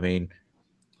here. I mean,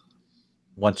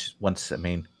 once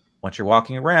you're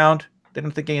walking around, they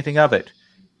don't think anything of it.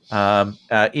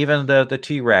 Even the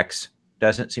T-Rex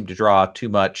doesn't seem to draw too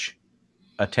much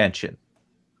attention.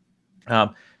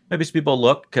 Maybe some people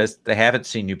look because they haven't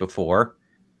seen you before,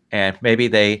 and maybe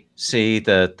they see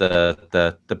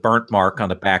the burnt mark on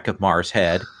the back of Mars'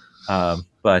 head.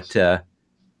 But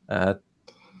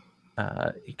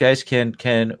you guys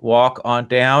can walk on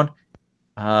down,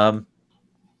 and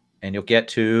you'll get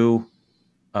to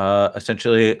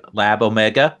essentially Lab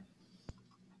Omega,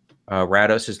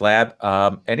 Rados's lab,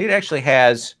 and it actually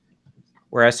has,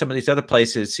 whereas some of these other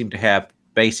places seem to have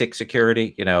basic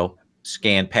security,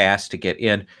 scan pass to get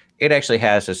in, it actually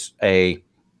has a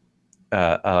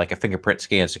like a fingerprint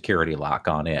scan security lock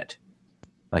on it.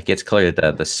 Like, it's clearly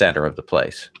the center of the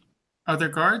place. Are there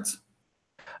guards?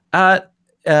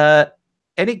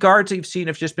 Any guards that you've seen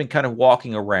have just been kind of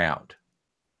walking around.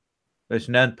 There's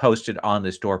none posted on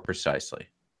this door precisely.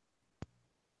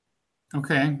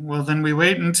 Okay, well then we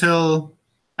wait until,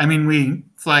 we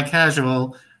fly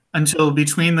casual until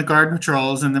between the guard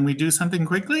patrols, and then we do something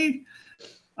quickly.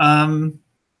 I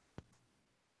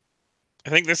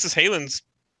think this is Halen's,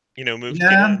 move.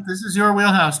 Yeah, this is your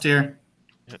wheelhouse, dear.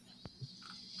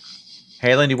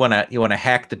 Halen, you wanna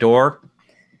hack the door?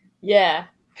 Yeah.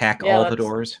 Hack all the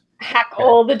doors? Hack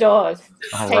all the doors.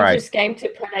 All Change right. this game to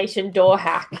Predation door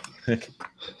hack.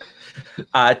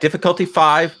 Difficulty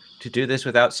 5 to do this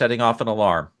without setting off an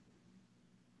alarm.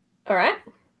 All right.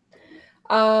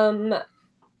 I'll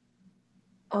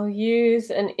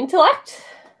use an intellect.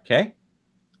 Okay.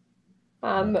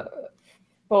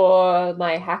 For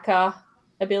my hacker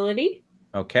ability.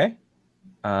 Okay.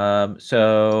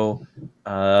 So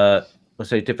let's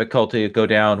say difficulty go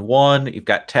down 1. You've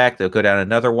got tech, they'll go down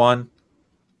another 1.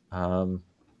 And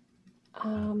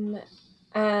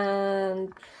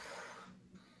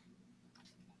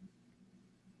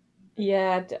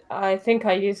yeah, I think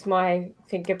I used my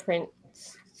fingerprint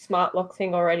smart lock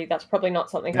thing already. That's probably not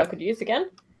something I could use again.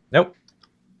 Nope.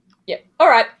 Yeah. All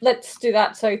right, let's do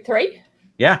that. So 3.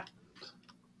 Yeah.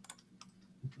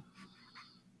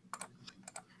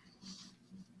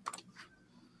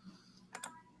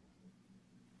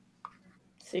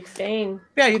 $16.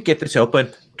 Yeah, you get this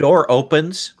open. Door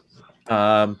opens.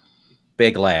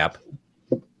 Big lab.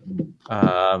 You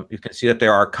can see that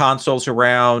there are consoles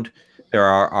around. There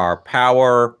are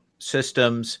power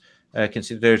systems. You can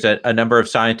see there's a number of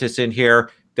scientists in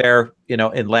here. They're,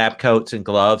 in lab coats and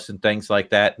gloves and things like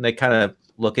that. And they kind of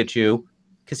look at you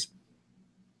because,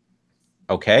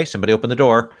 okay, somebody opened the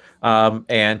door.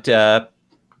 And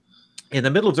in the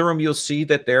middle of the room, you'll see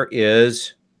that there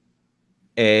is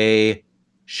a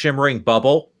shimmering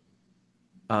bubble.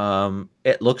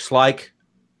 It looks like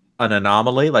an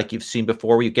anomaly, like you've seen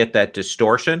before, where you get that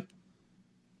distortion.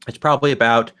 It's probably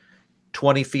about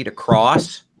 20 feet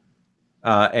across,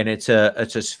 and it's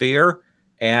a sphere.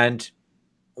 And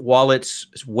while it's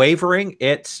wavering,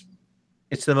 it's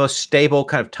the most stable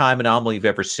kind of time anomaly you've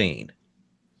ever seen.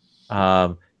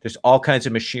 There's all kinds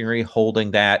of machinery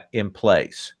holding that in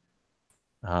place.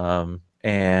 And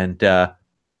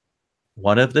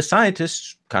one of the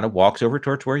scientists kind of walks over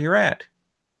towards where you're at.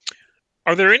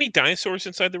 Are there any dinosaurs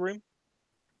inside the room?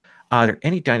 Are there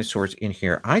any dinosaurs in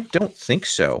here? I don't think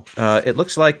so. It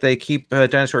looks like they keep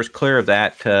dinosaurs clear of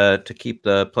that to keep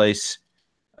the place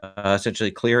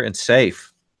essentially clear and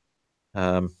safe.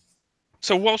 So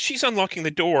while she's unlocking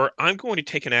the door, I'm going to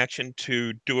take an action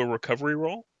to do a recovery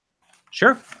roll.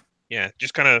 Sure. Yeah,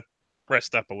 just kind of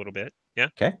rest up a little bit. Yeah.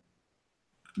 Okay.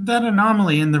 That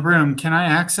anomaly in the room, can I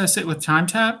access it with time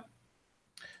tap?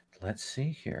 Let's see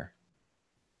here.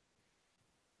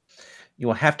 You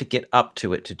will have to get up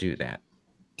to it to do that.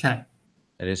 Okay.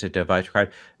 It is a device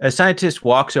required. A scientist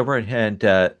walks over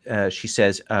and she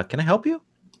says, "Can I help you?"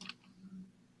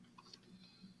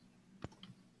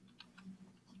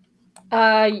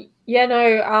 Yeah,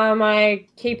 no, my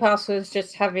key pass was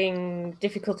just having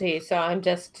difficulty, so I'm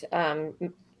just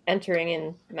entering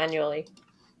in manually.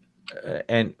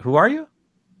 And who are you?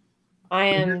 I We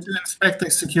am. need to inspect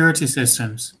the security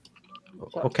systems.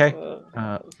 Okay.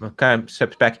 Okay.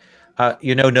 Steps back.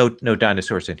 No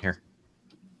dinosaurs in here.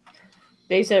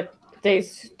 These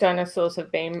dinosaurs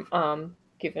have been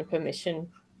given permission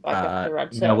by Dr.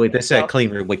 Rudd. No, this is a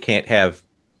clean room. We can't have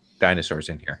dinosaurs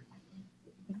in here.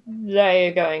 they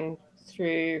are going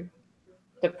through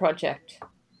the project.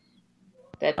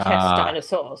 They're test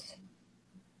dinosaurs.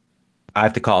 I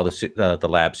have to call the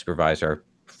lab supervisor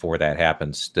before that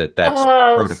happens. That's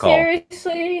protocol.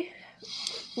 Seriously?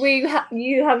 You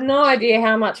have no idea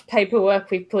how much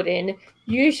paperwork we've put in.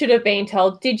 You should have been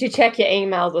told. Did you check your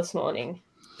email this morning?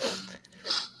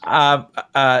 It's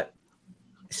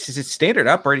standard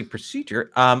operating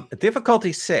procedure.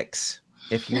 Difficulty 6.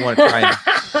 If you want to try and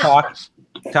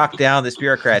talk down this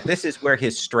bureaucrat, this is where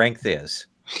his strength is.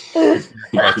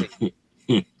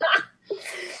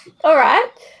 All right.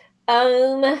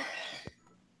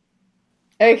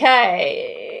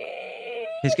 Okay.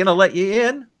 He's gonna let you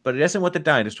in, but he doesn't want the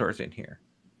dinosaurs in here.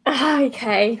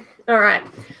 Okay. All right.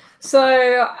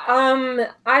 So,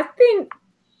 I think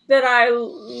that I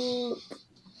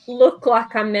look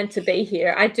like I'm meant to be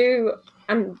here. I do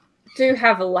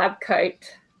have a lab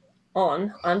coat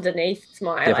on underneath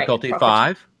my difficulty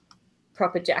 5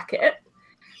 proper jacket.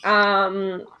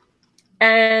 And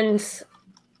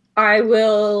I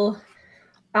will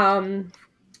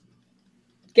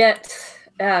get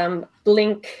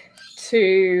Blink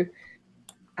to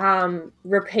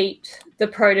repeat the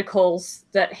protocols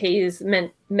that he's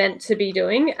meant to be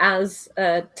doing as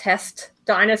a test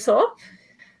dinosaur.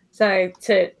 So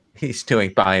he's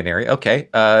doing binary. Okay.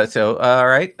 So all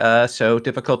right. So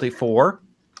difficulty 4.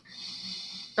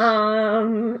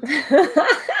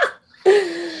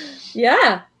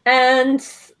 Yeah, and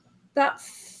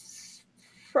that's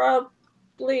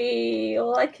probably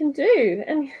all I can do.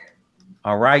 And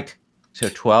all right. So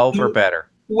 12 or better.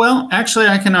 Well, actually,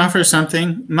 I can offer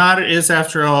something. Mad is,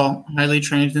 after all, highly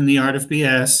trained in the art of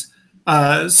BS.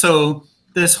 So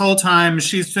this whole time,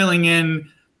 she's filling in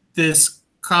this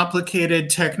complicated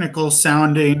technical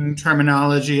sounding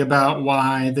terminology about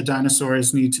why the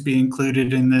dinosaurs need to be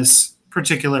included in this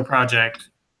particular project.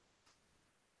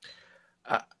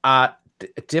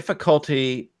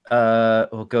 Difficulty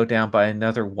will go down by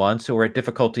another 1. So we're at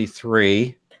difficulty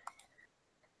 3.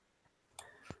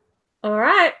 All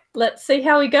right, let's see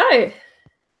how we go.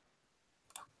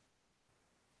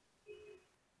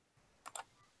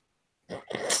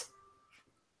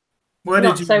 What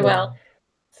Not did you so roll? well.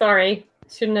 Sorry,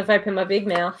 shouldn't have opened my big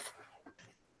mouth.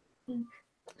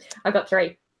 I got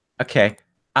 3. Okay.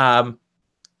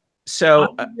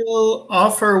 So I will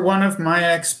offer one of my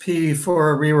XP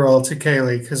for a reroll to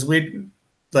Kaylee because we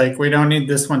don't need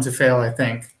this one to fail, I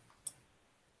think.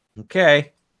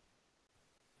 Okay.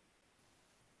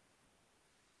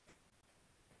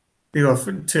 You go to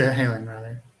Halen,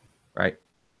 rather. Right.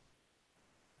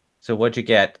 So what'd you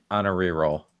get on a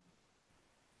reroll?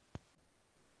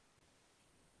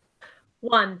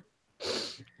 1.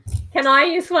 Can I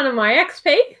use one of my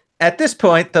XP? At this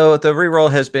point, though, the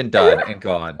reroll has been done and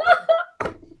gone.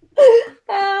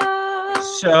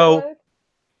 So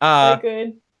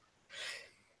good.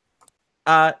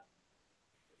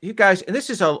 You guys, and this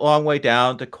is a long way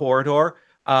down the corridor.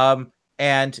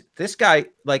 And this guy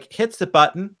hits the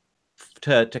button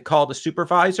to call the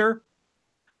supervisor.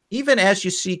 Even as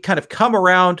you see kind of come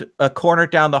around a corner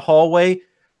down the hallway,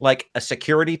 like a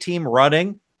security team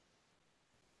running.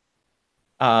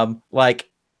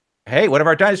 Hey, one of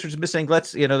our dinosaurs is missing.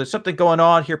 There's something going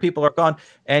on here. People are gone.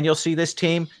 And you'll see this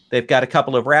team. They've got a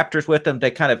couple of raptors with them. They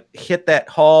kind of hit that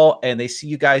hall and they see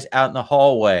you guys out in the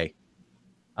hallway.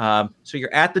 So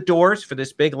you're at the doors for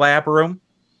this big lab room.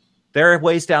 They're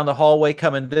ways down the hallway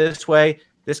coming this way.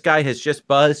 This guy has just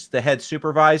buzzed the head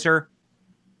supervisor.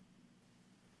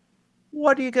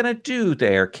 What are you going to do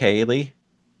there, Kaylee?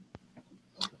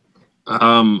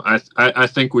 I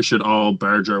think we should all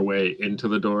barge our way into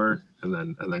the door and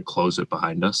then close it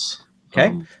behind us.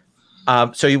 Okay.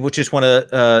 So you would just want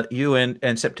to you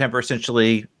and September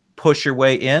essentially push your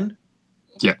way in?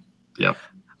 Yeah. Yeah.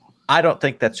 I don't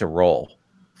think that's a roll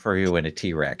for you in a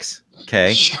T-Rex.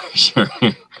 Okay. Sure.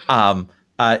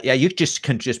 Yeah, you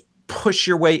can just push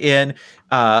your way in.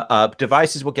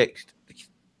 Devices will get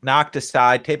knocked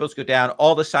aside, tables go down.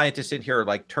 All the scientists in here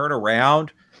turn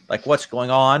around, what's going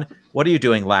on? What are you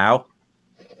doing, Lau?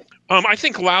 I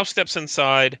think Lau steps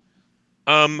inside.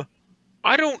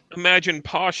 I don't imagine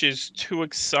Posh is too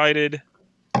excited.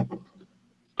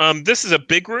 This is a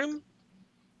big room.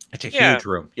 It's a huge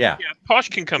room. Yeah. Yeah, Posh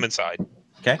can come inside.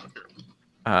 Okay.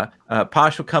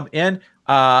 Posh will come in.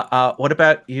 What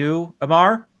about you,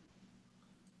 Amar?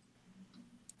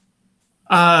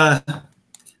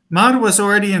 Maud was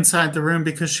already inside the room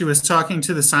because she was talking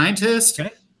to the scientist.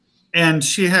 Okay. And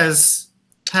she has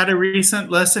had a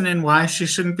recent lesson in why she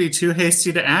shouldn't be too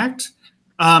hasty to act.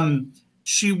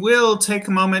 She will take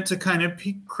a moment to kind of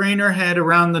crane her head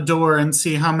around the door and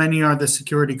see how many are the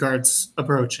security guards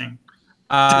approaching.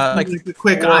 Like a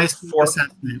quick four- eyes four-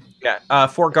 assessment. Yeah,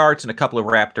 4 guards and a couple of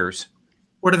raptors.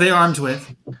 What are they armed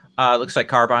with? Looks like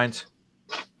carbines.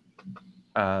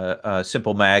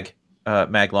 Simple mag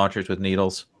launchers with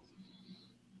needles.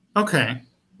 Okay.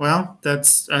 Well,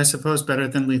 that's, I suppose, better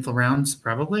than lethal rounds,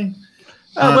 probably.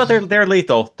 Well, they're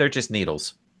lethal. They're just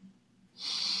needles.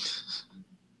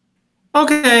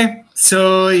 Okay.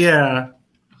 So, yeah.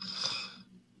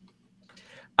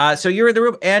 So you're in the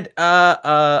room, and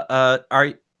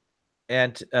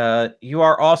you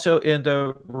are also in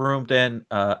the room. Then,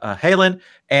 Halen,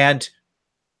 and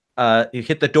you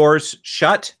hit the doors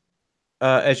shut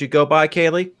as you go by,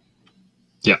 Kaylee.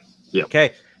 Yeah.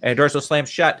 Okay, and doors will slam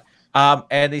shut.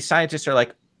 And these scientists are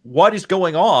like, "What is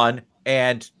going on?"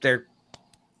 And they're,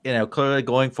 clearly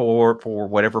going for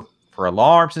whatever, for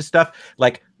alarms and stuff.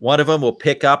 Like one of them will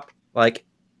pick up like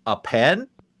a pen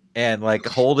and like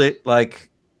hold it like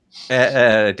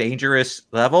at a dangerous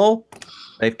level.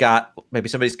 They've got, maybe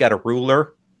somebody's got a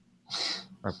ruler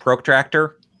or a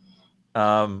protractor.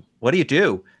 What do you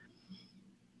do?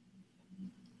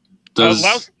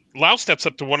 Lau steps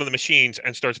up to one of the machines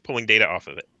and starts pulling data off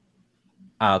of it.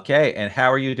 Okay, and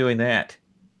how are you doing that?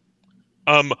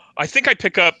 I think I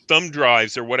pick up thumb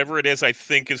drives or whatever it is I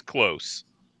think is close.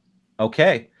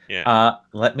 Okay. Yeah.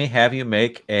 Let me have you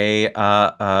make a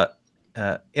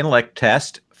intellect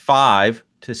test 5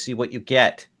 to see what you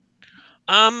get.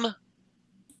 I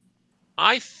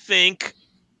think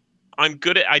I'm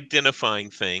good at identifying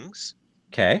things.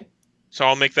 Okay. So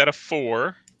I'll make that a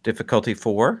 4. Difficulty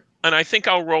 4. And I think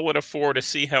I'll roll it a 4 to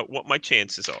see what my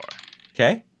chances are.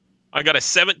 Okay. I got a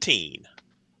 17.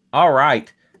 All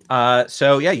right.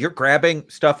 So yeah, you're grabbing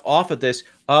stuff off of this.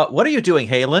 What are you doing,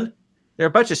 Halen? There are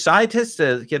a bunch of scientists.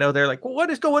 They're like, well, what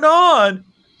is going on?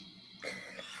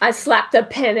 I slapped a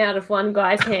pen out of one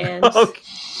guy's hand. Okay.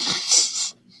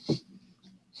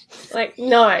 Like,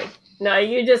 no,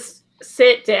 you just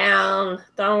sit down.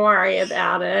 Don't worry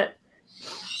about it.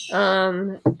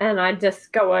 And I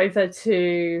just go over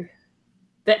to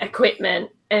the equipment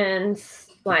and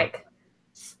like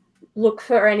look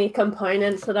for any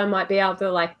components that I might be able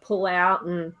to like pull out,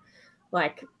 and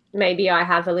like maybe I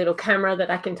have a little camera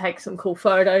that I can take some cool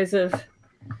photos of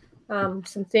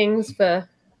some things for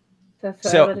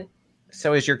further.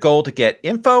 So is your goal to get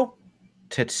info,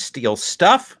 to steal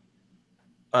stuff,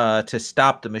 to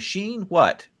stop the machine?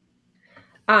 What?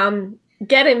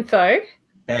 Get info.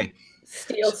 Okay.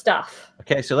 Steal stuff.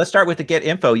 Okay, so let's start with the get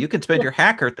info. You can spend your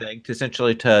hacker thing to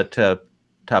essentially to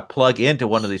plug into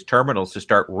one of these terminals to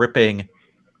start ripping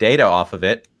data off of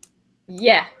it.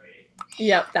 Yeah.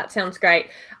 Yep, that sounds great.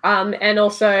 And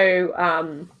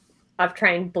also I've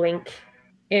trained Blink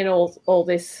in all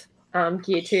this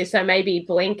gear too. So maybe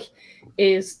Blink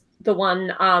is the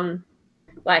one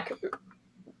like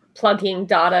plugging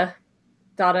data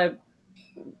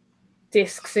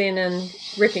discs in and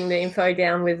ripping the info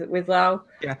down with Lau.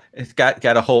 Yeah, it's got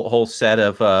a whole set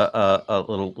of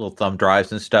little thumb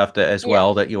drives and stuff as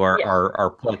well that you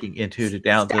are plugging into to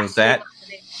download that.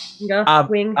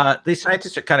 These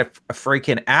scientists are kind of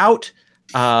freaking out.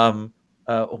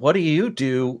 What do you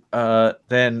do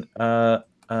then,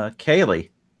 Kaylee?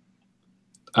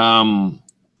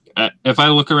 If I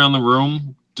look around the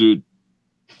room,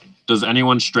 does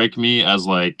anyone strike me as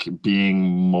like being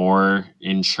more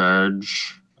in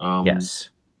charge? Yes.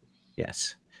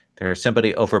 There's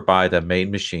somebody over by the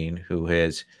main machine who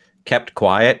has kept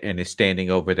quiet and is standing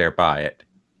over there by it.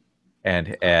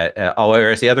 And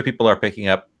whereas the other people are picking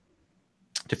up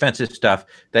defensive stuff,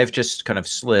 they've just kind of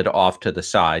slid off to the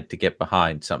side to get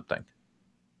behind something.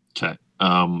 Okay.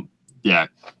 Yeah.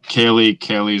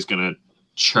 Kaylee's gonna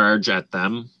charge at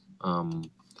them.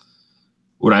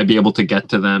 Would I be able to get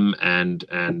to them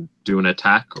and do an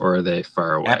attack, or are they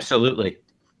far away?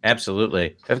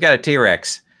 Absolutely. I've got a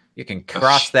T-Rex. You can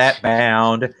cross that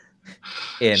bound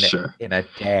in a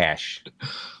dash.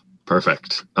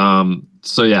 Perfect.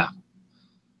 So yeah.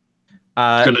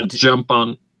 Gonna jump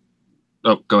on.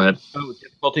 Oh, go ahead.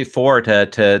 Difficulty 4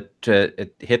 to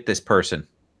hit this person.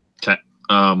 Okay.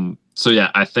 So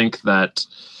yeah, I think that.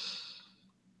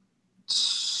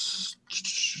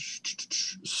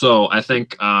 So I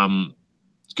think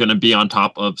gonna be on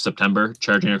top of September,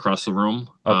 charging across the room.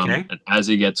 Okay. And as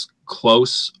he gets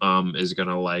close, is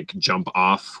gonna like jump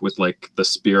off with like the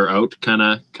spear out kind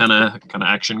of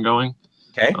action going.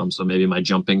 Okay. So maybe my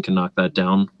jumping can knock that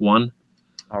down 1.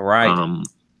 All right.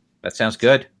 That sounds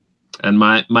good. And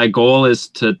my goal is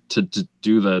to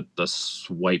do the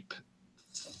swipe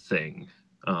thing.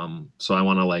 So I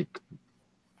want to like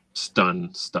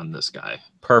stun this guy.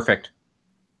 Perfect.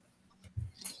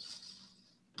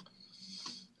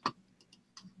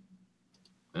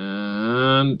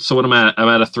 So what am I at? I'm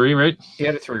at a 3, right? You're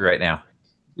at a 3 right now.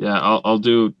 Yeah, I'll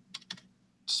do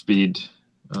speed,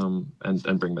 and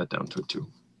bring that down to a 2.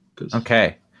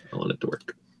 Okay. I want it to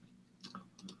work.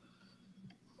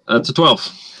 That's a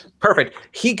 12. Perfect.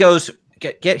 He goes,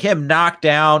 get him knocked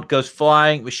down, goes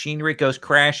flying, machinery goes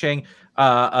crashing.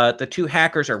 The 2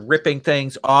 hackers are ripping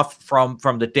things off from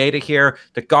the data here.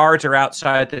 The guards are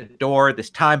outside the door. This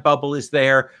time bubble is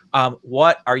there.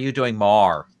 What are you doing,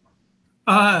 Mar?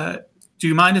 Do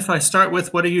you mind if I start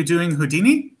with what are you doing,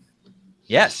 Houdini?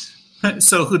 Yes.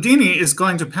 So Houdini is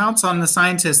going to pounce on the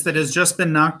scientist that has just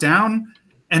been knocked down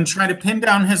and try to pin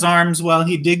down his arms while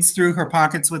he digs through her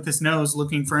pockets with his nose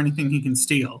looking for anything he can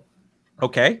steal.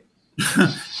 Okay.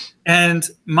 And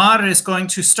Mar is going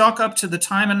to stalk up to the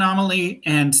time anomaly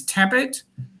and tap it.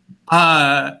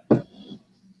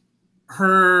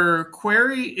 Her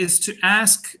query is to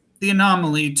ask the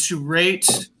anomaly to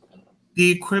rate the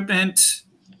equipment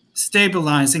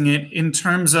stabilizing it in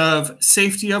terms of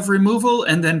safety of removal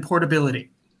and then portability.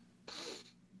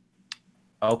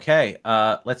 Okay.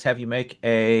 Let's have you make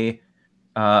a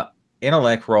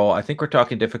intellect roll. I think we're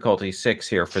talking difficulty 6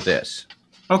 here for this.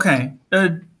 Okay.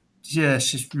 Yeah,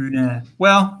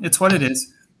 well, it's what it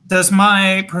is. Does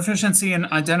my proficiency in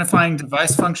identifying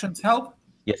device functions help?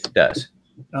 Yes, it does.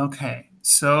 Okay,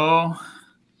 so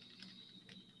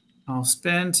I'll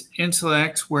spend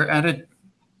intellect. We're at a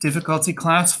difficulty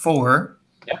class 4.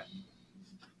 Yeah.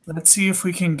 Let's see if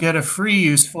we can get a free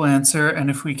useful answer, and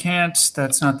if we can't,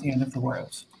 that's not the end of the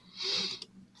world.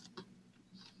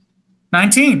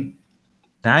 19.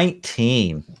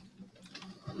 19.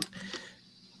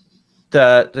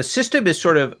 The system is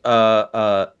sort of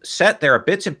set. There are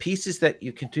bits and pieces that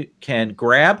you can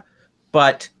grab,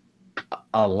 but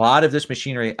a lot of this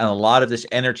machinery and a lot of this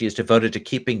energy is devoted to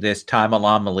keeping this time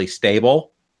anomaly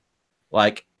stable.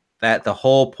 Like that, the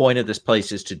whole point of this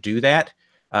place is to do that.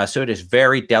 So it is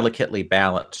very delicately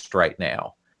balanced right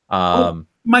now.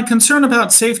 My concern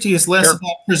about safety is less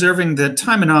about preserving the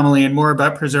time anomaly and more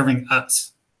about preserving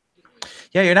us.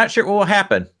 Yeah, you're not sure what will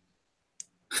happen.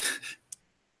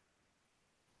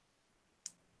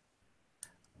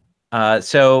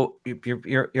 So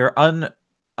you're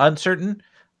uncertain.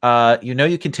 You know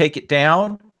you can take it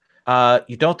down.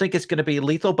 You don't think it's going to be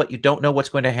lethal, but you don't know what's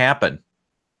going to happen.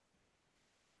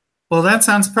 Well, that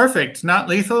sounds perfect. Not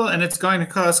lethal, and it's going to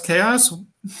cause chaos.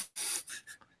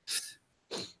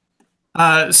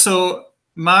 So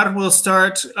Mar will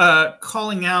start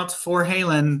calling out for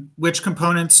Halen which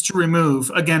components to remove.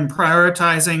 Again,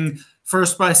 prioritizing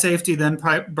first by safety, then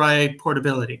by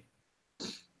portability.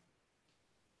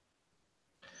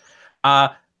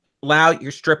 Lau,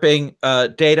 you're stripping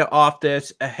data off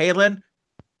this. Halen,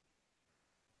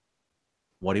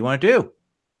 what do you want to do?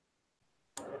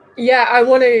 Yeah, I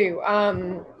want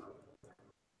to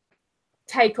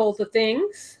take all the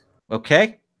things.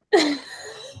 Okay.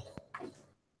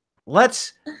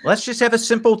 Let's just have a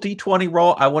simple D20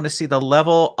 roll. I want to see the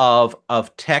level of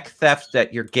tech theft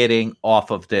that you're getting off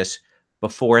of this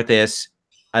before this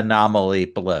anomaly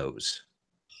blows.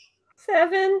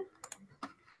 7.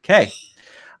 Okay.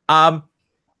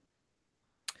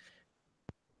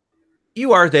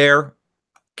 You are there,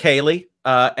 Kaylee,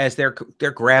 as they're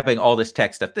grabbing all this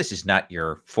tech stuff. This is not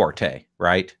your forte,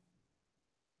 right?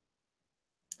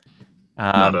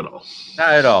 Not at all. Not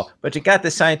at all. But you got the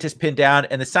scientist pinned down,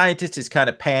 and the scientist is kind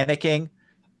of panicking.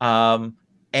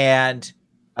 And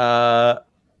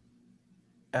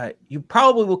you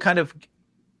probably will kind of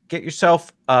get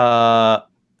yourself,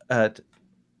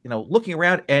 looking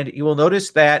around, and you will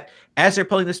notice that as they're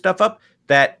pulling this stuff up,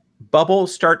 that bubble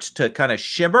starts to kind of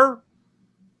shimmer.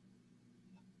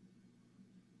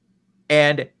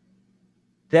 And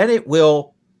then it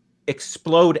will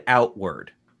explode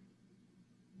outward.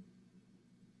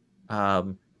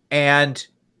 And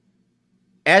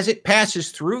as it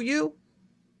passes through you,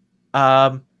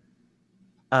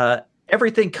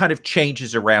 everything kind of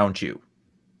changes around you.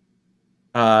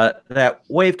 That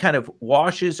wave kind of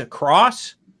washes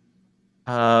across.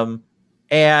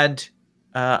 And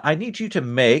I need you to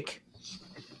make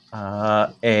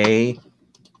a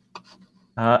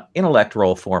intellect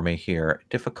roll for me here.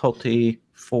 Difficulty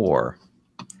 4.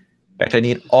 In fact, I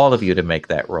need all of you to make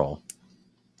that roll.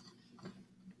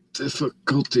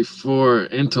 Difficulty 4,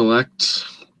 intellect.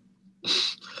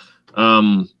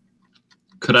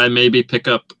 Could I maybe pick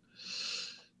up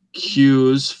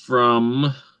cues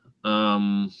from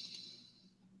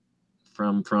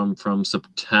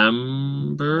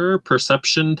September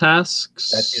perception tasks?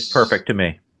 That is perfect to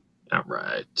me. All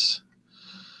right.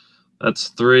 That's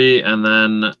 3, and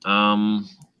then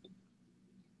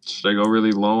should I go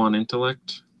really low on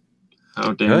intellect?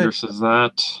 How dangerous is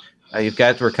that? You've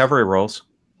got the recovery rolls.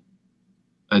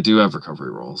 I do have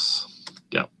recovery rolls.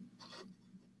 Yep.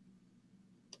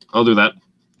 I'll do that.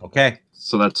 Okay.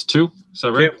 So that's 2. Is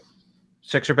that right? 2.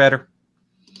 6 or better.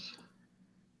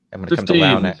 I'm going to come to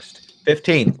Lau next.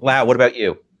 15. Lau, what about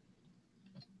you?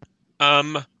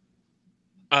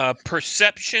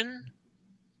 Perception.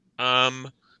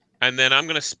 And then I'm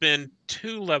going to spend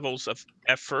 2 levels of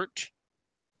effort.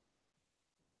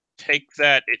 Take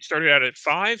that. It started out at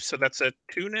 5, so that's a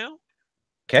 2 now.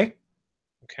 Okay.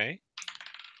 Okay.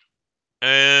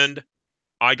 And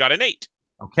I got an 8.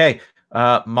 Okay.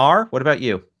 Mar, what about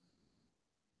you?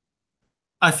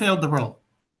 I failed the roll.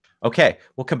 Okay.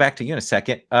 We'll come back to you in a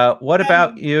second. What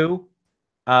about you,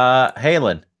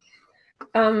 Halen?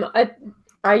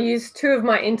 I used 2 of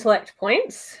my intellect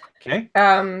points. Okay.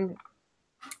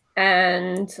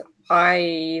 And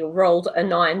I rolled a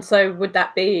 9. So would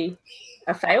that be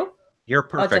a fail? You're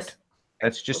perfect.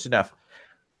 That's just enough.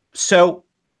 So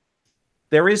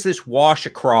there is this wash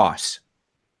across,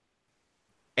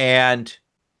 and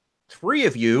 3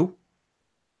 of you,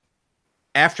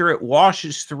 after it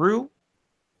washes through,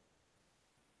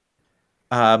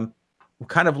 kind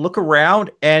of look around,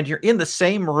 and you're in the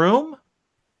same room,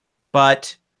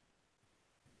 but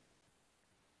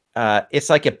it's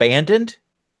like abandoned.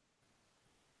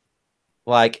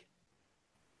 Like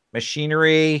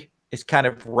machinery is kind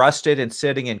of rusted and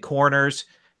sitting in corners.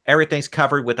 Everything's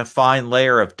covered with a fine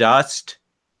layer of dust.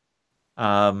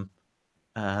 It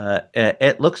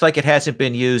looks like it hasn't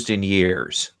been used in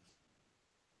years.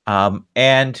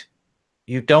 And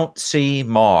you don't see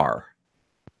Mar.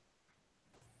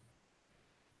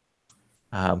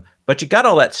 But you got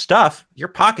all that stuff. Your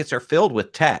pockets are filled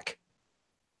with tech.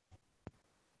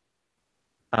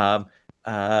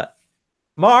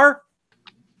 Mar,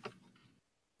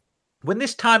 when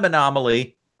this time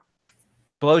anomaly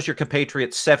blows your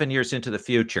compatriots 7 years into the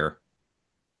future,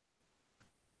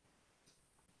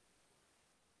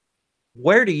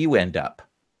 where do you end up?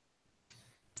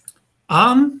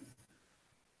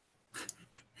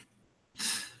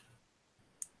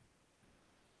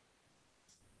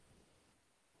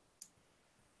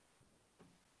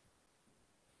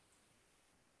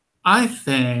 I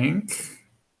think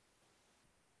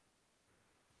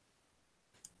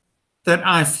that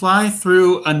I fly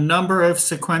through a number of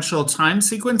sequential time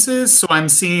sequences. So I'm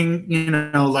seeing,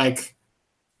 like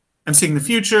I'm seeing the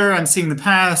future, I'm seeing the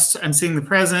past, I'm seeing the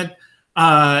present.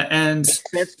 And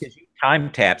that's because you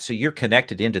time tap, so you're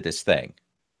connected into this thing.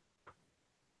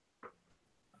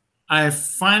 I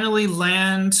finally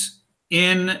land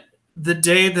in the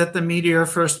day that the meteor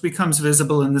first becomes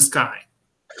visible in the sky.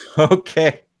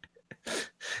 Okay.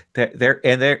 There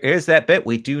is that bit.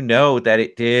 We do know that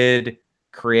it did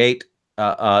create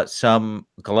some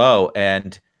glow,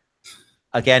 and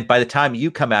again, by the time you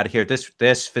come out of here,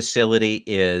 this facility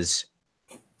is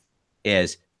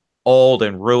old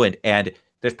and ruined, and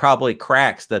there's probably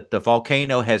cracks that the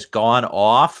volcano has gone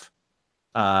off.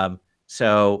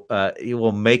 So you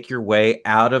will make your way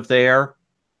out of there.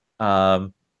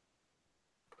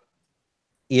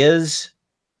 Is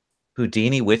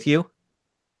Houdini with you?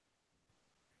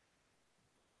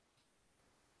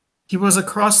 He was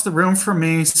across the room from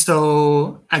me,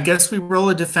 so I guess we roll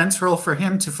a defense roll for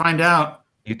him to find out.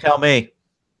 You tell me.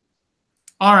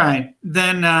 All right,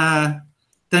 then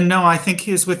no, I think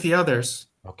he's with the others.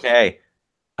 Okay.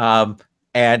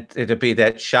 And it'll be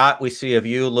that shot we see of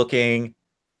you looking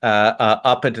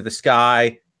up into the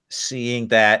sky, seeing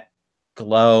that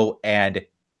glow, and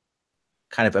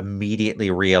kind of immediately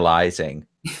realizing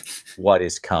what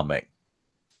is coming.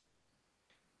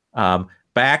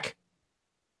 Back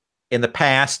in the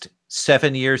past,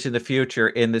 7 years in the future,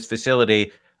 in this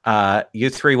facility, you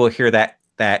 3 will hear that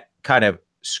kind of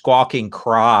squawking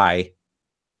cry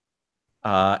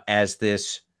as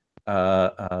this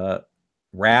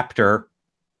raptor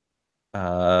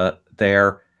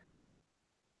there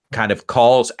kind of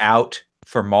calls out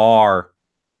for Mar,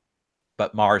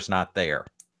 but Mar's not there.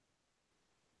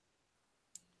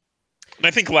 And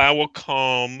I think Lau will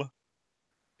calm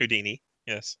Houdini.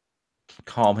 Yes.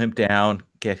 Calm him down,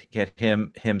 get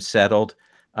him settled,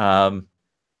 and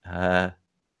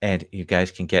you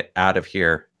guys can get out of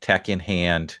here, tech in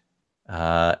hand,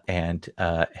 and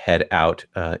head out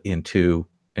into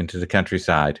the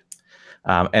countryside.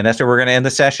 And that's where we're going to end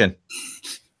the session.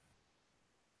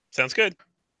 Sounds good.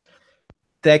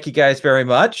 Thank you guys very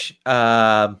much.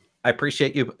 I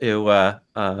appreciate you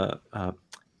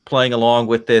playing along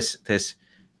with this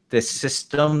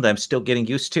system that I'm still getting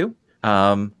used to.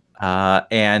 And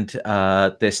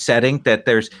this setting that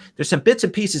there's some bits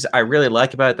and pieces I really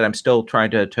like about it that I'm still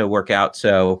trying to work out.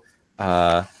 So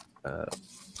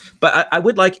But I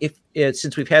would like, if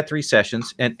since we've had 3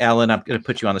 sessions, and Ellen, I'm going to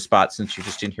put you on the spot since you're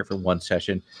just in here for 1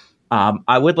 session.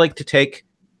 I would like to take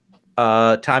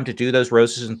time to do those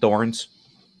roses and thorns.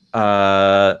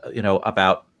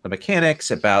 About the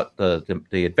mechanics, about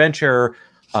the adventure,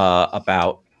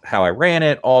 about how I ran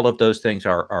it. All of those things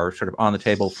are sort of on the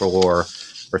table for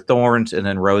thorns and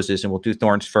then roses, and we'll do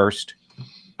thorns first.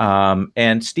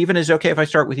 And Stephen, is it okay if I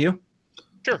start with you?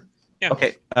 Sure. Yeah.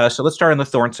 Okay. So let's start on the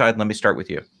thorn side. Let me start with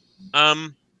you.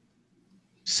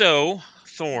 So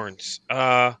thorns.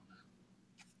 So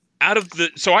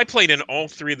I played in all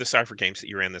 3 of the Cypher games that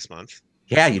you ran this month.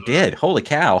 Yeah, you did. Holy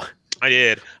cow. I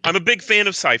did. I'm a big fan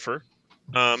of Cypher,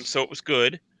 so it was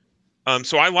good.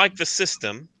 So I like the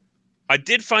system. I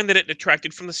did find that it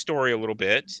detracted from the story a little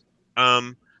bit.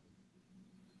 Out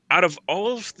of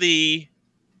all of the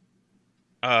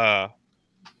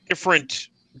different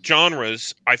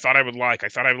genres I thought I would like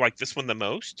this one the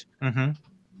most. Mm-hmm.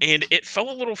 And it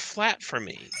fell a little flat for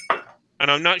me.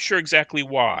 And I'm not sure exactly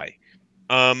why.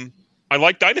 I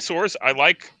like dinosaurs. I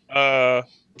like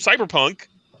cyberpunk.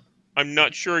 I'm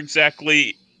not sure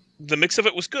exactly. The mix of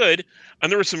it was good,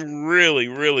 and there were some really,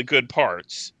 really good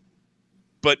parts.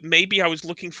 But maybe I was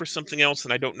looking for something else,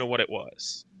 and I don't know what it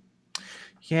was.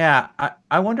 Yeah,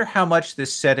 I wonder how much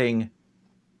this setting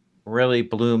really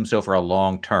blooms over a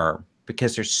long term,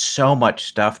 because there's so much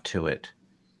stuff to it.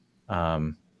 But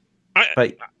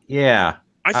yeah,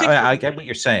 I get what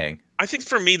you're saying. I think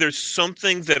for me, there's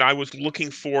something that I was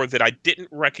looking for that I didn't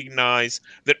recognize,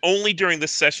 that only during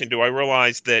this session do I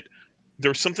realize that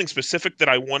there's something specific that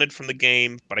I wanted from the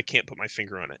game, but I can't put my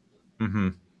finger on it. Mm-hmm.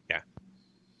 Yeah.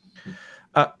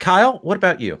 Kyle, what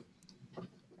about you?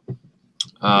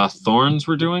 Thorns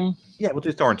we're doing? Yeah, we'll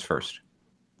do thorns first.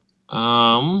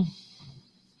 I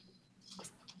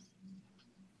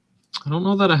don't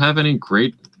know that I have any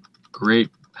great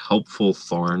helpful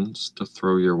thorns to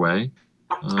throw your way.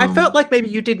 I felt like maybe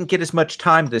you didn't get as much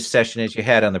time this session as you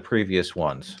had on the previous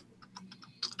ones.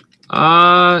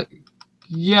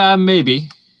 Yeah, maybe.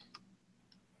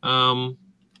 But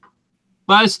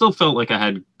I still felt like I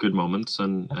had good moments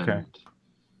and yeah.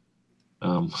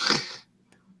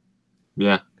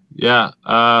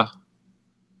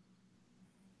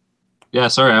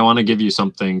 Sorry, I want to give you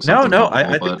something No, helpful,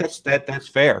 I think that's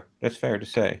fair. That's fair to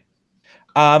say.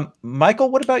 Michael,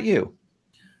 what about you?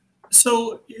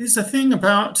 So is the thing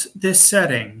about this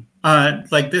setting,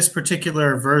 like this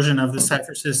particular version of the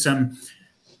Cypher system,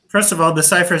 first of all, the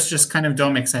ciphers just kind of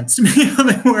don't make sense to me how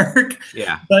they work.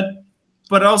 Yeah.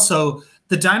 But also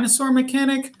the dinosaur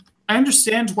mechanic, I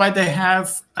understand why they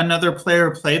have another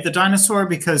player play the dinosaur,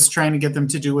 because trying to get them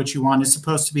to do what you want is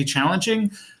supposed to be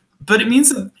challenging. But it means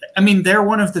that, they're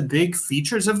one of the big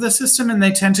features of the system, and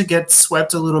they tend to get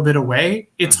swept a little bit away.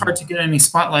 It's hard to get any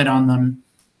spotlight on them.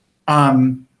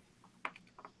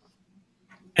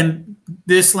 And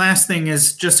this last thing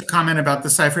is just a comment about the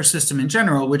Cypher system in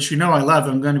general, which I love.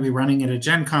 I'm going to be running it at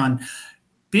Gen Con.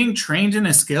 Being trained in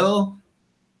a skill,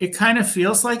 it kind of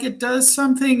feels like it does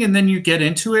something, and then you get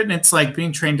into it, and it's like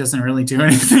being trained doesn't really do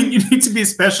anything. You need to be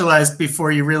specialized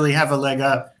before you really have a leg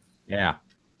up. Yeah.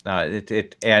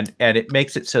 It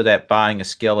makes it so that buying a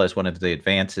skill as one of the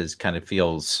advances kind of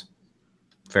feels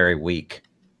very weak.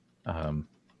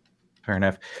 Fair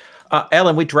enough.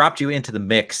 Ellen, we dropped you into the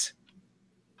mix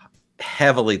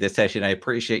heavily this session. I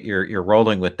appreciate your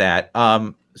rolling with that.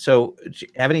 So do you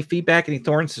have any feedback, any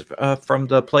thorns from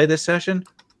the play this session?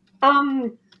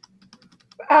 Probably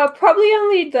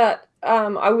only that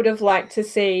I would have liked to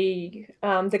see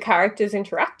the characters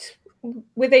interact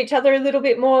with each other a little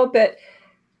bit more, but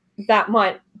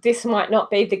this might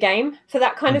not be the game for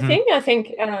that kind of thing. I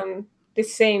think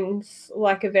this seems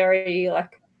like a very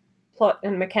plot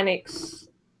and mechanics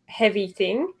heavy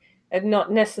thing, and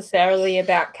not necessarily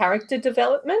about character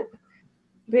development.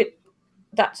 But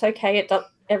that's okay.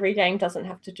 Every game doesn't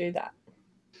have to do that.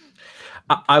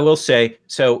 I will say,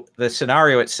 so the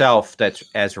scenario itself that's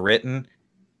as written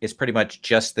is pretty much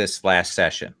just this last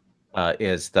session.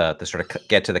 Is the sort of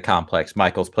get to the complex.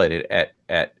 Michael's played it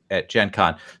at Gen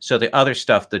Con. So the other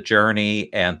stuff, the journey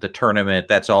and the tournament,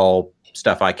 that's all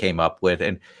stuff I came up with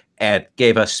and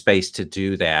gave us space to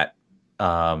do that.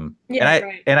 I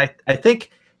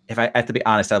think, if I have to be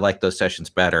honest, I like those sessions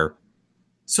better.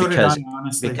 So did I,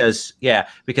 honestly.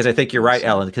 Because I think you're right,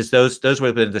 Ellen, because those would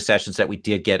have been the sessions that we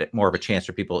did get more of a chance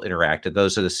for people to interact. And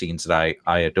those are the scenes that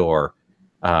I adore.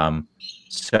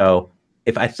 So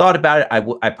if I thought about it,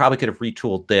 I probably could have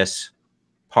retooled this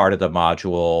part of the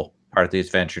module, part of the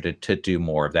adventure to do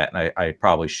more of that. And I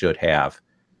probably should have.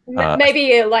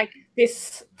 Maybe like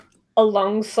this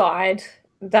alongside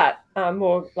that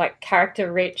more like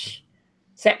character rich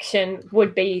section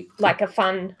would be like a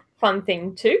fun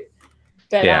thing too.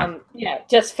 But Yeah.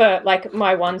 just for like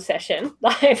my one session,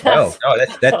 like that's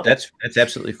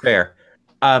absolutely fair.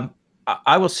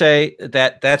 I will say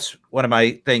that that's one of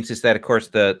my things is that, of course,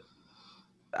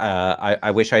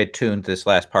 I wish I had tuned this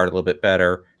last part a little bit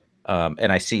better,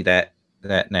 and I see that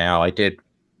now. I did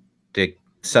dig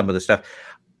some of the stuff.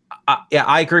 Yeah,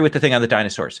 I agree with the thing on the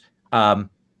dinosaurs. I've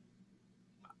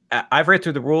read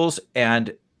through the rules,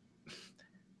 and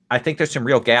I think there's some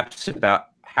real gaps about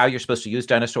how you're supposed to use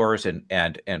dinosaurs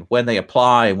and when they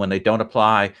apply and when they don't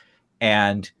apply.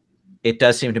 And it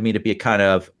does seem to me to be a kind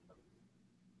of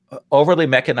overly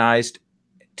mechanized,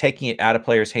 taking it out of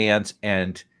players' hands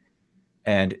and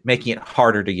making it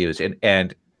harder to use.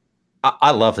 And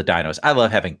I love the dinos. I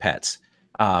love having pets.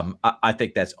 I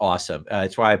think that's awesome.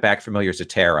 It's why I back Familiar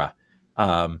Zatera.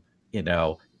 I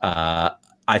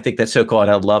think that's so cool,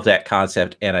 and I love that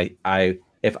concept. And I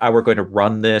if I were going to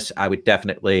run this, I would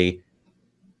definitely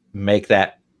make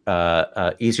that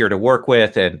easier to work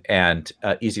with and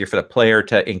easier for the player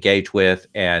to engage with,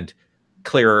 and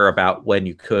clearer about when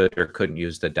you could or couldn't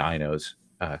use the dinos.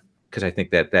 Because I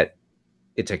think that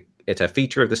it's a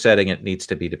feature of the setting. It needs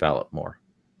to be developed more.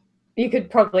 You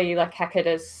could probably like hack it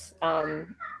as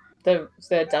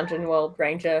the Dungeon World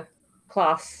Ranger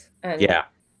class, and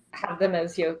have them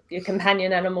as your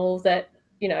companion animal that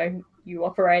you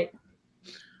operate.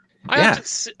 I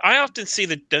often see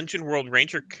the Dungeon World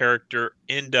Ranger character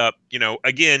end up,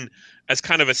 again, as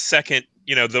kind of a second,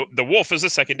 the wolf is a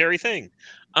secondary thing.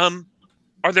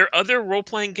 Are there other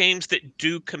role-playing games that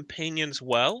do companions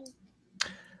well?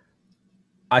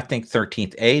 I think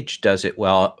 13th Age does it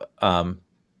well,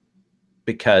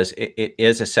 because it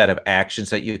is a set of actions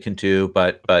that you can do,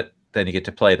 but then you get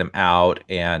to play them out,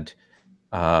 and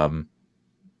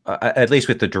at least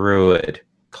with the Druid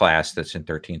class that's in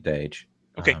 13th Age.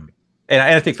 Okay. And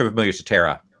I think for Familiar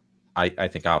Zatera, I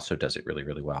think also does it really,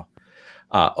 really well.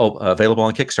 Available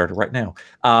on Kickstarter right now.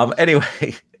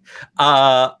 Anyway,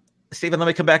 Stephen, let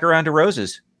me come back around to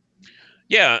Roses.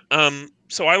 Yeah.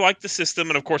 So I like the system,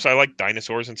 and of course I like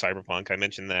dinosaurs and cyberpunk. I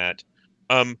mentioned that.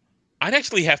 I'd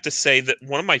actually have to say that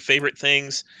one of my favorite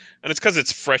things, and it's because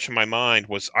it's fresh in my mind,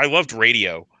 was I loved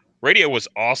Radio. Radio was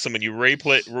awesome, and you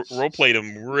role-played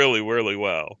them really, really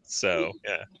well. So,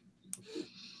 yeah.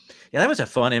 Yeah, that was a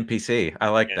fun NPC. I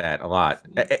like that a lot.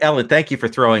 Ellen, thank you for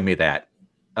throwing me that.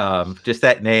 Just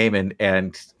that name,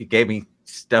 and it gave me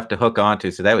stuff to hook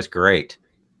onto, so that was great.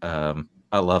 I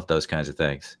love those kinds of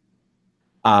things.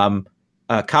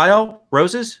 Kyle,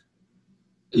 Roses?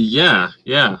 Yeah.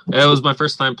 It was my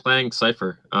first time playing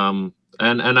Cypher. And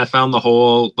I found the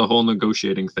whole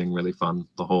negotiating thing really fun.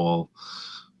 The whole,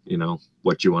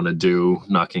 what you want to do,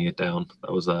 knocking it down.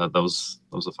 That was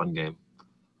a fun game.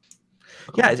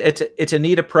 Yeah, it's a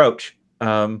neat approach.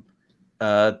 The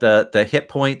hit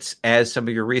points as some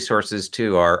of your resources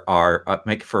too are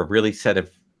make for a really set of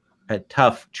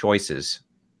tough choices.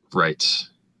 Right.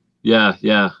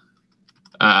 Yeah.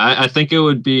 I think it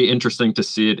would be interesting to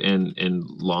see it in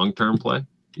long-term play.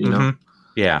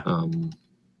 Yeah.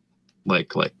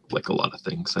 Like a lot of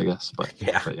things, I guess. But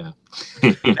yeah.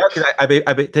 I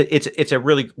mean, it's a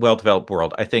really well-developed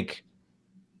world. I think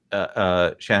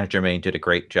Shannon Germain did a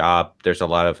great job. There's a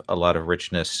lot of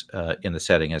richness in the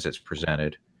setting as it's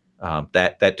presented.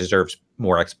 That deserves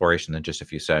more exploration than just a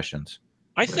few sessions.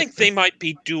 I think they might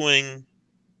be doing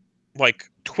like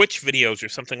Twitch videos or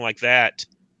something like that.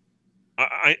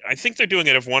 I think they're doing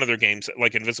it of one of their games,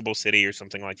 like Invisible City or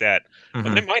something like that. Mm-hmm.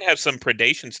 But they might have some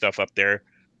Predation stuff up there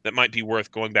that might be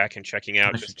worth going back and checking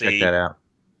out. Check that out.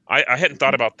 I hadn't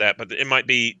thought about that, but it might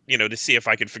be, to see if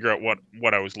I could figure out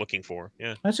what I was looking for.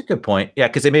 Yeah, that's a good point. Yeah,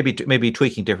 because they may be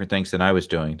tweaking different things than I was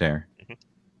doing there.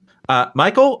 Mm-hmm.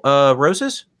 Michael,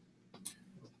 Roses?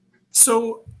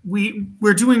 So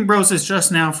we're doing Roses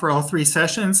just now for all 3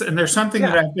 sessions, and there's something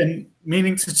that I've been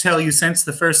meaning to tell you since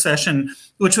the first session,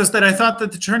 which was that I thought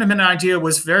that the tournament idea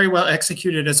was very well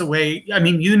executed as a way. I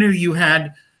mean, you knew you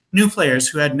had new players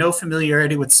who had no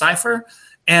familiarity with Cypher,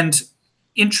 and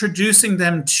introducing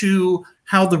them to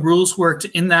how the rules worked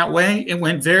in that way, it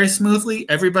went very smoothly.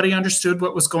 Everybody understood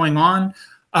what was going on.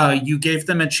 You gave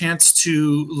them a chance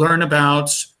to learn about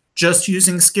just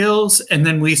using skills, and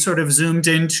then we sort of zoomed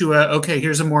into okay,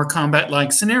 here's a more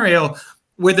combat-like scenario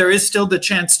where there is still the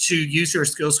chance to use your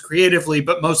skills creatively,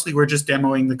 but mostly we're just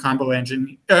demoing the combo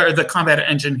engine or the combat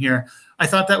engine here. I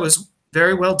thought that was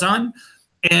very well done,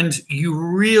 and you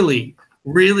really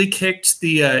kicked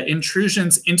the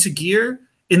intrusions into gear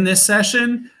in this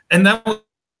session, and that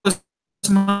was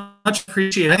much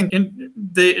appreciated. I think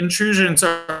the intrusions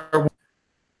are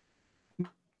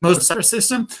most Cypher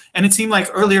System, and it seemed like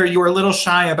earlier you were a little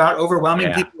shy about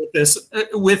overwhelming people with this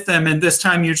with them, and this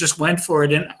time you just went for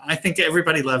it, and I think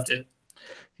everybody loved it.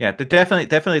 Yeah, definitely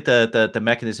the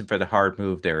mechanism for the hard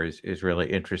move there is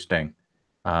really interesting.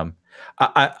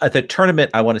 The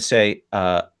tournament, I want to say,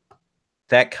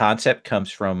 that concept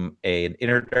comes from an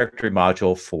introductory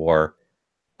module for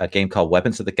a game called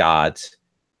Weapons of the Gods.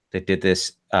 They did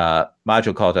this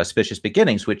module called Auspicious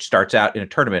Beginnings, which starts out in a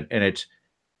tournament, and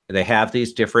they have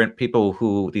these different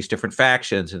people these different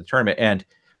factions in the tournament, and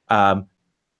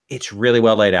it's really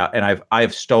well laid out. And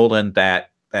I've stolen that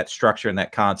structure and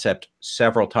that concept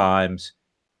several times.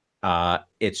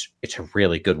 It's a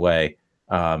really good way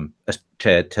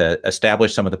to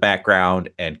establish some of the background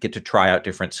and get to try out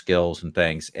different skills and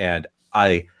things. And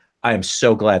I am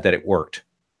so glad that it worked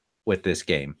with this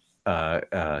game,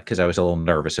 because I was a little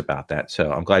nervous about that.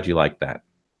 So I'm glad you liked that.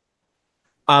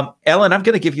 Ellen, I'm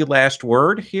going to give you last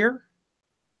word here.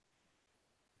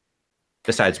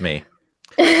 Besides me.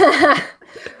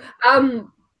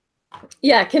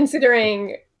 Yeah,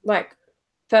 considering like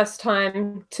first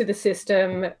time to the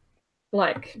system,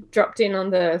 like dropped in on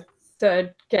the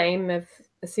third game of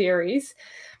the series,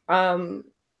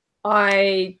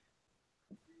 I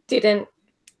didn't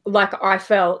I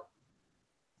felt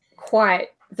quite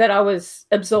that I was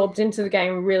absorbed into the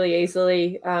game really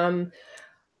easily, and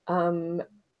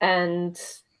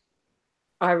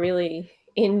I really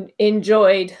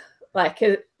enjoyed like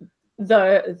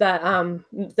the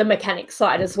mechanics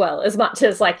side as well. As much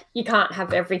as like you can't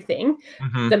have everything,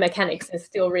 the mechanics is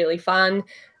still really fun.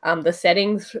 The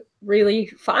settings really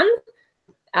fun.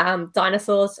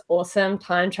 Dinosaurs awesome.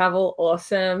 Time travel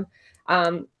awesome.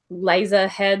 Laser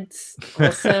heads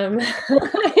awesome.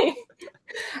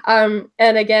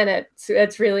 And again,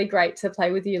 it's really great to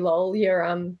play with you, Lol.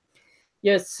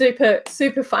 You're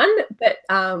super fun, but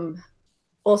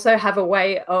also have a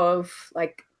way of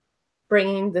like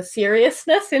bringing the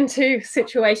seriousness into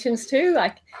situations too.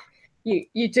 Like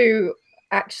you do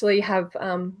actually have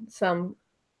some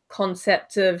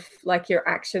concept of like your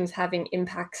actions having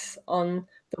impacts on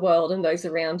the world and those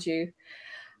around you.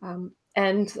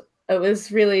 And it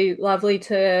was really lovely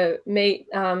to meet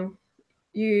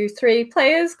you three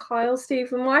players, Kyle,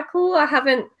 Steve, and Michael. I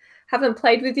haven't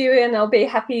played with you, and I'll be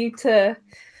happy to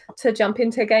jump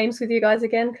into games with you guys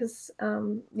again, because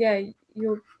yeah,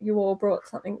 you all brought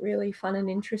something really fun and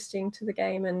interesting to the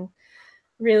game, and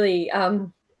really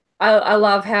I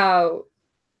love how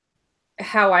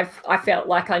I felt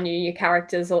like I knew your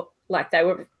characters, or like they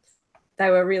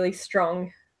were really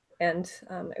strong, and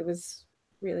it was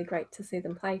really great to see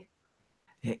them play.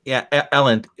 Yeah,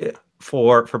 Ellen,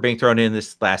 for being thrown in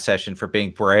this last session, for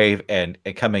being brave and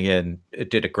coming in,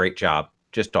 it did a great job.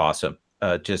 Just awesome.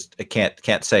 Just I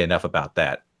can't say enough about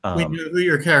that. We knew who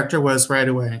your character was right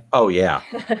away. Oh yeah,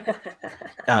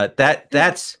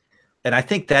 that's, and I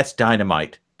think that's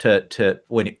dynamite to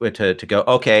go.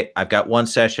 Okay, I've got one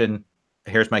session.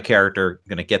 Here's my character. I'm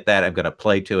going to get that. I'm going to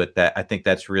play to it. That I think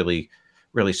that's really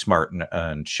smart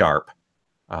and sharp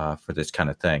for this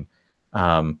kind of thing.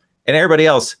 And everybody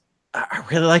else, I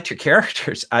really liked your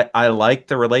characters. I liked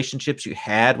the relationships you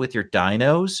had with your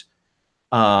dinos.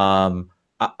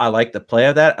 I like the play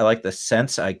of that. I like the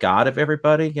sense I got of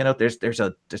everybody. You know, there's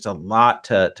a lot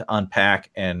to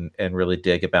unpack and really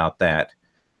dig about that.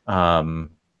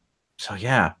 So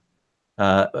yeah,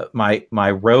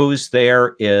 my rose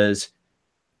there is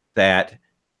that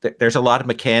there's a lot of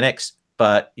mechanics,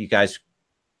 but you guys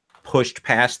pushed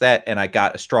past that, and I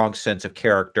got a strong sense of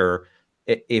character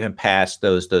even past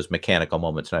those mechanical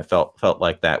moments, and I felt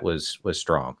like that was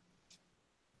strong.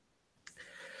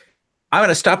 I'm going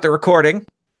to stop the recording,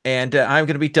 and I'm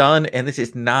going to be done. And this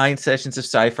is 9 sessions of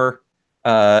Cypher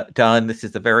done. This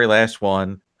is the very last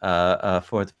one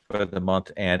for the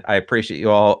month, and I appreciate you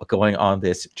all going on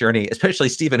this journey, especially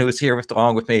Stephen, who was here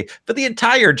along with me for the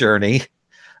entire journey.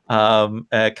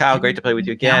 Kyle, great to play with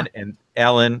you again, and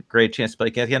Ellen, great chance to play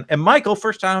again, and Michael,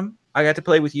 first time I got to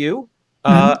play with you.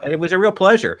 And it was a real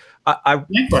pleasure. Let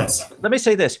me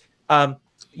say this.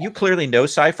 You clearly know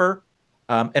Cypher,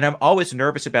 and I'm always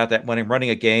nervous about that when I'm running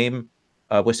a game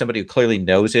with somebody who clearly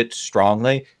knows it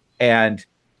strongly. And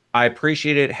I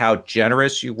appreciated how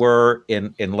generous you were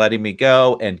in letting me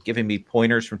go and giving me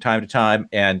pointers from time to time.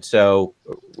 And so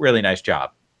really nice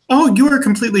job. Oh, you were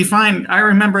completely fine. I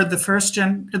remember the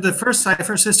first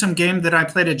Cypher System game that I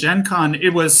played at Gen Con.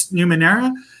 It was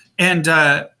Numenera, and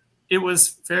it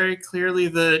was very clearly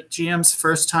the GM's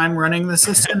first time running the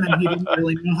system, and he didn't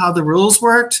really know how the rules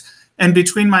worked. And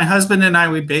between my husband and I,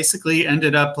 we basically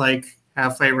ended up like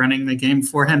halfway running the game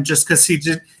for him, just because he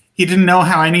didn't know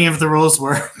how any of the rules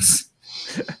worked.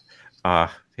 Yeah,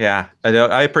 Yeah, I know.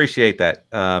 I appreciate that.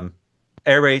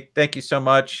 Everybody, thank you so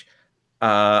much.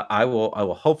 I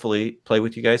will hopefully play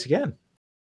with you guys again.